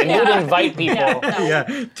Blaine, and he would invite people. Yeah,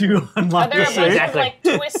 to unlock There the are a bunch safe. Exactly. of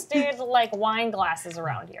like twisted like wine glasses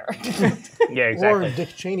around here. Yeah, Or exactly. Dick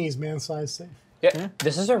Cheney's man-sized safe. Yeah,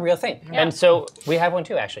 this is a real thing, and so we have one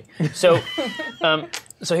too, actually. So,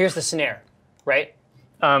 so here's the snare, right?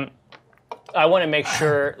 I want to make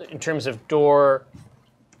sure, in terms of door,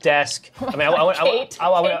 desk. I mean, Kate,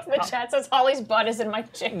 the chat says Holly's butt is in my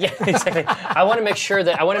chicken. Yeah, exactly. I want to make sure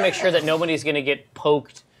that nobody's going to get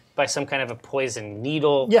poked by some kind of a poison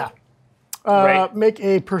needle. Yeah. Right. Make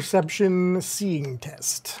a perception seeing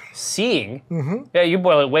test. Seeing. Mm-hmm. Yeah, you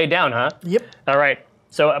boil it way down, huh? Yep. All right.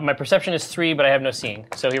 So my perception is 3, but I have no seeing.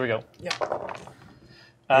 So here we go. Yeah.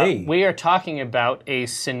 Hey. We are talking about a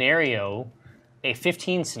scenario, a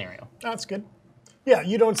 15 scenario. That's good. Yeah,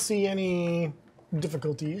 you don't see any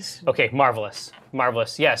difficulties. Okay, marvelous.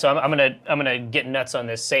 Yeah, so I'm gonna get nuts on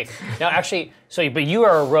this safe. Now, actually, but you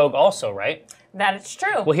are a rogue also, right? That is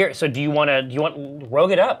true. Well, here. So do you want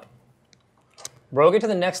rogue it up? Rogue it to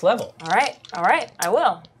the next level. All right, I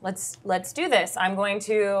will. Let's do this. I'm going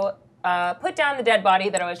to put down the dead body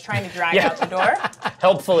that I was trying to drag out the door.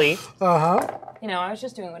 Helpfully. You know, I was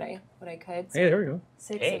just doing what I could. So Hey, there we go.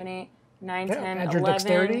 6, Hey. 7, 8, 9, Yeah, 10, add your 11,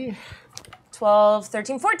 dexterity. 12,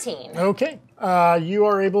 13, 14. Okay. You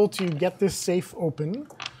are able to get this safe open.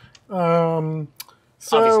 So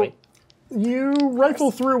Obviously. you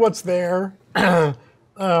rifle through what's there.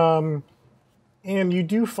 And you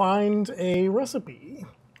do find a recipe.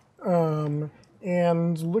 And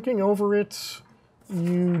looking over it,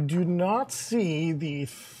 you do not see the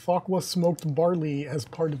Thakwa smoked barley as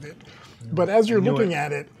part of it. But as you're looking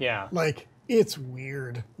at it, Yeah. like, it's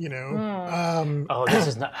weird, you know? Oh, this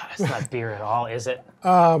is not. It's not beer at all, is it?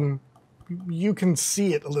 You can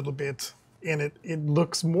see it a little bit, and it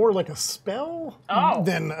looks more like a spell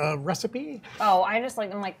than a recipe. Oh, I just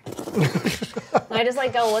like, I'm like, I just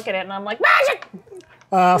like go look at it and I'm like, magic!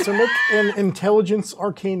 So make an intelligence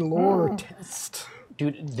arcane lore test.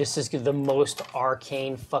 Dude, this is the most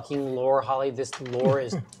arcane fucking lore, Holly. This lore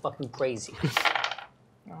is fucking crazy.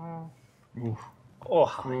 Oh,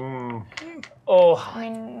 Holly. Oh, Holly. I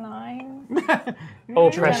mean, 9. Oh,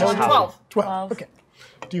 precious Holly. 12. 12. Okay.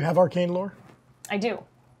 Do you have arcane lore? I do.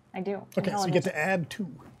 Okay, so you get to add 2.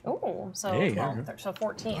 Ooh, so Hey, 12, so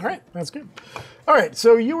 14. All right, that's good. All right,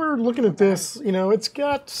 so you were looking at this. You know, it's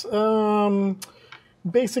got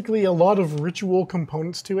basically a lot of ritual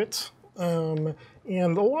components to it.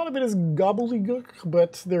 And a lot of it is gobbledygook,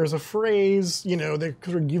 but there's a phrase, you know, that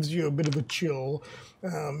sort of gives you a bit of a chill.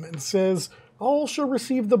 It says, all shall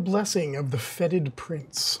receive the blessing of the feted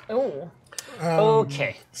prince. Ooh.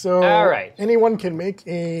 Okay. So All right. anyone can make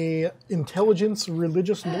a intelligence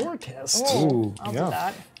religious lore test. Ooh, I'll do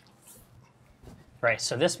that. Right,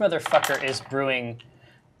 so this motherfucker is brewing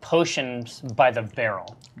potions by the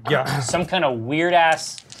barrel. Yeah. Some kind of weird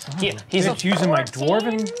ass. He's It's using my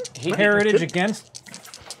dwarven heritage against.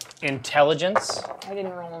 intelligence. I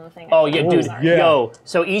didn't roll on the thing. Oh yeah, dude. yeah. Yo,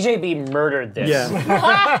 so EJB murdered this.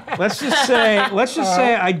 Yeah. let's just say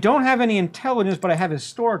I don't have any intelligence, but I have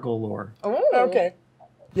historical lore. Ooh. Okay.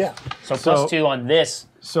 Yeah. So plus 2 on this.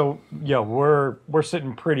 So yeah, we're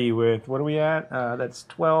sitting pretty with what are we at? That's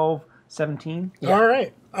 12, 17. All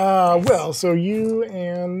right. Well, so you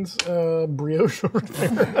and Brioche over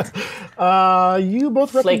there, you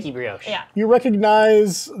both Flaky brioche. Yeah. you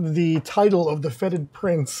recognize the title of the feted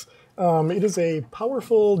prince. It is a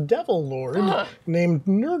powerful devil lord named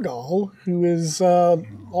Nergal, who is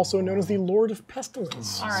also known as the Lord of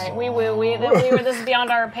Pestilence. All right, this is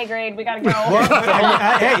beyond our pay grade. We gotta go.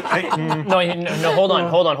 No, hold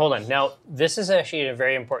on. Now, this is actually a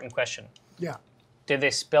very important question. Yeah. Did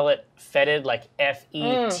they spell it fetid like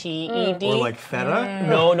F-E-T-E-D? Or like feta,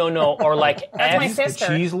 No. Or like That's my F sister.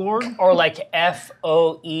 cheese lord. or like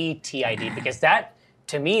F-O-E-T-I-D, because that,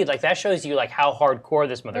 to me, like that shows you like how hardcore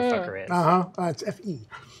this motherfucker is. It's F-E.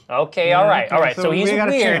 Okay, all right. So he's we got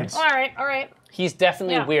a weird. chance. All right. He's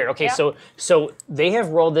definitely Yeah. weird. Okay, Yeah. so they have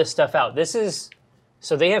rolled this stuff out.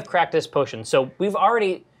 So they have cracked this potion. So we've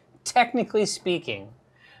already, technically speaking,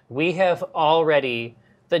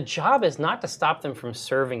 the job is not to stop them from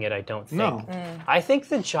serving it, I don't think. No. I think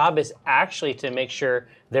the job is actually to make sure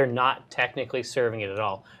they're not technically serving it at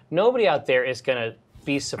all. Nobody out there is going to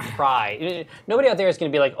be surprised. Nobody out there is going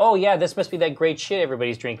to be like, oh yeah, this must be that great shit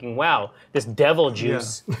everybody's drinking. Wow, this devil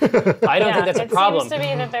juice. I don't think that's a problem. It seems to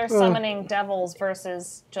be that they're summoning devils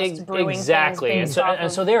versus just brewing exactly. things based off And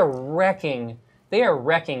of... so they are wrecking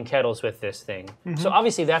kettles with this thing. So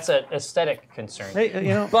obviously that's an aesthetic concern. Hey,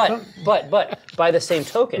 you know, But by the same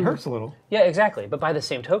token, it hurts a little. yeah, exactly. But by the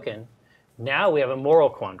same token, now we have a moral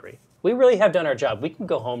quandary. We really have done our job. We can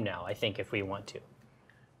go home now, I think, if we want to,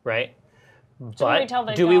 right? But we tell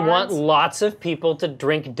the do we want guards? lots of people to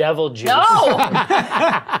drink devil juice? No!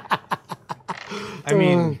 I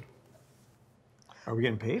mean, are we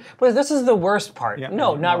getting paid? But this is the worst part. Yeah,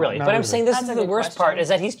 no, not really. not But I'm really. saying this That's is a the good worst question. part, is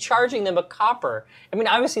that he's charging them a copper. I mean,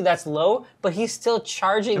 obviously that's low, but he's still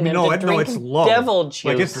charging them to drink it's low. devil juice.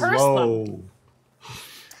 Like it's Curse low.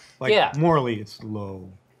 Like Yeah. morally, it's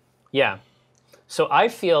low. Yeah. So I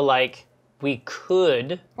feel like we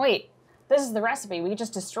could... Wait, this is the recipe. We can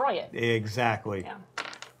just destroy it. Exactly.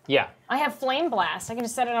 Yeah. I have flame blast. I can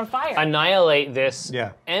just set it on fire. Annihilate this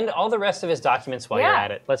Yeah. and all the rest of his documents while you're Yeah.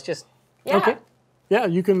 at it. Let's just... yeah, Okay. Yeah,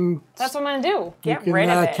 you can. that's what I'm gonna do. Get you rid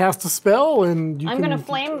can of it. cast a spell, and you I'm can gonna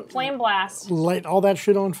flame blast light all that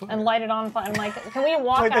shit on fire. and light it on fire. I'm like, can we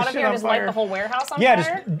walk Light that out of shit here on and just light fire. the whole warehouse on Yeah,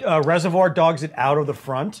 fire? just reservoir dogs it out of the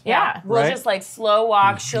front. Yeah, we'll Right? just like slow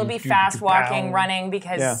walk. She'll be fast walking, Pow. running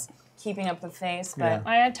because Yeah. keeping up the pace. But Yeah.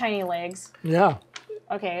 I had tiny legs. Yeah.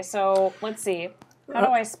 Okay, so let's see. How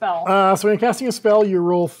do I spell? So when you're casting a spell, you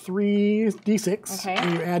roll 3d6. Okay.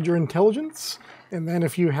 And you add your intelligence, and then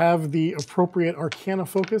if you have the appropriate Arcana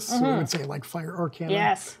focus, so I would say like Fire Arcana.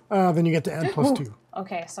 Yes. Then you get to add +2.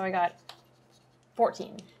 Okay, so I got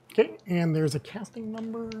 14. Okay, and there's a casting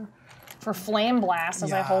number. for Flame Blast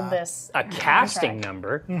as I hold this. A casting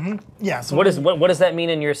contract. number. Yeah. So What does that mean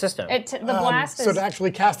in your system? The blast so is. to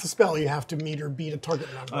actually cast a spell, you have to meet or beat a target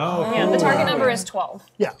number. Oh, Yeah, the target number is 12.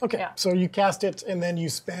 Yeah, okay. Yeah. So you cast it, and then you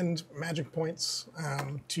spend magic points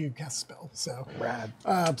to cast a spell. So,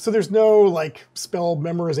 so there's no like spell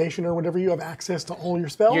memorization or whatever. You have access to all your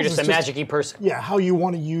spells. You're just It's a magic-y person. Yeah, how you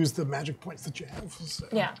want to use the magic points that you have. So,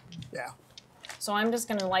 Yeah. Yeah. So I'm just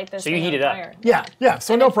gonna light this. So you thing heat on it up. fire. Yeah.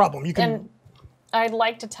 So no problem. You can. And I'd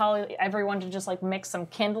like to tell everyone to just like mix some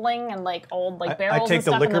kindling and like old like I barrels take and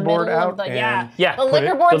the stuff liquor in the board middle out of the and- Yeah, The put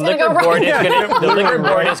liquor it- board's gonna go right. The liquor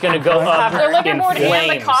board is going to go up The liquor in board and the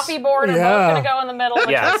flames. coffee board are Yeah. both gonna go in the middle, which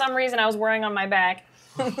Yeah. for some reason I was wearing on my back.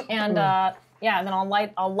 And then I'll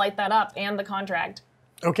light that up and the contract.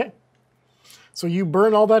 Okay. So you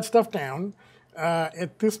burn all that stuff down.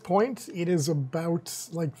 At this point, it is about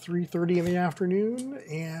like 3:30 in the afternoon,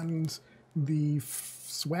 and the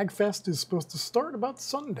Swag Fest is supposed to start about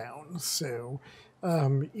sundown. So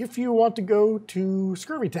if you want to go to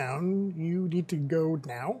Scurvy Town, you need to go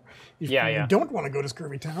now. If you don't want to go to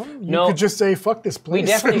Scurvy Town, you could just say, fuck this place. We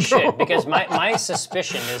definitely and go. should, because my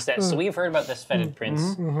suspicion is that, so we've heard about this fetid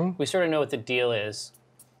prince. We sort of know what the deal is.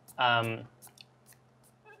 I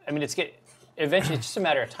mean, eventually it's just a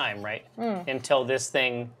matter of time, right? Until these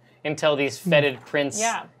fetid prince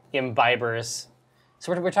imbibers.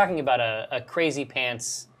 So we're talking about a crazy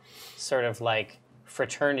pants sort of like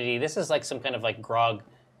fraternity. This is like some kind of like grog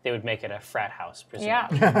they would make at a frat house,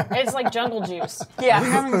 presumably. Yeah, it's like jungle juice. We're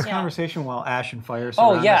having this conversation while ash and fire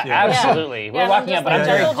Oh surround yeah, us. absolutely. We're walking up, but I'm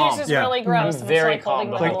very jungle calm. juice is Yeah. really gross. I'm and very it's like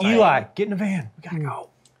holding calm. the Like whole Like, thing. Eli, get in the van. We gotta go.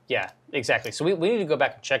 Yeah, exactly. So we need to go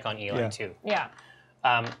back and check on Eli Yeah. too. Yeah.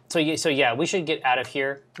 So yeah, we should get out of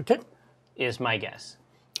here. Okay. Is my guess.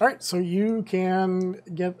 All right, so you can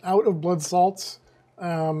get out of Blood Salts.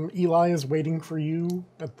 Eli is waiting for you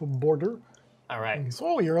at the border. All right.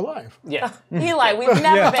 So, you're alive. Yeah. Eli, we've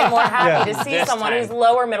never been more happy to see This someone time. who's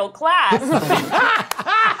lower middle class.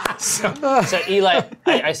 So Eli,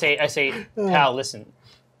 I say, pal, listen,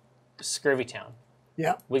 Scurvy Town.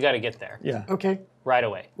 Yeah. We got to get there. Yeah. Okay. Right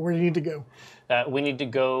away. Where do you need to go? We need to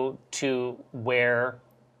go to where.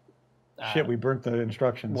 Shit, we burnt the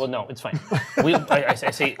instructions. Well, no, it's fine. I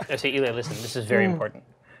say, Eli, listen, this is very important.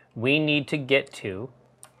 We need to get to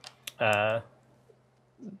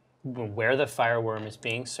where the fireworm is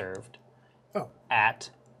being served at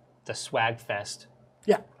the Swag Fest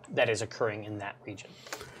Yeah. that is occurring in that region.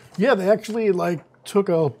 Yeah, they actually like took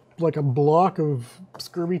a block of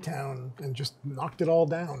Scurvy Town and just knocked it all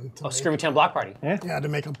down. To make, Scurvy Town Block Party. Yeah. to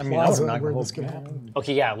make a I plaza would've knocked the where whole this could town. happen.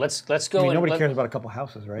 Okay, yeah, let's go I mean, and nobody cares about a couple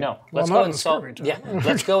houses, right? No, let's not go in and the solve. Scurvy Town. Yeah,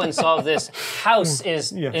 let's go and solve this. House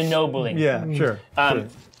is ennobling. Yeah, sure. Sure.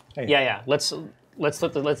 Hey. Yeah. Let's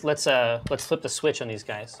flip the switch on these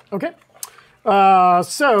guys. Okay.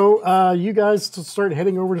 So you guys start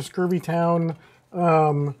heading over to Scurvy Town.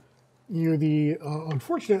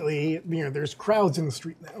 Unfortunately, there's crowds in the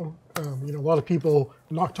street now. A lot of people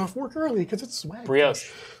knocked off work early because it's swag.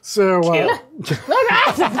 Brioche. So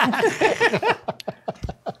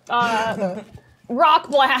Rock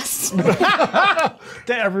blast. To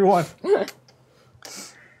everyone.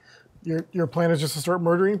 your plan is just to start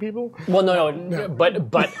murdering people? Well, no. But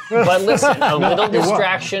listen, a little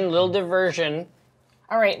distraction, little diversion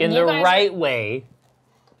All right. in the right way.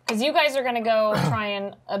 Because you guys are going to go try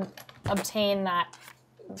and obtain that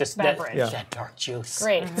beverage. That dark juice.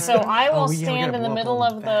 Great. So I will we stand gotta in the blow up middle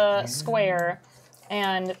on of that, the square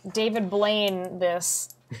and David Blaine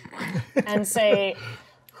this and say,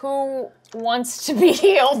 who wants to be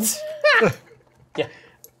healed? Yeah.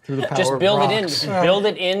 Through the power Just of build it in. rocks. Just build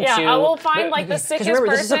it into. Yeah, I will find like the Because sickest remember,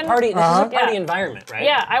 person. this is a party. This is a party Yeah. environment, right?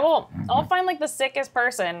 Yeah, I'll find like the sickest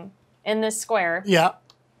person in this square, Yeah.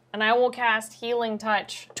 and I will cast Healing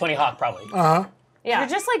Touch. 20 Hawk, probably. Yeah. You're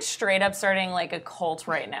just like straight up starting like a cult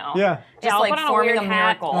right now. Yeah. Just Yeah, I'll like put on a forming weird a hat.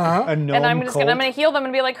 miracle. A gnome And I'm gonna heal them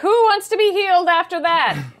and be like, who wants to be healed after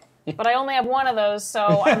that? But I only have one of those,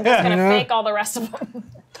 so I'm just gonna fake all the rest of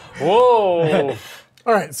them. Whoa.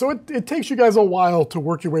 All right, so it takes you guys a while to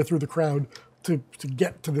work your way through the crowd to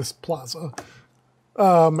get to this plaza.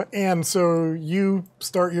 And so you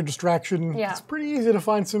start your distraction. Yeah. It's pretty easy to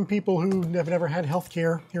find some people who have never had health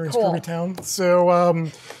care here in Cool. Scurvy Town.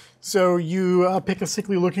 So you pick a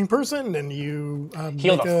sickly-looking person and you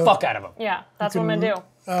Heal the fuck out of him. Yeah, that's what I'm gonna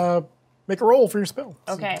do. make a roll for your spell.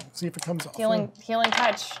 Okay. See if it comes off. Healing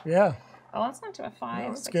Touch. Yeah. Oh, that's not too a 5.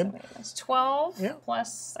 that's 6, good. 7, 8. That's 12 Yeah.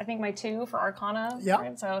 plus I think my 2 for Arcana. Yeah.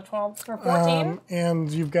 Right? So 12 for 14. And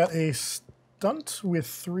you've got a stunt with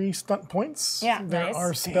 3 stunt points. Yeah, There nice.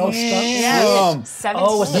 are spell stunts. Yeah. 17.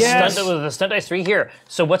 Oh, it's the Yes. stunt. The stunt dice 3 here.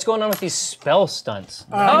 So what's going on with these spell stunts?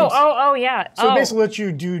 Oh, yeah. So it basically lets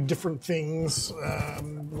you do different things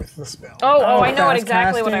with the spell. I know fast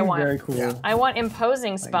exactly what I casting, want. Very cool. Yeah. I want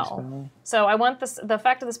imposing spell. So I want the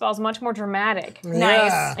effect of the spell is much more dramatic.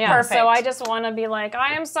 Nice. Yeah, Perfect. so I just want to be like,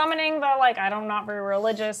 I am summoning the, I'm not very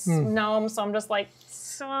religious gnome, so I'm just like,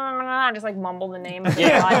 I just like mumble the name of the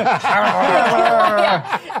god.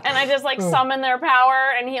 And I just like summon their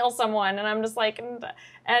power and heal someone. And I'm just like,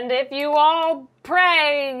 and if you all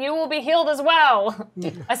pray, you will be healed as well.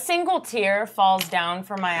 A single tear falls down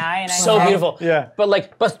from my eye, and So beautiful. Yeah.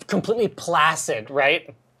 But completely placid,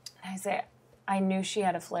 right? I say, I knew she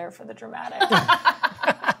had a flair for the dramatic.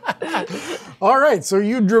 All right, so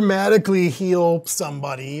you dramatically heal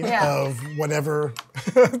somebody Yeah. of whatever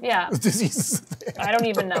Yeah. diseases. I don't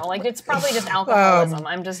even know. Like, it's probably just alcoholism.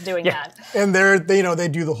 I'm just doing that. And they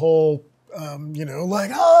do the whole,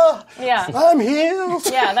 Yeah. I'm healed.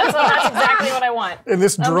 Yeah, that's exactly what I want. And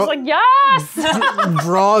this I'm just like, yes!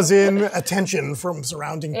 draws in attention from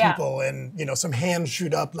surrounding Yeah. people, and some hands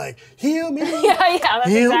shoot up like, heal me. Yeah, that's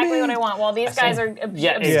Heal exactly me. what I want. While these guys are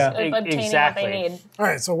obtaining exactly. what they need. All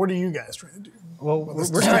right, so what are you guys trying to do? Well, Well, we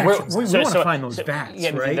this want distractions. to find those bats,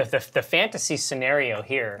 Yeah, right? the fantasy scenario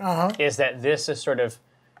here is that this is sort of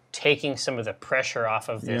taking some of the pressure off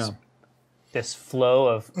of this flow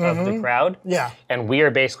of the crowd. Yeah. And we are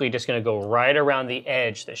basically just going to go right around the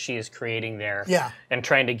edge that she is creating there. Yeah. And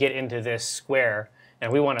trying to get into this square.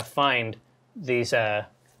 And we want to find these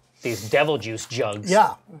devil juice jugs.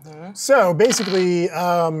 Yeah. So basically,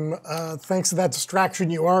 thanks to that distraction,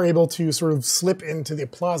 you are able to sort of slip into the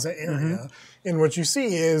plaza area. And what you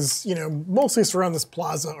see is, mostly surround this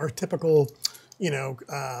plaza are typical,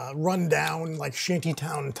 rundown, like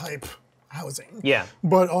shantytown type housing. Yeah.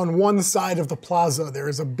 But on one side of the plaza, there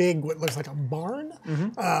is a big, what looks like a barn,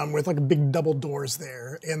 with like big double doors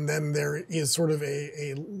there. And then there is sort of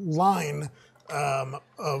a line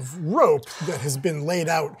of rope that has been laid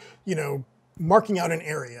out, marking out an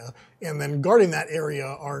area. And then guarding that area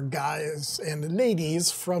are guys and ladies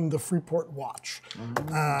from the Freeport Watch.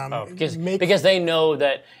 Because they know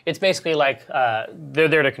that it's basically like they're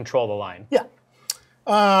there to control the line. Yeah.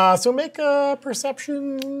 So make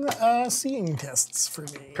perception seeing tests for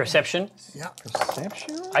me. Perception? Yeah.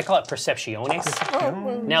 Perception? I call it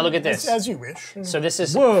percepciones. Now look at this. As you wish. So this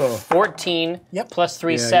is Whoa. 14 Yep. plus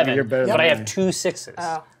 3, Yeah, 7, you're better but than I have me. 2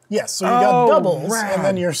 6s. Yes, so you got doubles, rad. and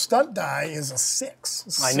then your stunt die is a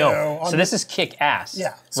 6. I know. So this is kick ass.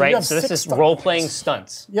 Yeah, so you right? have So this 6 is stunt role playing dice.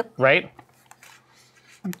 stunts. Yep. Right?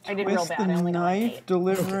 I did real With bad. the I only got an knife 8.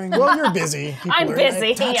 delivering. Well, you're busy. People I'm are busy.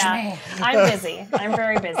 like, "Touch Yeah. me." I'm busy. I'm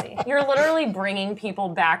very busy. You're literally bringing people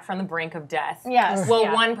back from the brink of death. Yes. Well,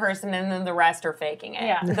 yeah. one person and then the rest are faking it.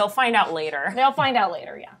 Yeah. They'll find out later. They'll find out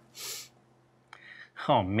later, yeah.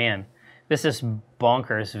 Oh, man. This is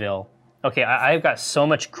Bonkersville. Okay, I've got so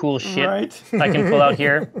much cool shit Right. I can pull out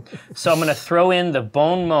here. So I'm going to throw in the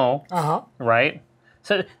bone mow. Right?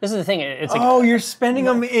 So this is the thing. It's like, Oh, you're spending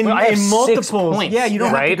them in, Well, I have in 6 multiples. points, Yeah, you don't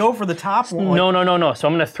have right? to go for the top one. no. So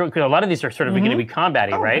I'm going to throw, because a lot of these are sort of going to be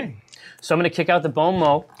combat-y, right? okay. So I'm going to kick out the bone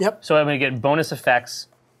mow. Yep. So I'm going to get bonus effects.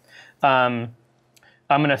 I'm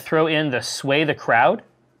going to throw in the sway the crowd.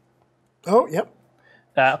 Oh, yep.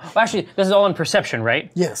 Well, actually, this is all in perception,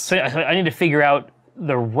 right? Yes. So I need to figure out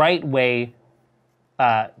the right way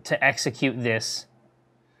to execute this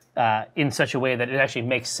in such a way that it actually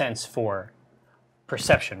makes sense for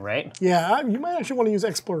perception, right? Yeah, you might actually want to use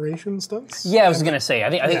exploration stunts. Yeah, I was going to say.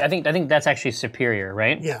 I think that's actually superior,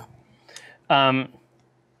 right? Yeah.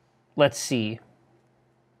 Let's see.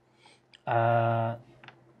 The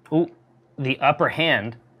upper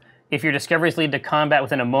hand. If your discoveries lead to combat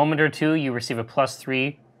within a moment or two, you receive a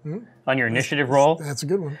 +3 on your initiative roll. That's a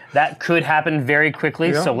good one. That could happen very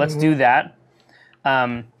quickly, so let's do that.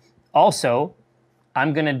 Also,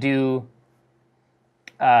 I'm going to do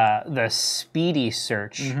the speedy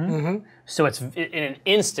search. So it's in an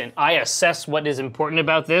instant, I assess what is important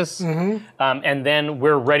about this, and then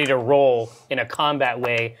we're ready to roll in a combat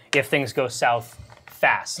way if things go south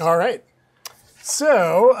fast. All right.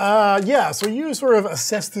 So, so you sort of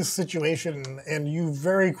assess this situation, and you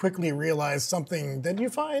very quickly realize something that you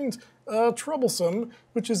find troublesome,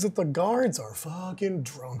 which is that the guards are fucking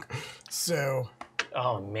drunk. So,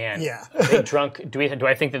 Oh man. Yeah. Are they drunk? Do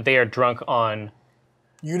I think that they are drunk on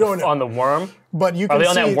you don't know. the worm? But you Are can they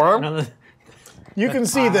on see, that worm? You can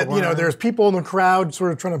see that, there's people in the crowd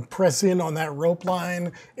sort of trying to press in on that rope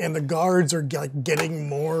line, and the guards are like getting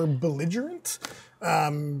more belligerent.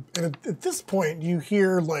 And at this point, you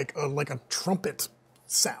hear like a trumpet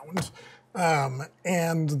sound,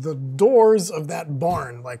 and the doors of that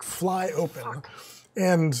barn like fly open,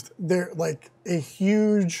 and they're like a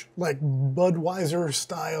huge like Budweiser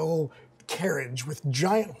style carriage with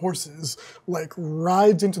giant horses like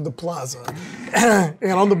rides into the plaza,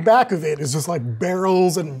 and on the back of it is just like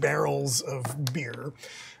barrels and barrels of beer,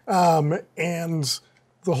 and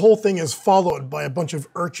the whole thing is followed by a bunch of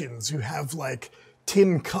urchins who have like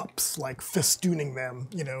tin cups like festooning them,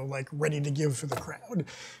 you know, like ready to give for the crowd.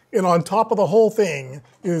 And on top of the whole thing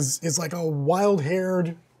is like a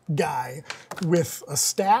wild-haired guy with a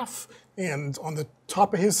staff, and on the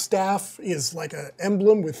top of his staff is like an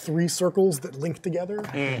emblem with 3 circles that link together.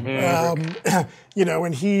 You know,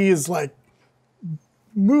 and he is like,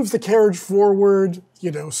 moves the carriage forward,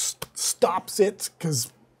 you know, stops it,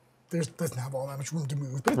 because doesn't have all that much room to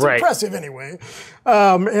move, but it's impressive anyway.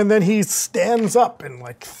 And then he stands up and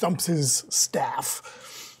like thumps his staff.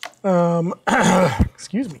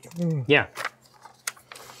 Excuse me. Yeah.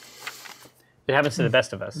 It happens to the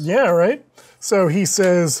best of us. Yeah, right? So he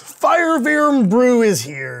says, Firevirm Brew is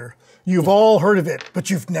here. You've all heard of it, but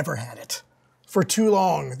you've never had it. For too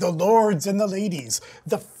long, the lords and the ladies,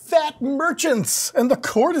 the fat merchants and the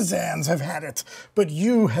courtesans have had it, but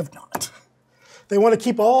you have not. They want to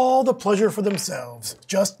keep all the pleasure for themselves,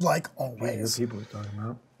 just like always. People he's talking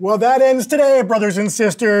about. Well, that ends today, brothers and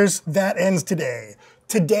sisters. That ends today.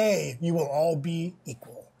 Today, you will all be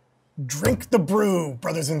equal. Drink the brew,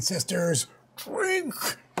 brothers and sisters. Drink.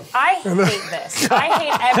 I hate this. I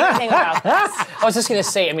hate everything about this. I was just going to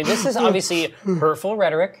say, I mean, this is obviously hurtful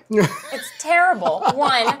rhetoric. It's terrible.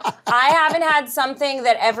 1, I haven't had something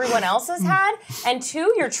that everyone else has had. And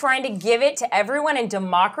 2, you're trying to give it to everyone and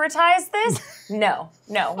democratize this? No,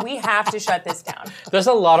 we have to shut this down. There's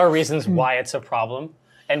a lot of reasons why it's a problem.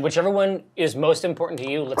 And whichever one is most important to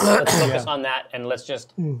you, let's focus on that and let's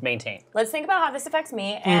just maintain. Let's think about how this affects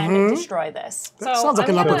me and destroy this. That sounds like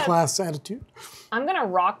an upper class attitude. I'm gonna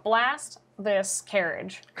rock blast this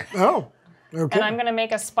carriage. Oh, okay. And I'm gonna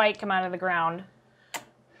make a spike come out of the ground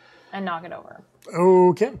and knock it over.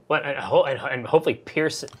 Okay. But and hopefully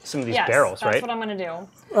pierce some of these barrels, right? That's what I'm gonna do.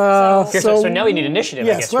 So now we need initiative,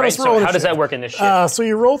 I guess, right? So how does that work in this shit? So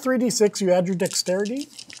you roll 3d6, you add your dexterity.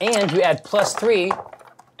 And you add +3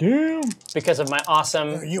 Damn. because of my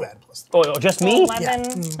awesome... You add +3. Oh, just me?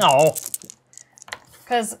 11. Oh.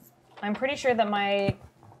 Because I'm pretty sure that my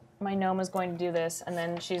gnome is going to do this, and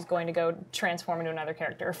then she's going to go transform into another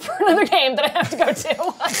character for another game that I have to go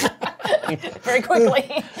to very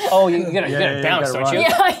quickly. Oh, you gotta bounce, don't you?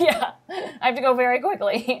 Yeah. I have to go very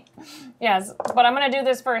quickly. Yes, but I'm going to do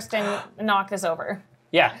this first and knock this over.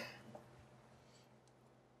 Yeah.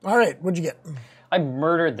 All right, what'd you get? I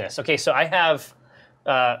murdered this. Okay, so I have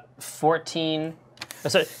 14.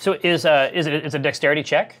 So is it a dexterity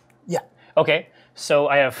check? Yeah. Okay, so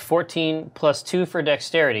I have 14 plus 2 for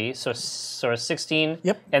dexterity, so 16.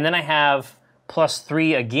 Yep. And then I have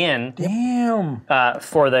 +3 again. Damn.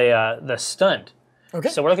 For the stunt. Okay.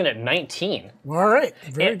 So we're looking at 19. All right,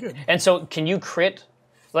 very good. And so can you crit?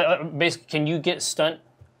 Basically, can you get stunt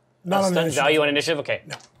Not on stunt initiative. value on initiative? Okay.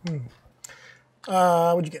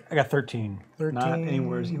 What'd you get? I got 13. 13. Not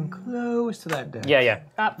anywhere even close to that deck. Yeah.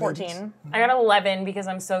 Got 14. I got 11 because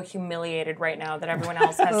I'm so humiliated right now that everyone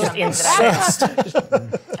else has something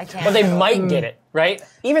that I can't. But they might get it, right?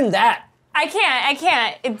 Even that. I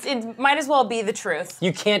can't. It might as well be the truth.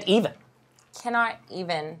 You can't even. Cannot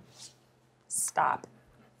even stop.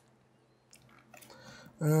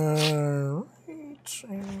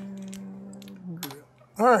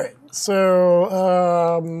 All right, so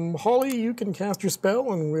Holly, you can cast your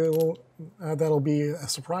spell, and we'll that'll be a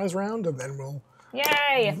surprise round, and then we'll.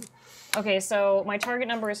 Yay! Okay, so my target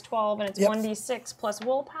number is 12, and it's Yep. 1d6 plus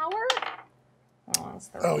willpower. Oh, that's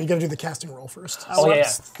 30. Oh, you got to do the casting roll first. Oh, yeah.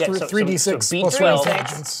 it's Yeah, so 3d6 beat plus 12. 1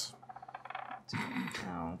 intelligence.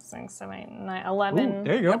 Oh, 6, 7, 8, 9, 11.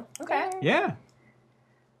 There you go. Okay. Yeah.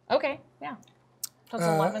 Okay, yeah. Plus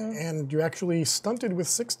 11. And you actually stunted with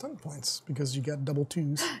 6 stunt points because you got double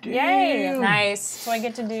 2s. Yay! Nice. So I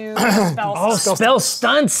get to do spell Oh, stuff. spell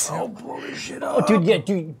stunts. Oh, blow this shit up. Dude, yeah,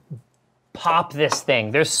 dude. Pop this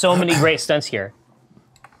thing. There's so many great stunts here.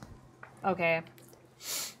 Okay.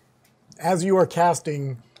 As you are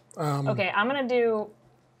casting, Okay, I'm gonna do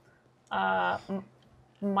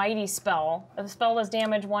Mighty Spell. If the spell does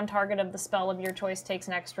damage, one target of the spell of your choice takes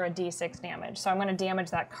an extra d6 damage. So I'm gonna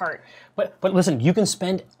damage that cart. But listen, you can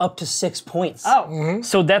spend up to 6 points. Oh.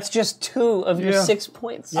 So that's just 2 of your 6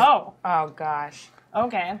 points. Oh. Oh gosh.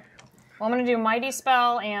 Okay. Well, I'm gonna do Mighty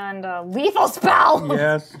Spell and Lethal Spell.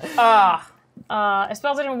 Yes. If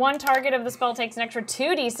spells in one target of the spell takes an extra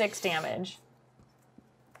 2d6 damage.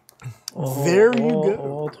 There you go.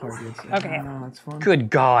 All targets. Okay. Oh, that's fun. Good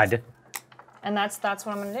God. And that's what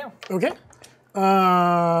I'm gonna do. Okay.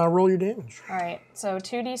 Roll your damage. All right. So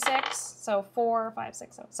 2d6. So 4, 5,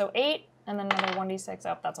 6, 7. So 8, and then another 1d6.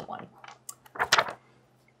 Oh, that's a 1.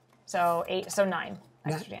 So 8. So 9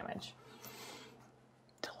 extra damage.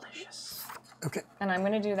 Delicious. Okay. And I'm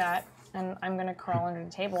gonna do that, and I'm gonna crawl under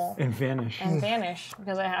the table And vanish. and vanish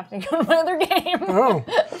because I have to go to my other game. Oh,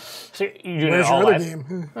 So you do it where's your all other live.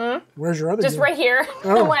 game? Where's your other Just game? right here,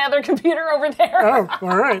 on my other computer over there. Oh,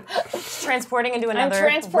 all right. Transporting into I'm another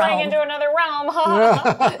transporting realm. into another realm.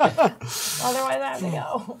 Otherwise, I have to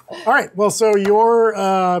go. All right. Well, so you're,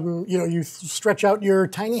 you stretch out your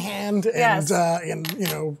tiny hand, and Yes.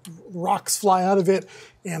 and rocks fly out of it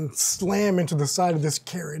and slam into the side of this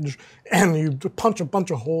carriage, and you punch a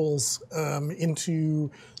bunch of holes into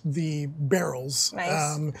the barrels.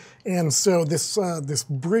 Nice. And so this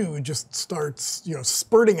brew just starts,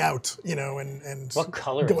 spurting out, and What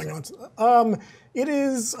color is going it? on. It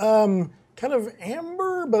is kind of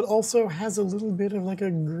amber, but also has a little bit of like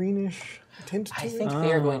a greenish tint to I it. think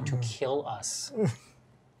they are going to kill us.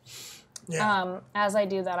 Yeah. As I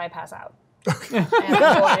do that, I pass out. And I'm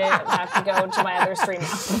going to have to go to my other stream now.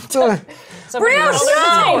 So Brioche,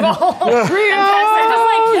 I'm no! Just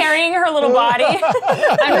like carrying her little body.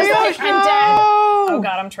 I'm dead. Oh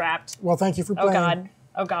God, I'm trapped. Well, thank you for Oh playing. God.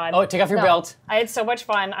 Oh God. Oh, take off your No. belt. I had so much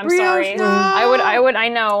fun. I'm Brioche, sorry. no! I would. I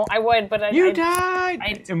know. I would, but You died.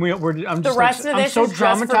 And I'm just rest of I'm this so is just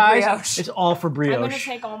for dramatized. brioche. It's all for I'm going to brioche.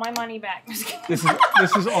 take all my money back. This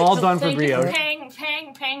is all done for Thank you for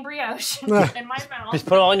brioche. paying brioche in my mouth. Just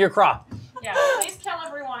put it all in your crop. Yeah, please kill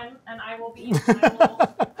everyone, and I will be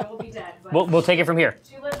dead. But We'll take it from here.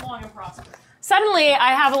 you live long and prosper. Suddenly,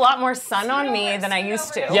 I have a lot more sun on me than I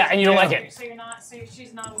used to. Yeah, and you don't like it. So you're not. So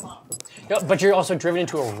she's not alone. No, but you're also driven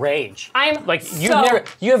into a rage. I'm Like you so-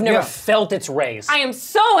 have never Yeah. felt its rays. I am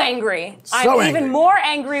so angry. I'm angry. even more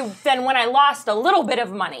angry than when I lost a little bit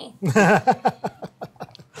of money.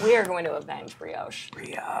 We are going to avenge brioche.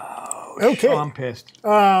 Okay. Oh, I'm pissed.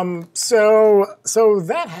 So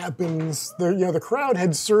that happens. The crowd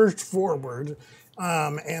had surged forward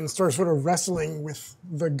and started sort of wrestling with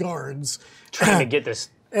the guards. Trying to get this.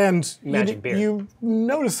 And Magic beer. you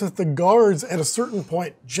notice that the guards at a certain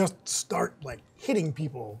point just start like hitting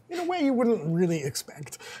people in a way you wouldn't really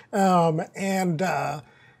expect. And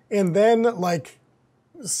then like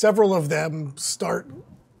several of them start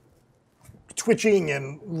twitching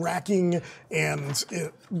and racking, and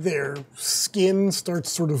their skin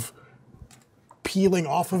starts sort of peeling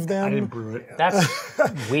off of them. I didn't brew it.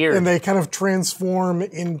 That's weird. And they kind of transform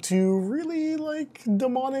into really like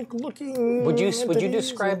demonic looking. would you entities.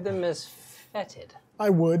 describe them as fetid? I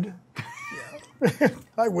would. Yeah.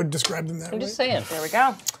 I would describe them that I'm way. just saying. There we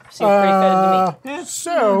go. Seems pretty fetid to me.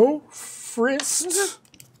 So, Frist,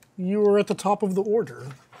 you are at the top of the order.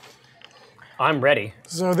 I'm ready.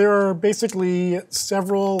 So there are basically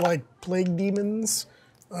several like plague demons,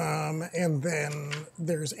 and then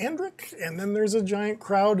there's Andric, and then there's a giant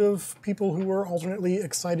crowd of people who are alternately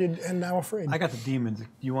excited and now afraid. I got the demons. Do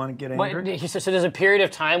you want to get What, angry? so there's a period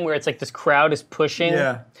of time where it's like this crowd is pushing.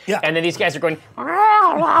 Yeah. Yeah. And then these guys are going,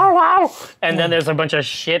 "Wow, wow, wow," and then there's a bunch of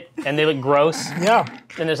shit, and they look gross. Yeah.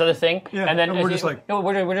 Then there's other thing. Yeah, And then and we're just like- no,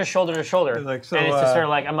 we're just shoulder to shoulder. Like, so, and it's just sort of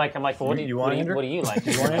like I'm like, well, what do you want what Andric? do you like?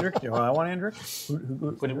 You want Andric? I want Andric.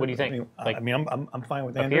 What do you think? Like I mean, I'm fine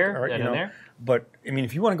with Andric. here? Or, Down you know, there? But I mean,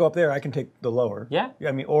 if you want to go up there, I can take the lower. Yeah?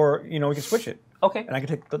 I mean, or we can switch it, okay. and I can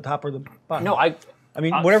take the top or the bottom. No, I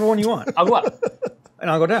mean, whatever one you want, I'll go up. and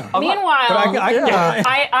I'll go down. Meanwhile, But I can get.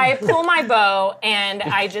 I pull my bow and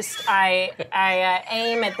I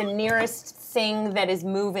aim at the nearest thing that is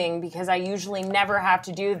moving because I usually never have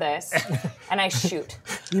to do this, and I shoot.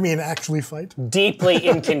 You mean actually fight? Deeply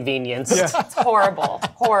inconvenienced. It's horrible,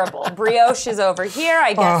 horrible. Brioche is over here.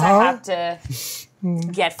 I guess I have to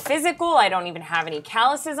get physical. I don't even have any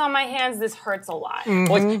calluses on my hands. This hurts a lot.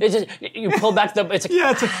 Well, it's just, you pull back the. It's like,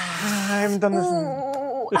 Yeah, it's. I haven't done this.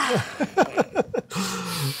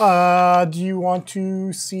 Do you want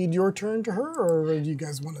to cede your turn to her, or do you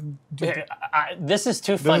guys want to do it? this is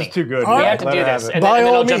too funny. This is too good. All We right. have to Let do her have this, it. and By then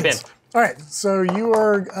all I'll jump in. means. All right, so you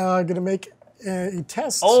are going to make a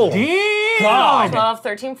test. Oh, Damn. God. 12,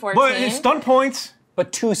 13, 14. But it's stun points.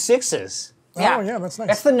 But 2 6s. Yeah. Oh, yeah, that's nice.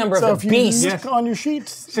 That's the number so of if the you beast. look on your sheet,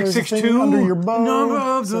 there's a 662, thing under your bow. number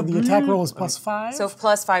of So the the attack beast. roll is +5. So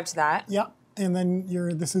plus 5 to that. yeah, and then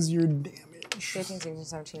this is your damage. 15, 16,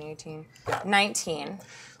 17, 18, 19.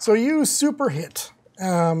 So you super hit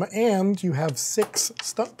And you have 6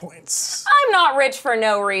 stunt points. I'm not rich for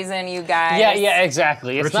no reason, you guys. Yeah,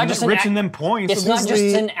 exactly. It's not just rich in them points. It's not just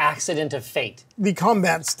an accident of fate. The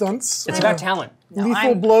combat stunts. It's about talent. No,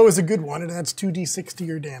 Lethal blow is a good one. It adds 2d6 to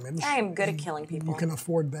your damage. I am good at killing people. You can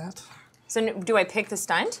afford that. So do I pick the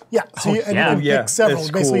stunt? Yeah, so you, and yeah. you can pick several.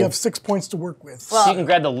 that's Basically, you cool. have 6 points to work with. So you can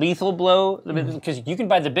grab the lethal blow, because you can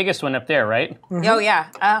buy the biggest one up there, right? Oh yeah,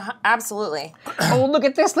 absolutely. Oh, look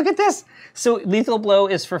at this, look at this. So lethal blow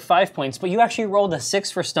is for 5 points, but you actually rolled a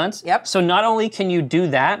 6 for stunts. Yep. So not only can you do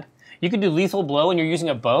that, you can do lethal blow and you're using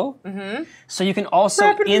a bow. Mm-hmm. So you can also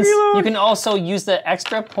you can also use the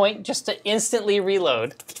extra point just to instantly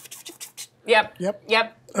reload. Yep. Yep.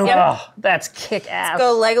 Yep. Oh, that's kick ass.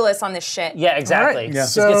 Go Legolas on this shit. Yeah, exactly. All right,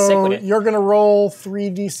 Just get sick so with it. you're going to roll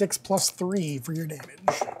 3d6 plus 3 for your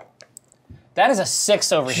damage. That is a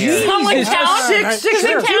 6 over here. Someone count. Six, Does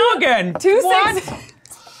it two count? again. 2 6.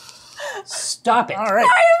 Stop it. All right.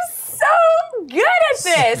 I am so good at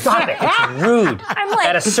this. Stop it. It's rude. I'm like,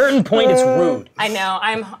 At a certain point, it's rude. I know.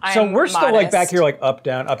 I'm So we're still like back modest. here, like up,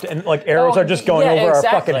 down, and like arrows are just going yeah, over exactly.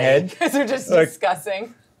 our fucking head. These are just Like-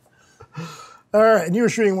 disgusting. All right, and you were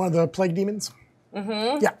shooting one of the plague demons?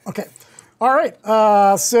 Mm-hmm. Yeah, okay. All right,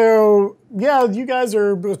 so yeah, you guys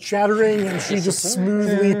are both chattering, and she just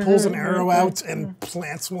smoothly pulls an arrow out and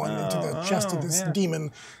plants one into the chest of this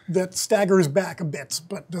demon that staggers back a bit,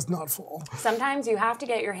 but does not fall. Sometimes you have to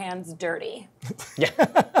get your hands dirty.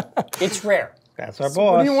 It's rare. That's our boss.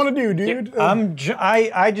 What do you want to do, dude?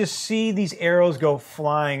 I just see these arrows go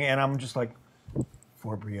flying, and I'm just like,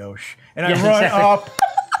 for brioche, and I run up.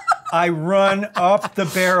 I run up the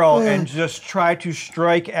barrel and just try to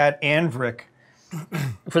strike at Andric.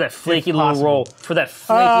 For that flaky little possible. roll. For that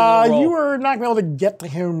flaky little roll. You were not going to be able to get to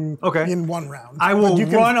him Okay. in one round. I but will you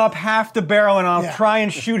can- run up half the barrel, and I'll Yeah. try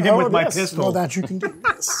and shoot him with my yes. pistol. Well, that you can do.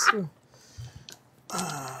 Yes.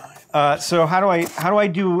 So how do I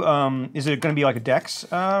do? Is it going to be like a dex?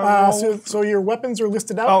 roll? So your weapons are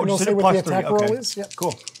listed out, Oh, and it'll just say a what the plus 3, attack roll okay. is. Yep.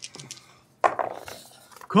 Cool.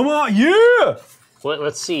 Come on, yeah!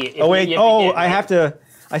 Let's see. If Oh wait, you- I have to.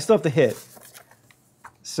 I still have to hit.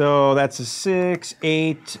 So that's a 6,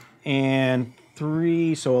 8, and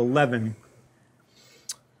 3, so 11.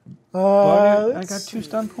 I got 2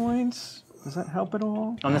 stun points. Does that help at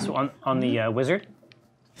all? On this on the wizard?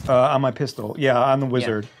 On my pistol, yeah, on the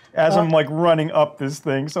wizard. As I'm like running up this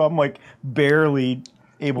thing, so I'm like barely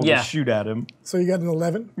able Yeah. to shoot at him. So you got an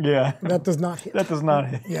 11. Yeah, That does not hit. that does not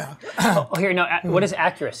hit. Yeah. Oh, here, no. What is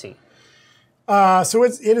accuracy? So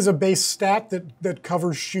it is a base stat that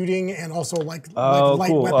covers shooting and also like light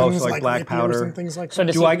cool. Oh, weapons, so like black rapiers powder. and things like So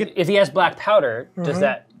that. does if he has black powder, does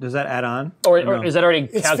that Does that add on? or No. is that already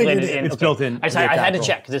It's calculated figured in. in? It's built in. I the had attack to roll.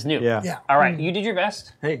 check because it's new. Yeah. Yeah. All right, you did your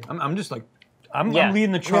best. Hey, I'm just like, I'm Yeah.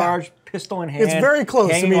 leading the charge, pistol in hand. It's very close.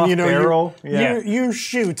 I hanging mean, off you know, barrel. you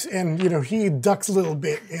shoot, and he ducks a little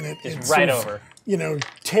bit, and it Just sort right of, over.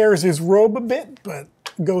 Tears his robe a bit, but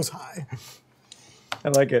goes high. I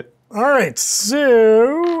like it. All right,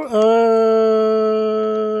 so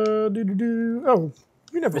oh,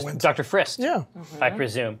 you never went. Dr. Frist, Yeah, I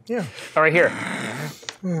presume. yeah. All right, here.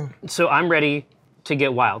 So I'm ready to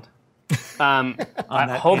get wild.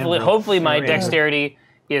 Hopefully my Very dexterity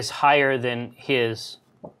is higher than his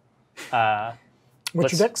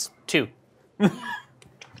What's your dex? 2.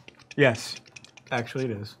 Yes, actually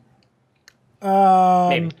it is.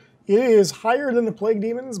 Maybe. It is higher than the plague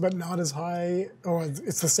demons, but not as high. Oh,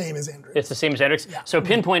 it's the same as Andrew. It's the same as Hendrix. So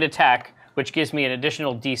pinpoint attack, which gives me an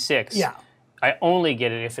additional D6. Yeah, I only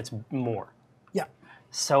get it if it's more. yeah.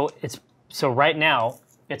 So right now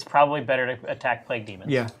it's probably better to attack plague demons.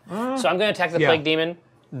 Yeah. So I'm going to attack the Yeah. plague demon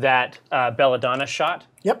that Belladonna shot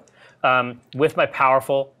Yep. with my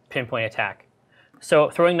powerful pinpoint attack. So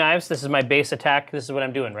throwing knives. This is my base attack. This is what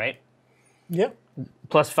I'm doing, right? Yep.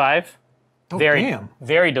 +5. Very, damn.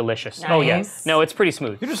 very delicious. Oh yeah. Nice. No, it's pretty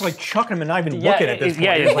smooth. You're just like chucking them and not even looking at this point.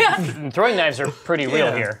 Yeah, You're like, like, throwing knives are pretty real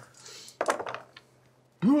Yeah. here.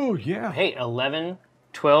 oh yeah. Hey, 11,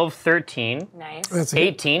 12, 13, Nice. That's a hit.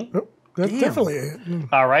 18. Oh, that's definitely a hit.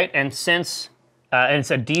 All right, and since and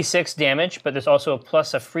it's a D6 damage, but there's also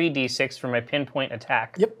a free D6 for my pinpoint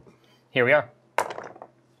attack. Yep. Here we are.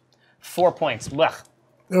 4 points. Blech.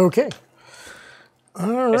 Okay.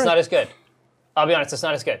 All right. It's not as good. I'll be honest, it's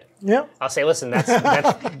not as good. Yep. I'll say, listen,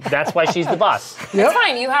 that's why she's the boss. It's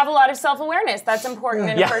fine. You have a lot of self-awareness. That's important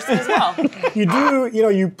in a person as well. You do.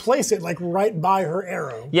 You place it like right by her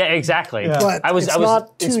arrow, Yeah, exactly. but I was it's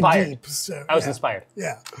not too inspired. deep. So I was inspired.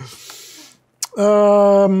 Yeah.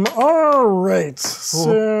 All right.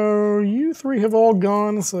 So you three have all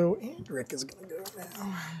gone. So Andric is gonna go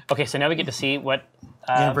now. Okay, so now we get to see what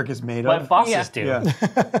Anvrik is made what of. bosses do.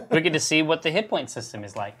 Yeah. We get to see what the hit point system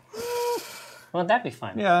is like. Won't that be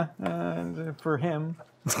fun? Yeah, for him.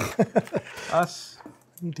 Us,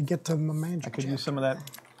 Need to get to my magic. I could check. use some of that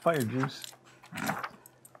fire juice.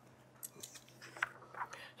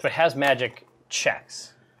 So it has magic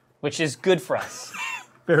checks, which is good for us.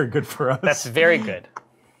 Very good for us. That's very good.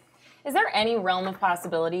 Is there any realm of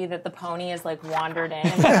possibility that the pony has like wandered in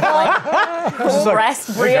and like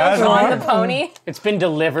rest brioche on the pony? It's been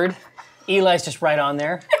delivered. Eli's just right on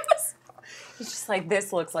there. He's just like,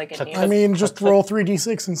 this looks like it needs. I mean, just roll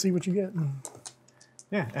 3d6 and see what you get.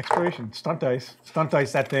 Yeah, exploration. Stunt dice. Stunt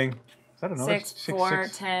dice, that thing. Is that another? 6, 4,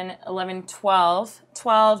 10, 11, 12.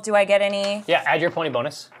 12, do I get any? Yeah, add your pony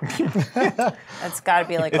bonus. That's got to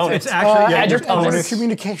be like It's actually, add your just bonus. bonus.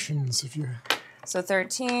 Communications, if you. So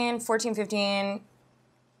 13, 14, 15,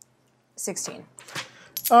 16.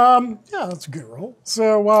 Yeah, that's a good roll.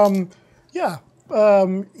 So, yeah,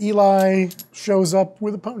 Eli shows up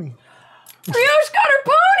with a pony. Brioche got her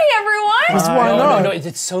pony, everyone! Why not? No,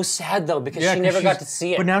 it's so sad though because Yeah, she 'cause never got she's- to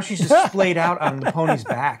see it. But now she's just splayed out on the pony's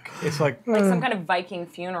back. It's like, Like some kind of Viking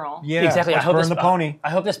funeral. yeah, exactly. let's burn the pony. I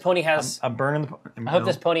hope this pony has. I'm burning the pony. I hope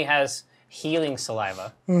this pony has healing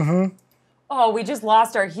saliva. Oh, we just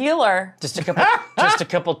lost our healer. Just a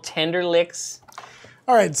couple tender licks.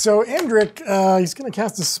 All right, so Andrik, he's going to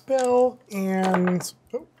cast a spell, and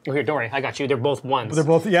Oh, here, don't worry, I got you. They're both ones. They're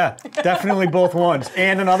both, yeah, definitely both ones.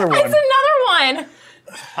 And another one. It's another one.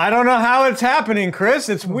 I don't know how it's happening, Chris.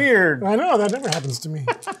 It's weird. I know that never happens to me,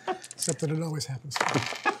 except that it always happens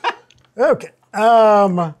to me. Okay,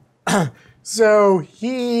 so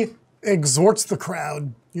he exhorts the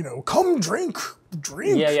crowd, come drink.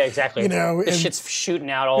 Yeah, exactly. And this shit's shooting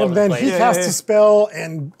out all over the then place. he casts a spell,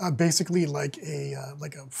 and basically like a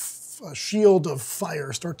shield of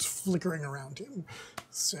fire starts flickering around him.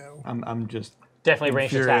 So I'm just Definitely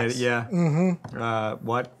ranged infuriated. attacks. Yeah. Mm-hmm.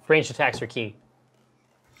 What? Ranged attacks are key.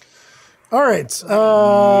 all right,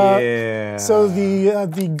 Yeah. so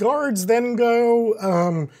the guards then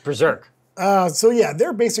go. Berserk. So yeah,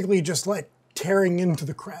 they're basically just like tearing into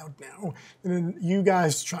the crowd now. And then you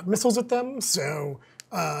guys shot missiles at them, so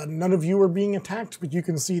none of you are being attacked, but you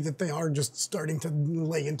can see that they are just starting to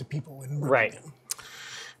lay into people and murder Right. them.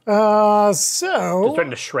 They're So starting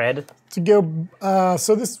to shred. to go,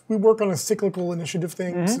 so we work on a cyclical initiative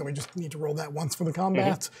thing, Mm-hmm. so we just need to roll that once for the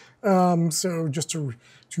combat. So just to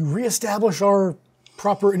reestablish our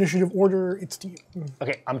proper initiative order, it's to you.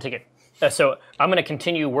 Okay, I'm gonna take it. So I'm gonna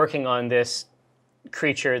continue working on this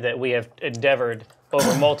creature that we have endeavored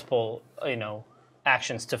over multiple,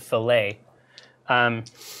 actions to fillet. All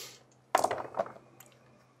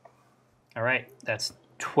right, that's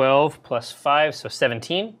 12 plus 5, so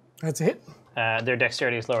 17. That's a hit. Their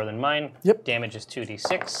dexterity is lower than mine. Yep. Damage is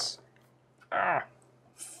 2d6.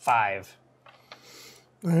 5.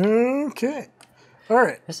 Okay. All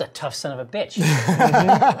right. This is a tough son of a bitch.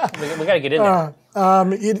 we gotta get in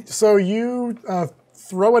there. So you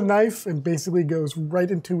throw a knife and basically goes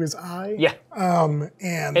right into his eye. Yeah.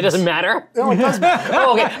 And It doesn't matter. No, it doesn't.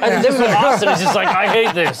 Oh, okay. This is awesome. It's just like, I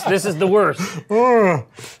hate this. This is the worst.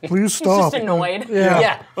 Please stop. Just annoyed.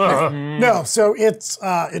 Yeah. No, so it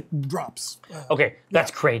drops. Okay,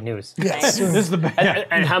 that's great news. Yes. This is the best.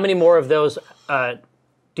 And how many more of those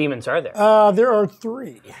demons are there? There are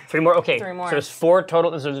 3. 3 more? Okay. 3 more. So there's 4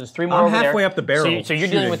 total. So there's 3 more I'm over there. halfway up the barrel So, you're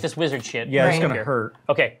dealing shooting. with this wizard shit. Yeah, it's Right. gonna here. hurt.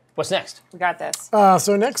 Okay, what's next? We got this.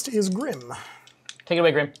 So next is Grim. Take it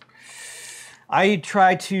away, Grim. I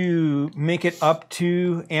try to make it up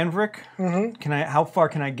to Anvrik. Mm-hmm. Can I? How far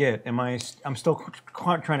can I get? I'm still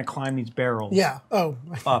trying to climb these barrels. Yeah. Oh,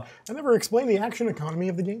 Up. I never explained the action economy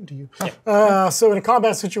of the game to you. So in a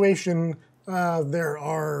combat situation, there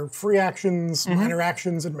are free actions, minor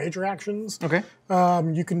actions, and major actions. Okay.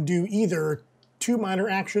 You can do either 2 minor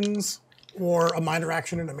actions or a minor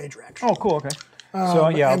action and a major action. Oh, cool. Okay. So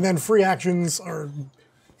yeah. And then free actions are,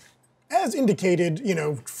 as indicated,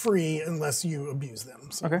 free unless you abuse them.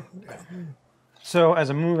 So, Okay. So as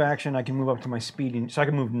a move action, I can move up to my speed, so I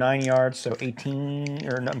can move 9 yards, so 18,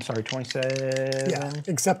 or no, I'm sorry, 27. yeah,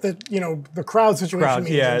 except that, the crowd situation Crowd,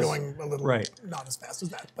 means yeah, you're it's- going a little right. not as fast as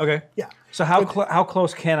that. Okay. Yeah. So how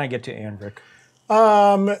close can I get to Anvrik?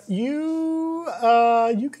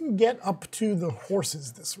 You can get up to the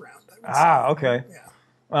horses this round. I would say. Ah, okay.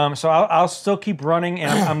 Yeah. So I'll still keep running,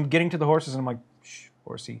 and I'm getting to the horses, and I'm like, shh,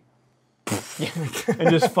 horsey. And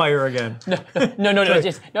just fire again. No.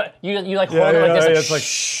 You like hold it like this.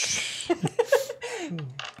 It's like,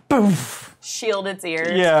 Boom. Shield its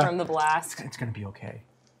ears Yeah. from the blast. it's gonna be okay.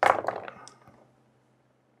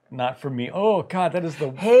 Not for me. Oh God, that is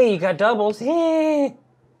the. Hey, you got doubles. Hey.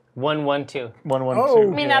 1, 1, 2. 1, 1, Oh.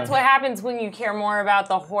 2. I mean, that's what happens when you care more about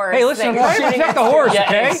the horse. Hey, listen, I'm than trying to shooting protect the a horse, Yeah,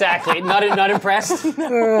 okay? exactly. Not impressed.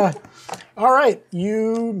 All right,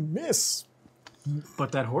 you miss.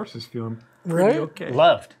 But that horse is feeling Right? pretty okay.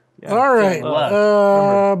 Loved. All right.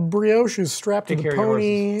 Love. Brioche is strapped to the care of your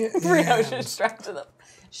pony. Brioche is strapped to the.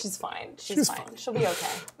 She's fine. She's fine. She'll be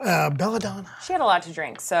okay. Belladonna. She had a lot to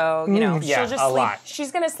drink, so you know Yeah, she'll just a sleep. lot.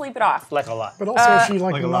 She's gonna sleep it off. Like a lot. But also, she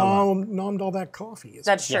like a lot. nommed all that coffee.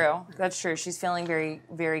 That's true. That's true. She's feeling very,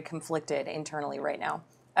 very conflicted internally right now.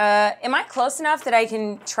 Am I close enough that I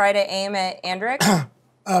can try to aim at Andric?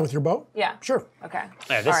 With your bow? Yeah. Sure. Okay.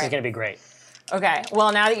 Yeah, this All is right. going to be great. Okay.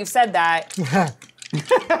 Well, now that you've said that,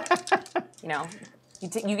 you know,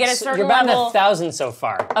 you get a certain You're about level 1,000 so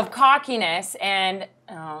far. of cockiness, and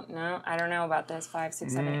oh no, I don't know about this. 5,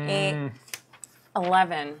 6, 7, 8,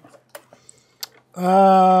 11.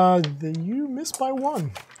 You missed by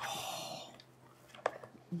 1.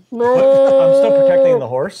 I'm still protecting the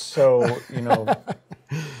horse, so, you know,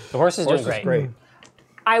 The horse is horse doing is great. great.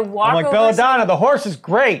 I walk I'm like, over. Belladonna, the horse is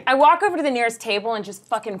great. I walk over to the nearest table and just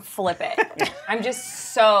fucking flip it. I'm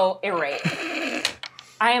just so irate.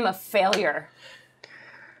 I am a failure.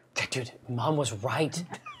 Dude, Mom was right.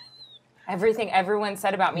 Everything everyone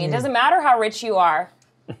said about me. It doesn't matter how rich you are.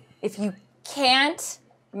 If you can't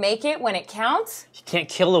make it when it counts, You can't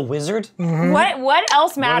kill a wizard? what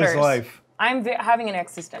else matters? What is life? I'm having an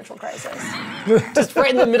existential crisis. Just right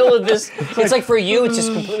in the middle of this. It's like for you, it's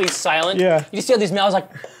just completely silent. Yeah. You just see all these mouths like.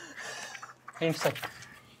 And you're just like.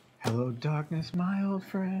 Hello, darkness, my old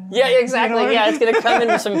friend. Yeah, exactly. Yeah, it's gonna come in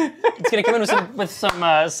with some. It's gonna come in with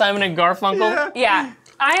some Simon and Garfunkel. Yeah,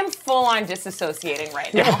 I am full on disassociating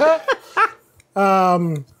right now.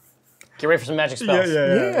 Get ready for some magic spells.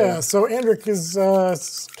 Yeah, so Andric is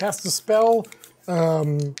cast a spell.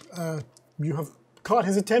 You have caught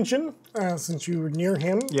his attention since you were near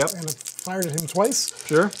him Yep. and have fired at him twice.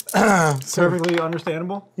 Sure. Perfectly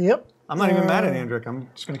understandable. Yep. I'm not even mad at Andric. I'm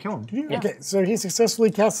just going to kill him. Okay, so he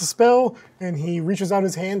successfully casts a spell, and he reaches out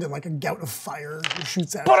his hand, and like a gout of fire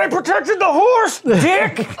shoots out. But I protected the horse,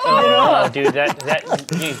 dick! Oh, dude, that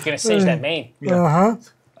you're gonna singe that mane.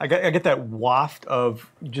 I get that waft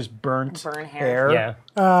of just burnt Burn hair.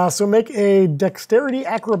 Yeah. So make a dexterity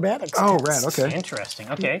acrobatics Oh, test. rad, okay. Interesting.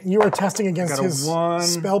 Okay. You are testing against Got a his 1.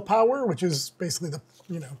 spell power, which is basically the,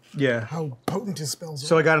 Yeah. how potent his spells are.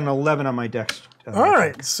 So I got an 11 on my dex. All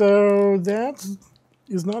right, so that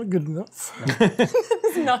is not good enough.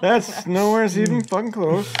 That's nowhere even fucking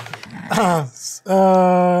close.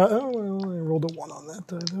 I rolled a 1 on that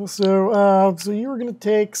die, though. So you were going to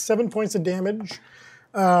take 7 points of damage.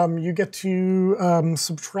 You get to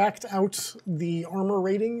subtract out the armor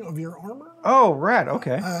rating of your armor. Oh, rad,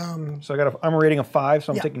 okay. So I got I'm a rating of 5,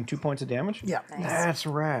 so I'm Yeah. taking 2 points of damage? Yeah. That's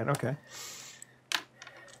rad, okay.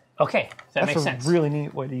 Okay, that makes That's sense. a really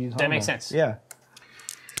neat way to use That makes armor. sense. Yeah.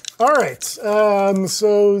 All right.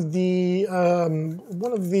 So the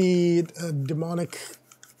one of the demonic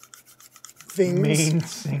things Main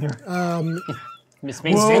singer. Miss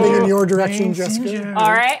Main heading Singer. in your direction, Jessica.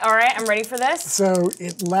 All right, I'm ready for this. So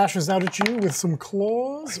it lashes out at you with some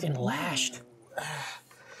claws. Been lashed.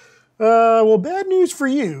 Well, bad news for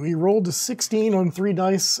you. He rolled a 16 on 3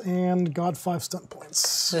 dice and got 5 stunt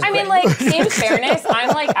points. I mean, like, in fairness, I'm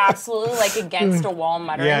like absolutely like against a wall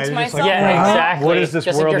muttering Yeah, to you're just myself. like, Yeah, right now. exactly. What is this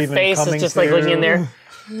just world like your even face is coming just like looking in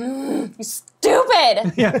through? there.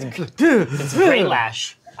 Stupid. It's a great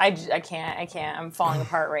lash. I can't. I'm falling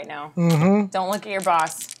apart right now. Don't look at your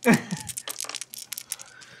boss.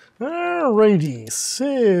 Alrighty, so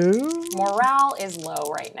Morale is low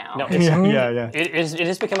right now. No, it's, Yeah. it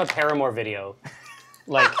has become a Paramore video.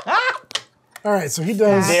 Like, all right, so he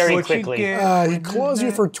does. very What you quickly. get. He claws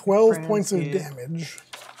you for 12 points of damage.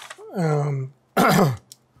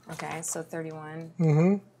 Okay, so 31.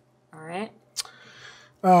 All right.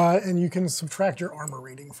 And you can subtract your armor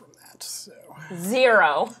rating from that. So,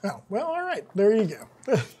 0. oh well, all right, there you go.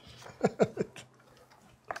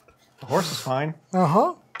 The horse is fine.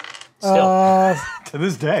 Still, To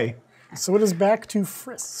this day. So it is back to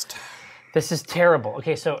Frist. this is terrible.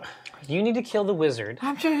 Okay, so you need to kill the wizard.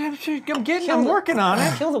 I'm working on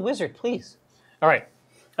it. Kill the wizard, please. All right.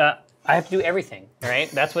 I have to do everything. All right.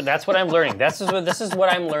 That's what I'm learning. This is what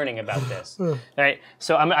I'm learning about this. All right.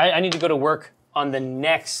 So I need to go to work on the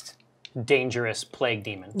next dangerous plague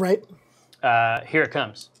demon. Right? Here it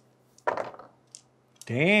comes.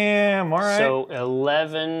 Damn, all right. So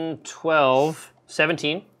 11, 12,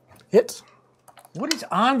 17. Hit. what is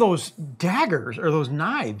on those daggers or those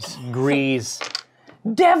knives? Grease.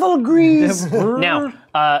 Devil grease. Now,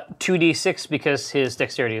 2d6 because his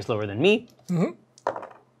dexterity is lower than me.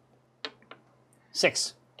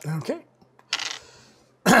 6. Okay.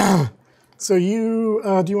 So you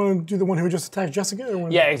do you want to do the one who just attacked Jessica? Or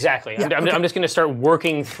Yeah, exactly. I'm just going to start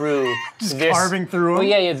working through this. Carving through Well,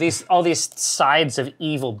 them. yeah, all these sides of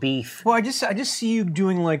evil beef. Well, I just see you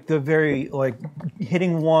doing like the very like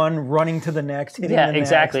hitting one, running to the next, hitting Yeah, the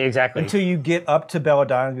exactly, next, exactly. until you get up to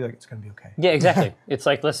Belladonna and be like, it's gonna be okay. Yeah, exactly. It's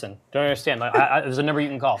like, listen, don't understand. Like, there's a number you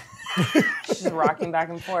can call. Just rocking back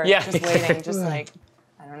and forth. Yeah. Just waiting. Just like,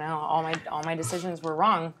 I don't know. All my decisions were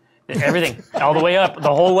wrong. Everything, all the way up,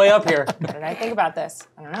 the whole way up here. What did I think about this?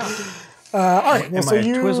 I don't know. all right. Well, Am so I a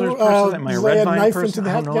you Twizzlers person? Am I a lay Red a Vine knife person? into the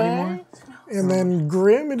I head don't know guy, anymore. and then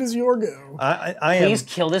Grim, it is your go. I am. Please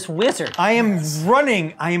kill this wizard. I am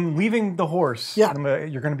running. I am leaving the horse. Yeah.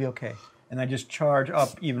 You're gonna be okay. And I just charge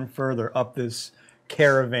up even further up this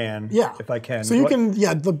caravan. Yeah. If I can. So you can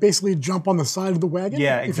basically jump on the side of the wagon.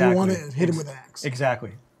 Yeah, exactly. If you want to hit him with an axe.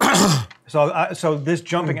 Exactly. So this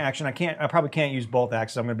jumping action, I probably can't use both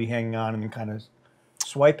axes. I'm going to be hanging on and kind of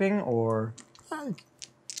swiping, or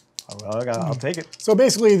I'll take it. So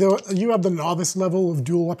basically, you have the novice level of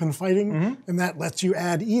dual weapon fighting, and that lets you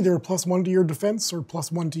add either +1 to your defense or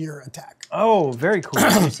 +1 to your attack. Oh, very cool.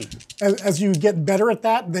 As you get better at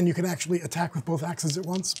that, then you can actually attack with both axes at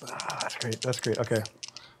once. But That's great. That's great. Okay.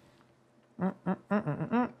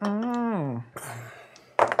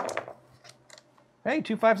 Hey,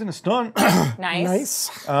 2 5s and a stun. Nice.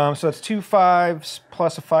 nice. So it's 2 5s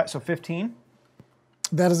plus a 5, so 15.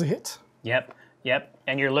 That is a hit. Yep.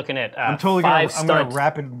 And you're looking at I'm totally five gonna. I'm gonna studs.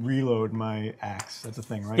 rapid reload my axe. That's a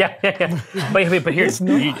thing, right? Yeah. But here,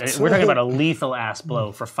 not. we're talking about a lethal ass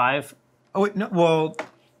blow for 5. Oh wait, no. Well.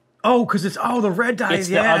 Oh, because it's the red dice.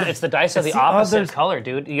 It's the dice of the opposite others. color,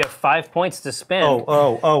 dude. You have 5 points to spend.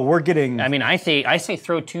 Oh, we're getting. I mean, I say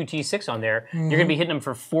throw 2 T6 on there. You're gonna be hitting them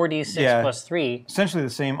for 4d6 Yeah. plus 3. essentially the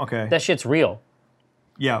same. Okay. That shit's real.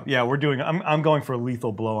 Yeah. We're doing. I'm going for a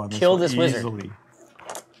lethal blow on this. Kill one this wizard. easily.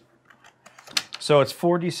 So it's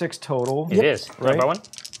 4d6 total. It is. Right? Number 1.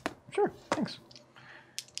 Sure. Thanks.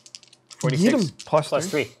 46 Plus plus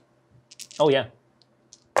 3. 3. Oh yeah.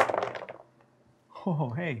 Oh,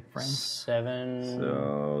 hey, friends. 7.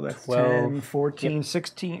 So that's 12, 10, 14,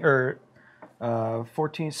 16, or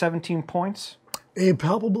 14, 17 points. A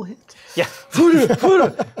palpable hit. Yeah.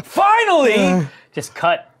 Finally! Just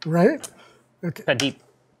cut Right? Okay. deep.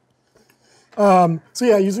 So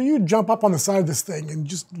you jump up on the side of this thing and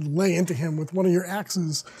just lay into him with one of your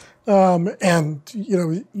axes, and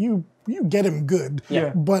you get him good. Yeah.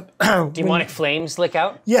 But Demonic flames lick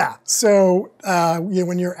out. yeah, so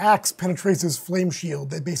when your axe penetrates his flame shield,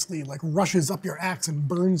 that basically like rushes up your axe and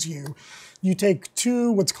burns you. You take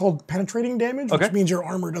 2 what's called penetrating damage, Okay. which means your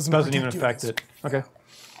armor doesn't Even protect you affect as- it. Okay.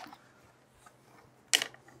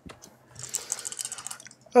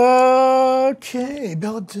 Okay,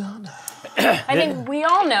 Belladonna. I mean, we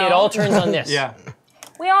all know. It all turns on this. Yeah.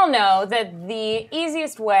 We all know that the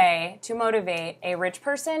easiest way to motivate a rich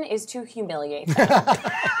person is to humiliate them.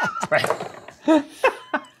 Right.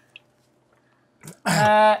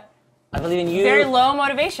 I believe in you. Very low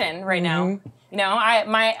motivation right now.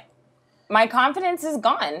 My confidence is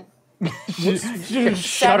gone.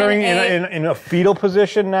 Shuddering in a fetal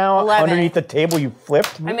position now 11. underneath the table you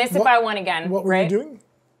flipped. I missed it by 1 again. What were right? you doing?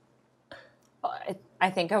 I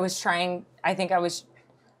think I was trying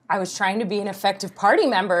to be an effective party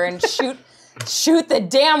member and shoot the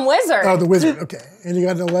damn wizard. Oh, the wizard. Okay, and you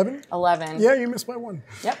got an 11. 11. Yeah, you missed by 1.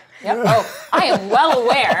 Yep. Oh, I am well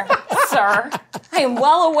aware, sir. I am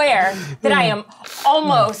well aware that I am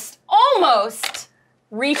almost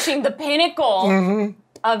reaching the pinnacle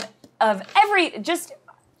of every just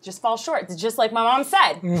fall short. It's just like my mom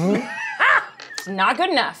said. It's not good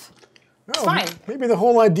enough. It's fine. Maybe the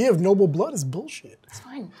whole idea of noble blood is bullshit. It's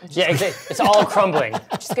fine. I'm Yeah, exactly. It's all crumbling.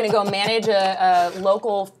 just gonna go manage a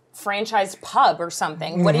local franchised pub or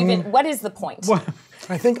something. What is the point?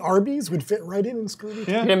 I think Arby's would fit right in Scooby.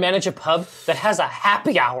 You're gonna manage a pub that has a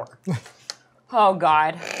happy hour. Oh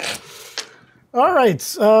God. All right,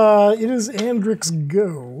 it is Andric's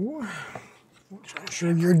go, which I'm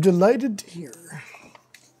sure you're delighted to hear.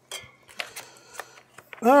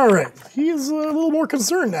 All right, he's a little more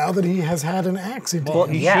concerned now that he has had an axe into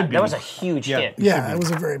him. Yeah, should be. that was a huge hit. Yeah, it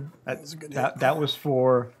was a good hit. That was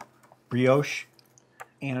for Brioche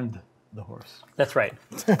and the horse. That's right.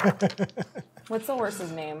 What's the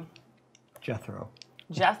horse's name? Jethro.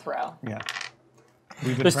 Jethro. Yeah.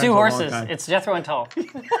 We've been There's friends 2 a long horses. time. It's Jethro and Tull.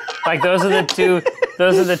 Like those are the two.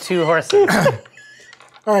 Those are the 2 horses.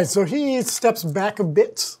 All right, so he steps back a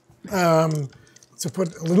bit to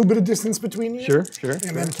put a little bit of distance between you. Sure. And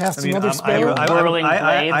then cast I mean, another spell. Whirling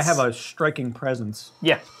I blades. have a striking presence.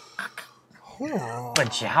 Yeah. Oh.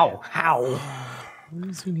 But Jow, how? Where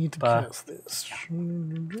does he need to cast this?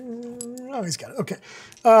 Oh, he's got it. Okay.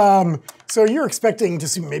 So you're expecting to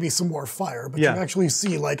see maybe some more fire, but you actually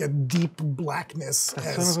see like a deep blackness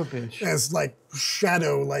as, son of a bitch. as like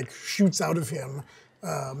shadow like shoots out of him,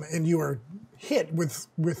 and you are hit with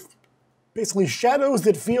basically shadows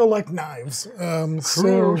that feel like knives.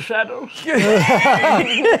 So shadows.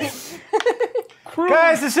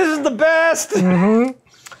 Guys, this isn't the best.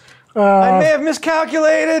 I may have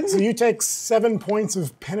miscalculated. So you take 7 points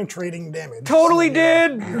of penetrating damage. Totally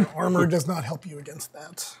did. Your armor does not help you against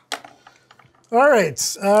that. All right.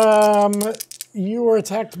 You were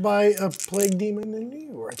attacked by a plague demon, and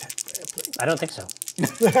you were attacked by a plague demon. I don't think so.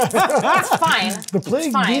 That's fine. The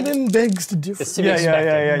plague demon begs to differ. It's to be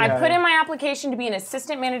expected. I put in my application to be an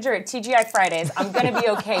assistant manager at TGI Fridays. I'm gonna be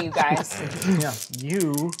okay, you guys.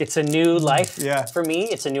 You It's a new life Yeah. for me.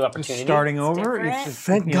 It's a new opportunity. starting over. different. It's just,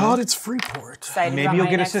 Thank God it's Freeport. Excited maybe about you'll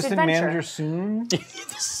my get next assistant adventure. manager soon.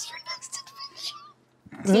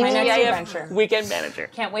 My next Yeah, adventure. Weekend manager.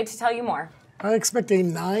 Can't wait to tell you more. I expect a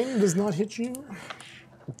 9 does not hit you.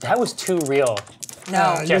 That was too real.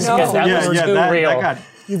 No, Jessica, no. that was too real. That got,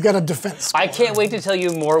 You've got a defense score. I can't wait to tell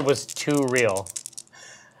you more was too real.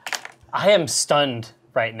 I am stunned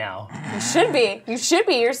right now. You should be. You should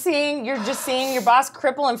be. You're just seeing your boss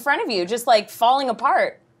cripple in front of you, just like falling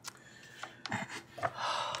apart.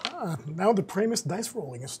 Now the Pramas dice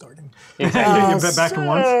rolling is starting. Exactly. Back to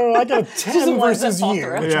once. So I got a 10 ones that versus fall you,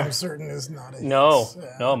 through. which Yeah. I'm certain is not a No, hit.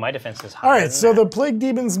 no, my defense is high. All right, so the plague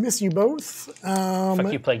demons miss you both,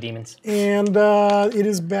 Fuck you, plague demons. and it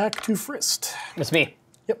is back to Frist. It's me.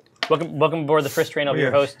 Yep. Welcome aboard the Frist train. I'll be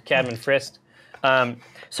your Yeah. host, Cadman Frist.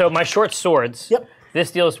 So my short swords. Yep.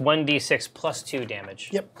 This deals 1d6 plus 2 damage.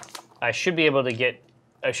 Yep. I should be able to get.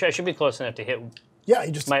 I should be close enough to hit Yeah,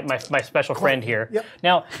 you just my special friend here. Yep.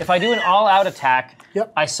 Now, if I do an all-out attack,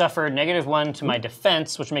 Yep. I suffer -1 to my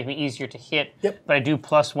defense, which will make me easier to hit. Yep. But I do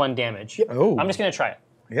 +1 damage. Yep. Oh. I'm just gonna try it.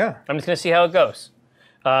 Yeah. I'm just gonna see how it goes.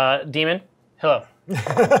 Demon, hello.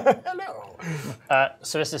 hello.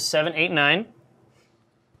 So this is 7, 8, 9,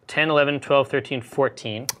 10, 11, 12, 13,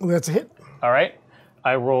 14. Well, that's a hit. All right.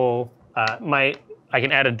 I roll I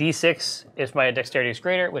can add a d6 if my dexterity is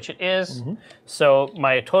greater, which it is. So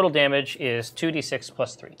my total damage is 2d6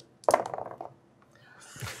 plus 3.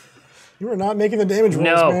 You are not making the damage rolls,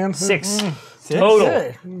 No, man. 6 total.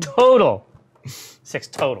 Okay. Total. 6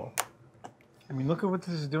 total. I mean, look at what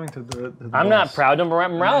this is doing to the I'm not boss. proud.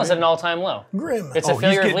 Morale is at an all-time low. Grim. It's a he's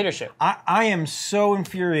failure of getting- leadership. I am so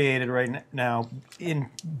infuriated right now,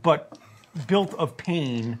 but built of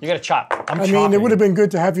pain. You got to chop. I'm I mean, chopping. it would have been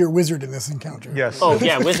good to have your wizard in this encounter. Yes. Oh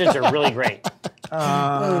yeah, wizards are really great.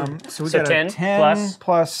 So we So got 10 a 10 plus-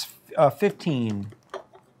 plus 15.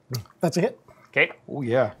 That's a hit. Okay. Oh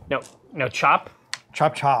yeah. No, chop,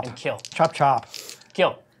 Chop chop. kill, Chop chop.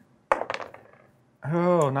 kill.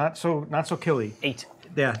 Oh, not so killy. 8.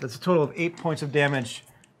 Yeah, that's a total of 8 points of damage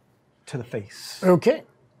to the face. Okay.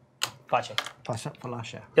 Face.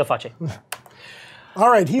 Falasha. Kill face. All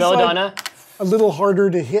right, he's like Belladonna. a little harder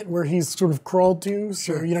to hit where he's sort of crawled to.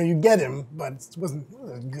 So, you get him, but it wasn't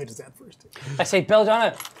as good as that first hit. I say,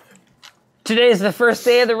 Belladonna, today is the first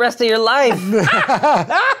day of the rest of your life.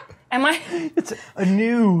 Am I It's a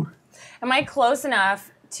new. am I close enough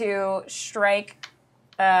to strike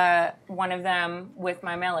one of them with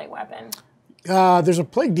my melee weapon? There's a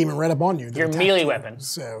plague demon right up on you. that Your attacked melee you. weapon.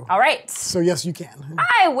 So All right. yes, you can.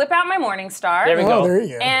 I whip out my Morning Star. There we Oh, go. there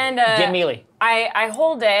you go. And Get melee. I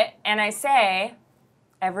hold it and I say,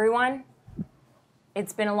 everyone,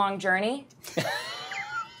 it's been a long journey,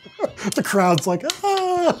 The crowd's like,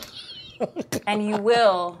 ah. and you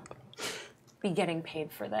will be getting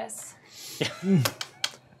paid for this.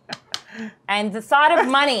 And the thought of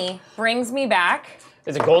money brings me back.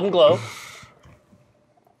 It's a golden glow.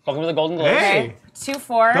 Welcome to the golden glow. Hey. 2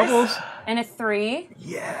 4s Doubles. and a 3.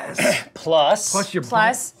 Yes. Plus. Plus your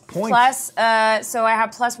Plus, points. so I have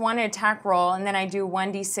 +1 to attack roll, and then I do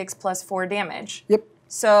 1d6 plus 4 damage. Yep,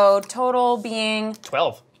 So total being,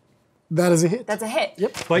 12. that is a hit. that's a hit.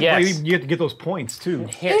 Yep. But Yes. you have to get those points too.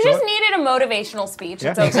 Here. You just needed a motivational speech.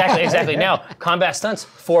 It's Yeah. okay. Exactly. Now, combat stunts,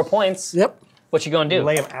 4 points. Yep. What you gonna do?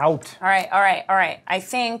 Lay them out. All right. I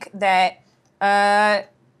think that,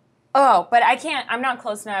 but I can't, I'm not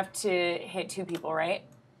close enough to hit 2 people, right?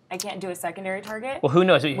 I can't do a secondary target? Well, who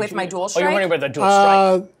knows? With my dual Oh, you're strike? wondering about the dual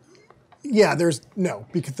strike. Yeah,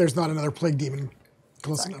 because there's not another plague demon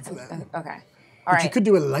close enough for that. Okay. All You right. could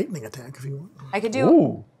do a lightning attack if you want. I could do,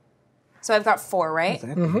 Ooh. so I've got 4, right?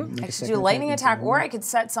 Mm-hmm. I could do a lightning attack, or I could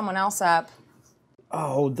set someone else up.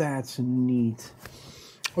 Oh, that's neat.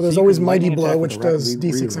 Well, there's you always can Mighty lightning Blow, attack which with a does rapid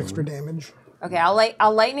d6 reroll. extra damage. Okay,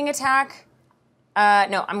 I'll lightning attack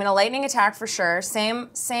No, I'm gonna lightning attack for sure. Same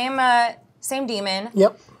demon.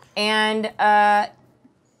 Yep. And can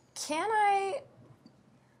I?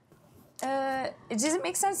 Does it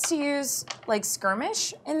make sense to use like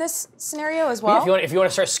skirmish in this scenario as well? If you want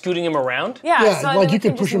to start scooting him around. Yeah, Yeah, so like then we you could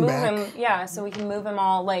can push just him move back. Yeah, so we can move him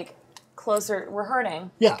all like closer. We're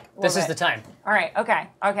hurting. Yeah. This is bit. the time. All right. Okay.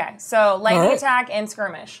 So lightning right. attack and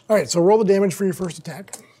skirmish. All right, so roll the damage for your first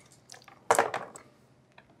attack.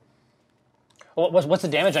 What's the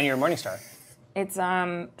damage on your Morningstar? It's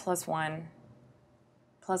 +1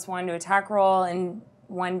 to attack roll and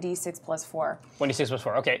 1d6 + 4. 1d6 plus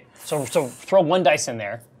 4. Okay, so throw 1 dice in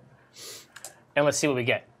there, and let's see what we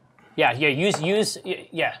get. Yeah. Use.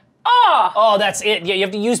 Yeah. Oh, that's it. Yeah, you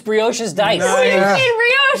have to use Brioche's dice. Nice. We just need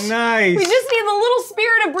brioche. Nice. We just need the little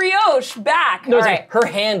spirit of brioche back. No, All it's right. like her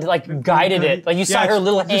hand like guided it. Like you saw her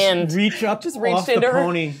little hand. Just reach up Just off reached the into her.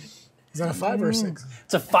 pony. Is that a 5 or a 6?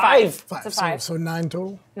 It's a 5. 5. It's a 5. So 9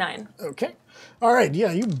 total. 9. Okay. All right,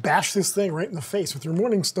 yeah, you bash this thing right in the face with your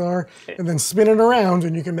Morningstar and then spin it around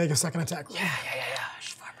and you can make a second attack. Yeah.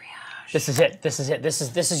 This is it. This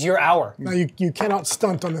is your hour. Now you cannot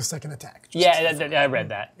stunt on the second attack. Yeah, I read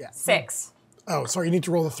that. 6. Oh, sorry, you need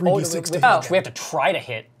to roll the 3d6 to hit Oh, again. we have to try to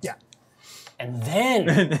hit, Yeah. and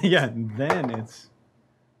then Yeah, then it's.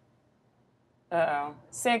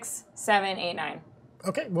 6, 7, 8, 9.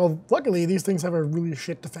 Okay, well, luckily these things have a really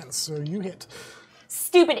shit defense, so you hit.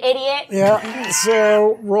 Stupid idiot. Yeah,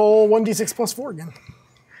 so roll 1d6 plus 4 again.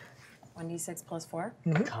 1d6 + 4.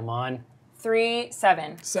 come on. 3,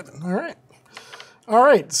 7. 7, all right. All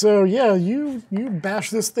right, so yeah, you bash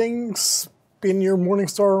this thing, spin your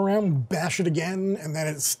Morningstar around, bash it again, and then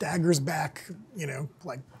it staggers back,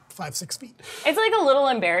 like 5-6 feet. It's like a little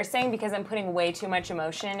embarrassing because I'm putting way too much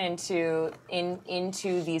emotion into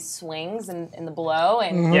these swings and the blow,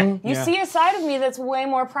 and you see a side of me that's way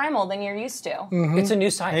more primal than you're used to. It's a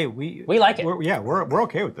new side. Hey, we like it. We're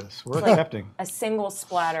okay with this. We're accepting. A single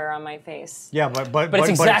splatter on my face. Yeah, but it's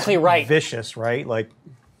exactly right. Vicious, right? Like.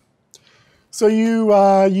 So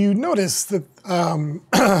you notice that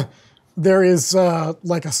there is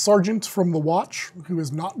like a sergeant from the watch who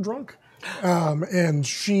is not drunk, and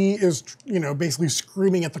she is basically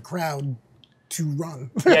screaming at the crowd to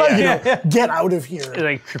run, get out of here.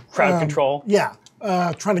 Like crowd control. Yeah,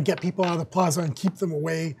 trying to get people out of the plaza and keep them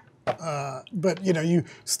away. But you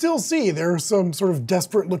still see there are some sort of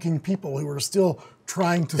desperate-looking people who are still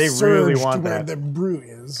trying to surge really want to where that. the brew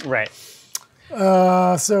is. Right.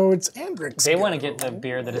 So it's Andric's They go. want to get the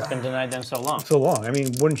beer that has been denied them so long. So long. I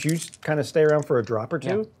mean, wouldn't you kind of stay around for a drop or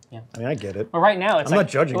two? Yeah. I mean, I get it. But right now, it's I'm like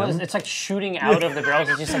not judging them. It's like shooting out of the barrels.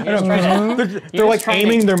 It's just like you're just trying to. They're like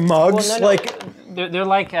aiming their mugs. Well, no, like they're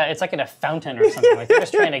like it's like in a fountain or something. Like they're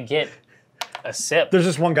just trying to get a sip. there's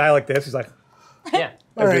just one guy like this. He's like, Yeah.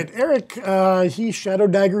 All right, Eric, he shadow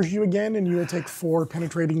daggers you again, and you will take 4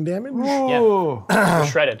 penetrating damage. oh, They're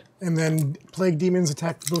shredded. And then plague demons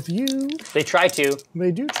attack both of you. They try to.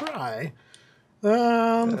 They do try.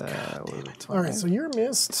 All right, so you're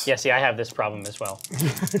missed. Yeah. See, I have this problem as well.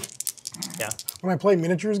 Yeah. When I play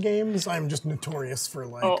miniatures games, I'm just notorious for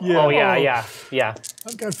like, Oh yeah.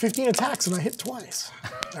 I've got 15 attacks and I hit twice.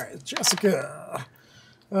 All right, Jessica.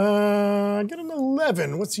 I get an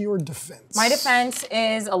 11. What's your defense? My defense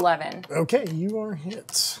is 11. Okay, you are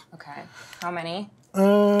hit. Okay. How many? You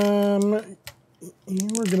are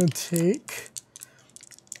gonna take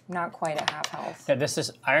Not quite at half health. Yeah. This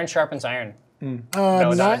is iron sharpens iron. This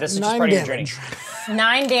is just 9 part of your journey. damage.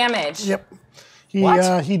 9 damage. Yep.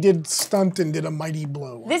 He did stunt and did a mighty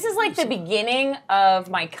blow. This is like the beginning of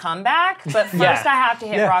my comeback, but first Yeah. I have to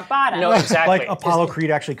hit rock bottom. No, exactly. like Apollo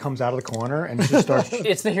Creed actually comes out of the corner and just starts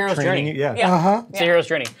It's the hero's training journey. you. Yeah. Yeah. It's the hero's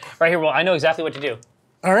journey. Right here. Well, I know exactly what to do.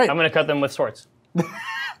 All right. I'm going to cut them with swords.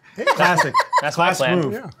 Classic. That's my Classic plan.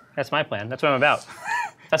 move. Yeah. That's my plan. That's what I'm about.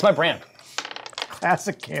 That's my brand.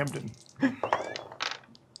 Classic Camden.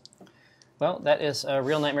 Well, that is a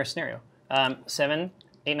real nightmare scenario. 7,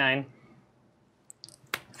 8, 9,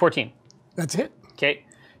 14. That's it. Okay.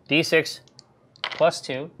 D6 plus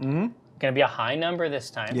 2. Going to be a high number this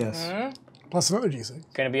time. Yes. Plus another D6.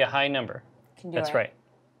 Going to be a high number. Can do That's it. right.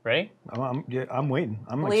 Ready? I'm waiting.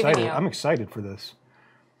 I'm Believe in excited. you. I'm excited for this.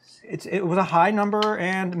 It was a high number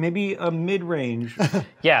and maybe a mid-range.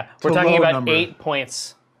 Yeah. We're To talking low about number. 8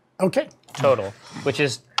 points Okay. total, which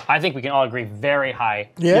is, I think we can all agree, very high.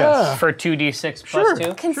 Yeah. For 2d6 plus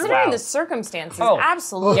 2. Considering Wow. the circumstances, Oh.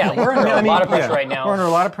 absolutely. Yeah, we're under a lot of pressure right now. We're under a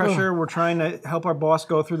lot of pressure. We're trying to help our boss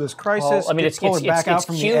go through this crisis. Well, I mean, it's pull her back out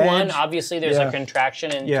from the Q1. edge. Obviously, there's Yeah. a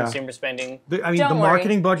contraction in Yeah. consumer spending. The Don't worry.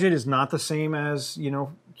 marketing budget is not the same as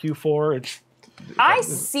Q4. It's I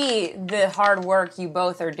see the hard work you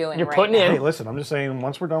both are doing. You're right putting now. in. Hey, listen, I'm just saying,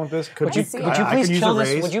 once we're done with this, Would you I please could use kill a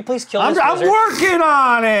this? raise. Would you please kill I'm this wizard? working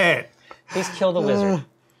on it. Please kill the wizard.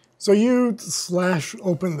 So you slash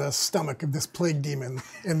open the stomach of this plague demon,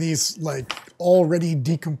 and these like already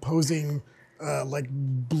decomposing, like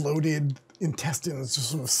bloated intestines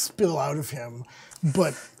just sort of spill out of him.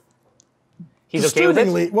 But He's okay with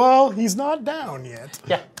disturbingly, it? well, he's not down yet,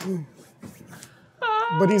 Yeah.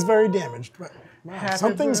 but he's very damaged. But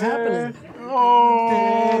something's happening.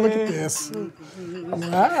 Oh, look at this!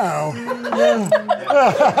 Wow.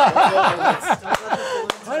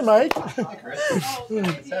 Hi, Mike. A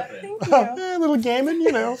little gaming,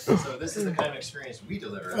 you know. So this is the kind of experience we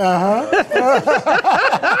deliver.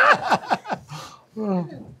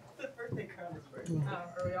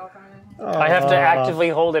 I have to actively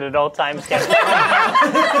hold it at all times. We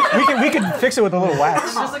can fix it with a little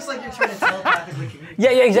wax. It just looks like you're trying to telepathically communicate. Yeah,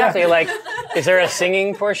 exactly. Like, is there a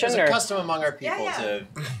singing portion? It's Or? a custom among our people to,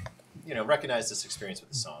 recognize this experience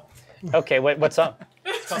with a song. Okay, what's up?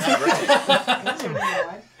 It's called Happy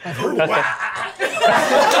Birthday. Okay.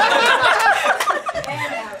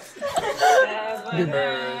 Happy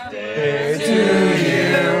birthday to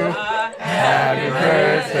you. Happy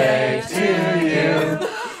birthday to you.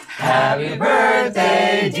 Happy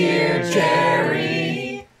birthday, dear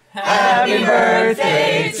Jerry. Happy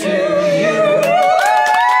birthday to you.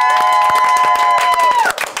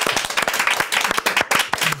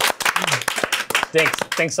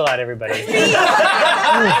 Thanks a lot, everybody. You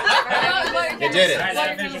did it.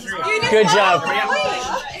 Good job.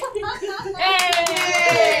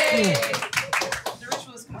 The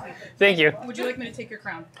ritual is complete. Thank you. Would you like me to take your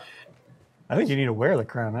crown? I think you need to wear the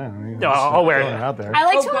crown. I don't know. No, I'll wear it. Out there. I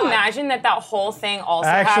like to God. imagine that whole thing also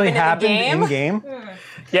Actually happened happened in the game. in game.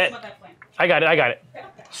 Yeah, What that plan? I got it.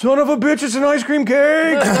 Son of a bitch! It's an ice cream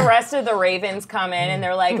cake. The rest of the Ravens come in and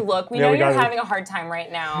they're like, "Look, we Yeah, know we you're got it. having a hard time right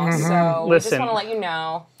now, so we just Listen. want to let you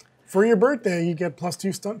know." For your birthday, you get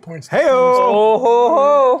 +2 stunt points. Heyo. Oh ho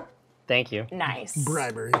ho! Thank you. Nice.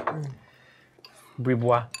 Bribery.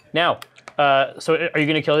 Bribois. Now, so are you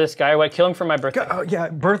gonna kill this guy? What? Kill him for my birthday? Oh yeah,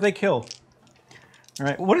 birthday kill. All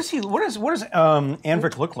right. What does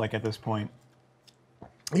Anvik look like at this point?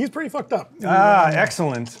 He's pretty fucked up.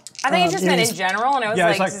 Excellent. I think it just meant he's- in general, and I was Yeah,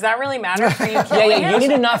 like, it's like- does that really matter for you? Yeah, you need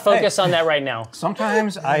to not focus on that right now.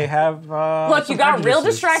 Sometimes I have. Look, you some got real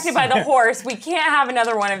prejudices. distracted by the horse. We can't have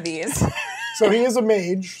another one of these. So he is a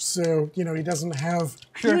mage, so he doesn't have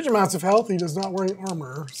huge amounts of health. He does not wear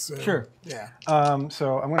armor. So, Sure. Yeah.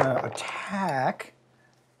 So I'm gonna attack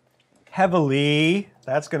heavily.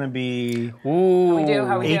 That's gonna be Ooh. We do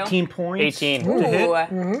how we 18 points. 18. to hit.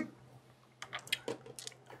 Ooh.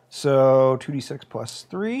 So 2d6 plus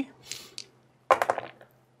 3.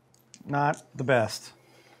 Not the best.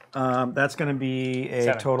 That's going to be a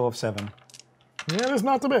 7. total of 7. That is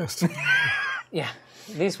not the best. Yeah,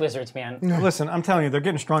 these wizards, man. Listen, I'm telling you, they're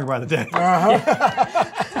getting stronger by the day.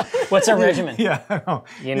 What's our regimen? Yeah, I know.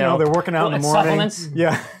 You know, they're working out in the morning. supplements.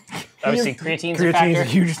 Yeah, Obviously, creatine's a creatine's factor.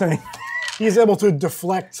 a huge thing. He's able to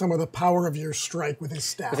deflect some of the power of your strike with his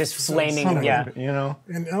staff. With his So flaming, it's- yeah. You know.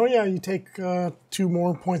 And you take 2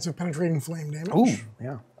 more points of penetrating flame damage. Ooh,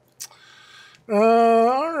 yeah.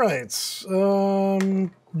 All right.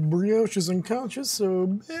 Brioche is unconscious, so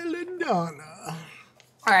Belladonna.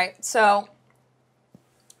 All right, so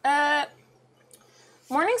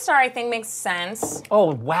Morningstar, I think, makes sense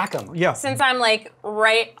Oh, whack him. Yeah. since I'm like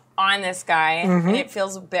right on this guy, and it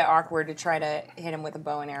feels a bit awkward to try to hit him with a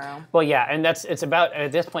bow and arrow. Well, yeah, and it's about,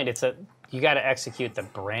 at this point, you got to execute the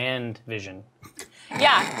brand vision.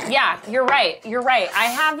 Yeah, you're right.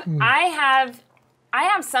 I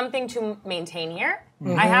have something to maintain here.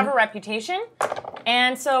 I have a reputation,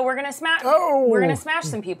 and so we're gonna smash. Oh. We're gonna smash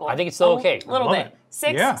some people. I think it's still okay. A little Love bit. it.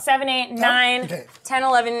 6, Yeah. 7, 8, 9, okay. 10,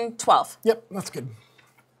 11, 12. Yep, that's good.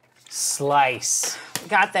 Slice. We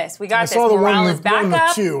got this. We I got this. saw the Morale one is with, back one with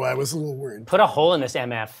up. 2. I was a little worried. Put a hole in this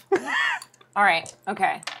MF. All right.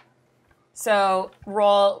 Okay. So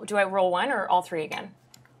roll. Do I roll 1 or all 3 again?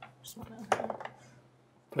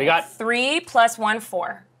 We got 3 plus 1,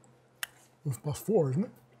 4. It's +4, isn't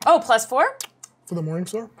it? Oh, plus 4? For the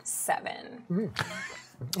Morningstar? 7.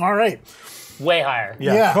 All right. way higher.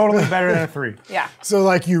 Yeah, Yeah. totally better than a 3. Yeah. So,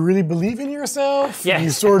 like, you really believe in yourself? Yes. You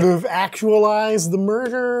sort of actualize the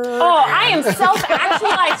murder? Oh, I am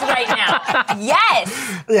self-actualized right now.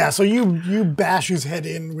 Yes. Yeah, so you bash his head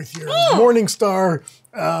in with your Morning Star,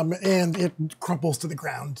 and it crumples to the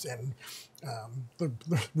ground, and the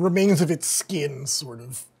remains of its skin sort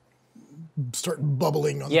of start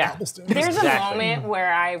bubbling on the cobblestone. There's Exactly. a moment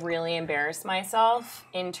where I really embarrassed myself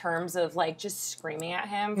in terms of like just screaming at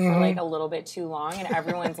him for like a little bit too long, and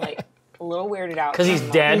everyone's like a little weirded out. Because he's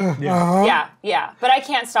dead. Yeah. But I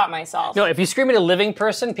can't stop myself. No, if you scream at a living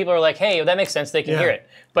person, people are like, "Hey, that makes sense. They can hear it."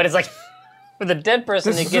 But it's like with a dead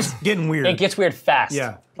person, This it is gets just getting weird. It gets weird fast.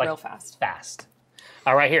 Yeah. Like, Real fast. Fast.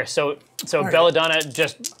 All right, here. So Belladonna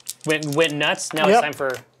just went nuts. Now it's time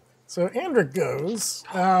for So Andric goes.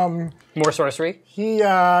 more sorcery. He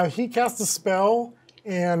casts a spell,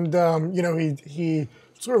 and he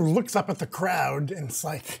sort of looks up at the crowd, and it's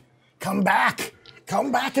like, come back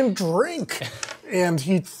and drink. And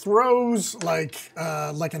he throws like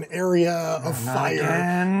an area of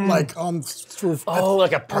fire, like on sort of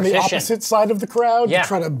like a on the partition. opposite side of the crowd Yeah. to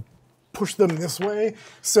try to push them this way.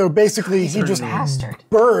 So basically, he just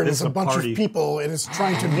burns It's a a bunch party. of people and is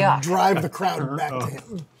trying to Yuck. drive the crowd back to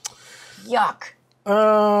him. Yuck.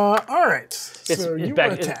 All right. It's So you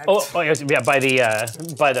back. were attacked. Yeah,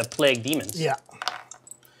 by the plague demons. Yeah.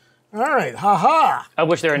 All right. Ha Of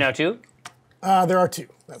which there are now 2. ha. There are 2.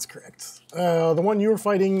 That's correct. The one you were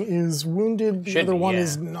fighting is wounded. The Should other be, one yeah.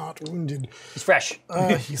 is not wounded. He's fresh.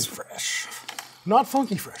 He's fresh. Not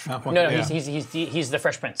funky fresh. No, he's the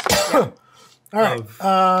Fresh Prince. All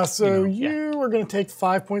right. So you are going to take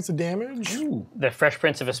 5 points of damage. The Fresh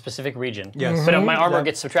Prince of a specific region. Yes. But my armor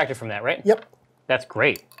gets subtracted from that, right? Yep. That's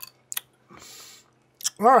great.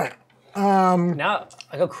 All right. Now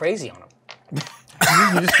I go crazy on him.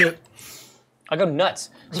 You just get. I go nuts.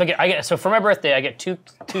 So I get. So for my birthday, I get two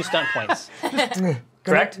stunt points.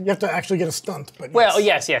 Correct? You have to actually get a stunt. But Well,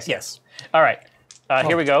 yes. All right.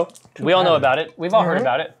 Here we go. We all know about it. We've all heard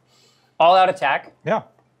about it. All out attack. Yeah.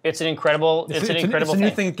 It's an incredible. It's an incredible It's a new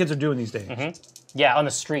thing. thing that kids are doing these days. Yeah, on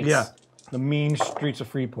the streets. Yeah. The mean streets of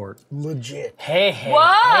Freeport. legit. Hey.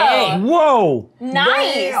 Whoa. Whoa!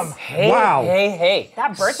 Nice. Hey. Wow. Hey.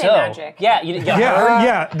 That birthday So, magic. Yeah. You Yeah, heard?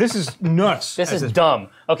 yeah. This is nuts. This is dumb.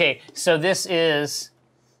 Okay, so this is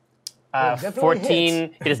definitely 14.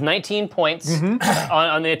 hits. It is 19 points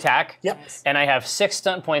on the attack. Yep. And I have 6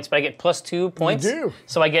 stunt points, but I get plus 2 points. do.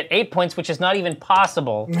 So I get 8 points, which is not even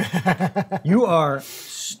possible You are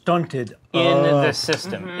stunted. in the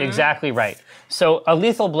system. Exactly right. So a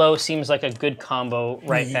lethal blow seems like a good combo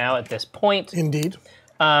right now at this point. Indeed.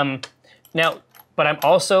 Now, but I'm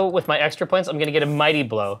also with my extra points. I'm gonna get a mighty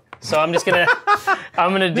blow. So I'm just gonna This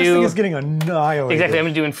thing do is getting annihilated. exactly. I'm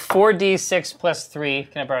gonna do in 4d6 plus 3.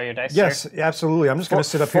 Can I borrow your dice? Yes, sir? absolutely. I'm just going to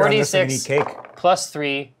sit up here on this and eat 46 cake. plus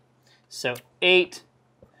 3, so 8,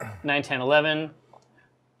 9, 10, 11,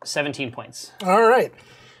 17 points. All right.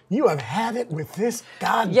 You have had it with this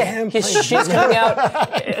goddamn His place. shit's coming out.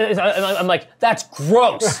 I'm like, that's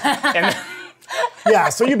gross. And Yeah,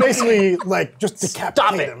 so you basically like just Stop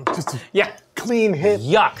decapitate it. him. Just a yeah, clean hit.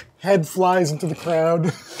 yuck. Head flies into the crowd.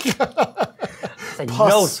 It's like, no,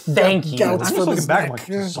 Pus thank you. gouts I'm from just his looking back. neck.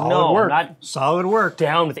 I'm like, solid No, work. not Solid work.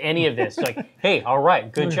 down with any of this. Like, hey, all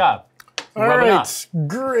right, good job. All Rub it right, off.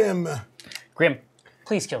 Grim. Grim,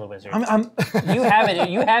 please kill the wizard. I'm You have it.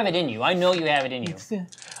 You have it in you. I know you have it in you.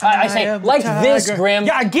 I say, of like the this, tiger. Grim.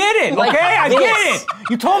 Yeah, I get it. Like okay, I this. get it.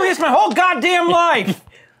 You told me this my whole goddamn life.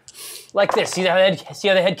 Like this. See how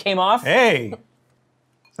the head came off? Hey.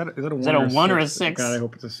 Is that a that a 1 or a 6? God, I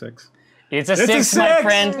hope it's a 6. It's a It's a 6, my 6.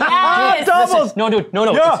 friend. Yes. Doubles. No, dude,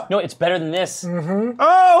 no. Yeah. It's better than this.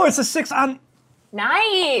 Oh, it's a 6 on.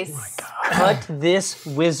 Nice. Cut this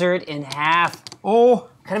wizard in half. Oh,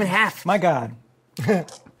 Cut him in half. my God.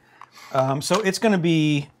 So it's going to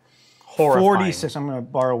be Horrifying. 46. I'm going to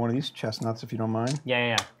borrow one of these chestnuts if you don't mind.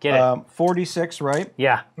 Yeah. Get it. 46, right?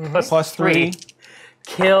 Yeah. Plus 3.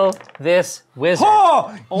 Kill this wizard.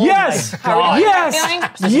 Oh, yes! God.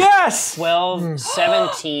 Yes! Yes! 12,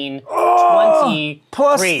 17, 20.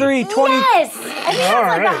 Plus 3, 20. Yes. I think that's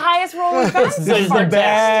like the right. highest roll we've gotten. This is so the far.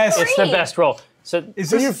 best. It's the best roll. So Is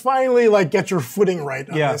So this, you finally like get your footing right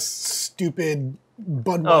on Yeah. this stupid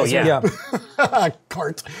Budweiser Oh, yeah. yeah.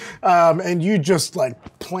 cart, and you just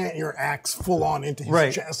like plant your axe full on into his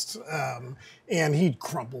Right. chest, and he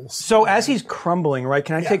crumbles. So as he's crumbling, right,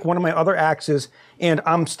 can I take one of my other axes and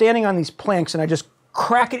I'm standing on these planks and I just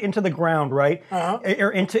crack it into the ground, right?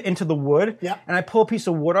 Or into the wood. Yeah. And I pull a piece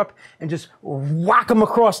of wood up and just whack him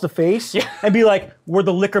across the face and be like, we're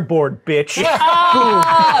the liquor board, bitch.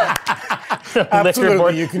 liquor Absolutely,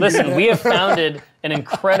 board. you can do Listen, that. we have founded an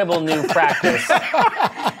incredible new practice.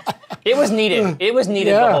 It was needed. It was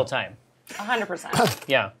needed the Yeah. whole time. 100%.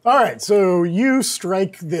 Yeah. All right, so you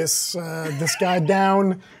strike this guy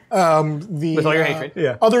down, With all your hatred.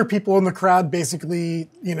 Yeah. Other people in the crowd basically,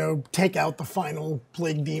 take out the final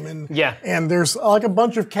plague demon. Yeah. And there's like a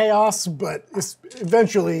bunch of chaos, but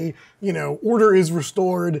eventually, order is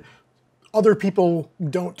restored. Other people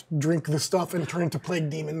don't drink the stuff and turn into plague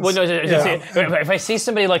demons. Well, no, if I see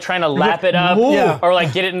somebody like trying to lap it up, Yeah. or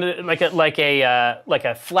like get it into like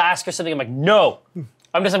a flask or something, I'm like, no.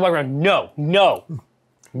 I'm just like walking around, no,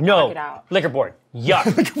 Knock it out. liquor board,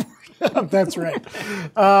 yuck. That's right.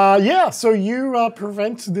 So you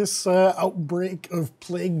prevent this outbreak of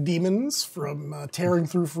plague demons from tearing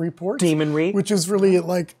through Freeport. Demonry. Which is really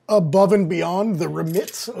like above and beyond the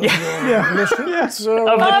remit of your mission. Yeah. So,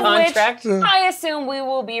 Of the Of contract. which I assume we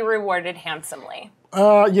will be rewarded handsomely.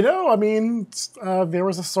 there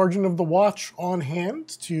was a sergeant of the watch on hand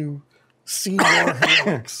to see your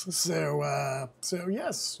heroics. So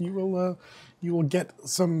yes, you will get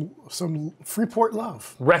some Freeport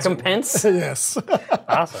love. Recompense? Yes.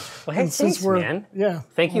 Awesome. Well, hey, And since thanks, we're- man. Yeah.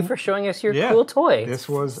 Thank you for showing us your Yeah. cool toy. This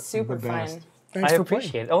was Super the best. fun. Thanks I for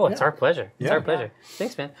appreciate it. playing. Oh, it's our pleasure. It's Yeah. our pleasure.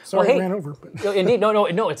 Thanks, man. Sorry well, I hey, ran over. But. no, indeed.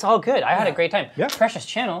 No, it's all good. I had a great time. Yeah. Precious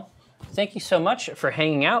channel, thank you so much for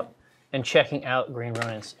hanging out and checking out Green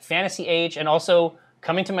Ronin's Fantasy Age and also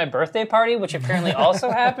coming to my birthday party, which apparently also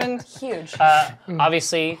happened. Huge.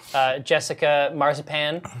 Obviously, Jessica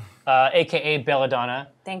Merizan, a.k.a. Belladonna.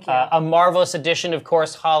 Thank you. A marvelous addition, of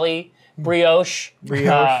course, Holly. Brioche.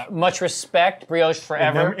 Much respect. Brioche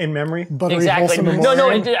forever. In memory? Buttery, Exactly. wholesome and No,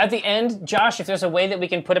 warm. at the end, Josh, if there's a way that we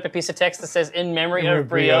can put up a piece of text that says "In memory of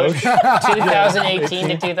Brioche." Brioche, 2018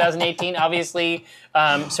 to 2018." Obviously,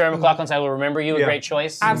 Sarah McLachlan's "I Will Remember You," a Yeah. great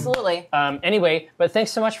choice. Absolutely. Anyway, but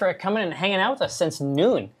thanks so much for coming and hanging out with us since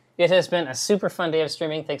noon. It has been a super fun day of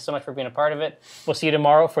streaming. Thanks so much for being a part of it. We'll see you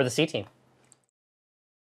tomorrow for the C Team.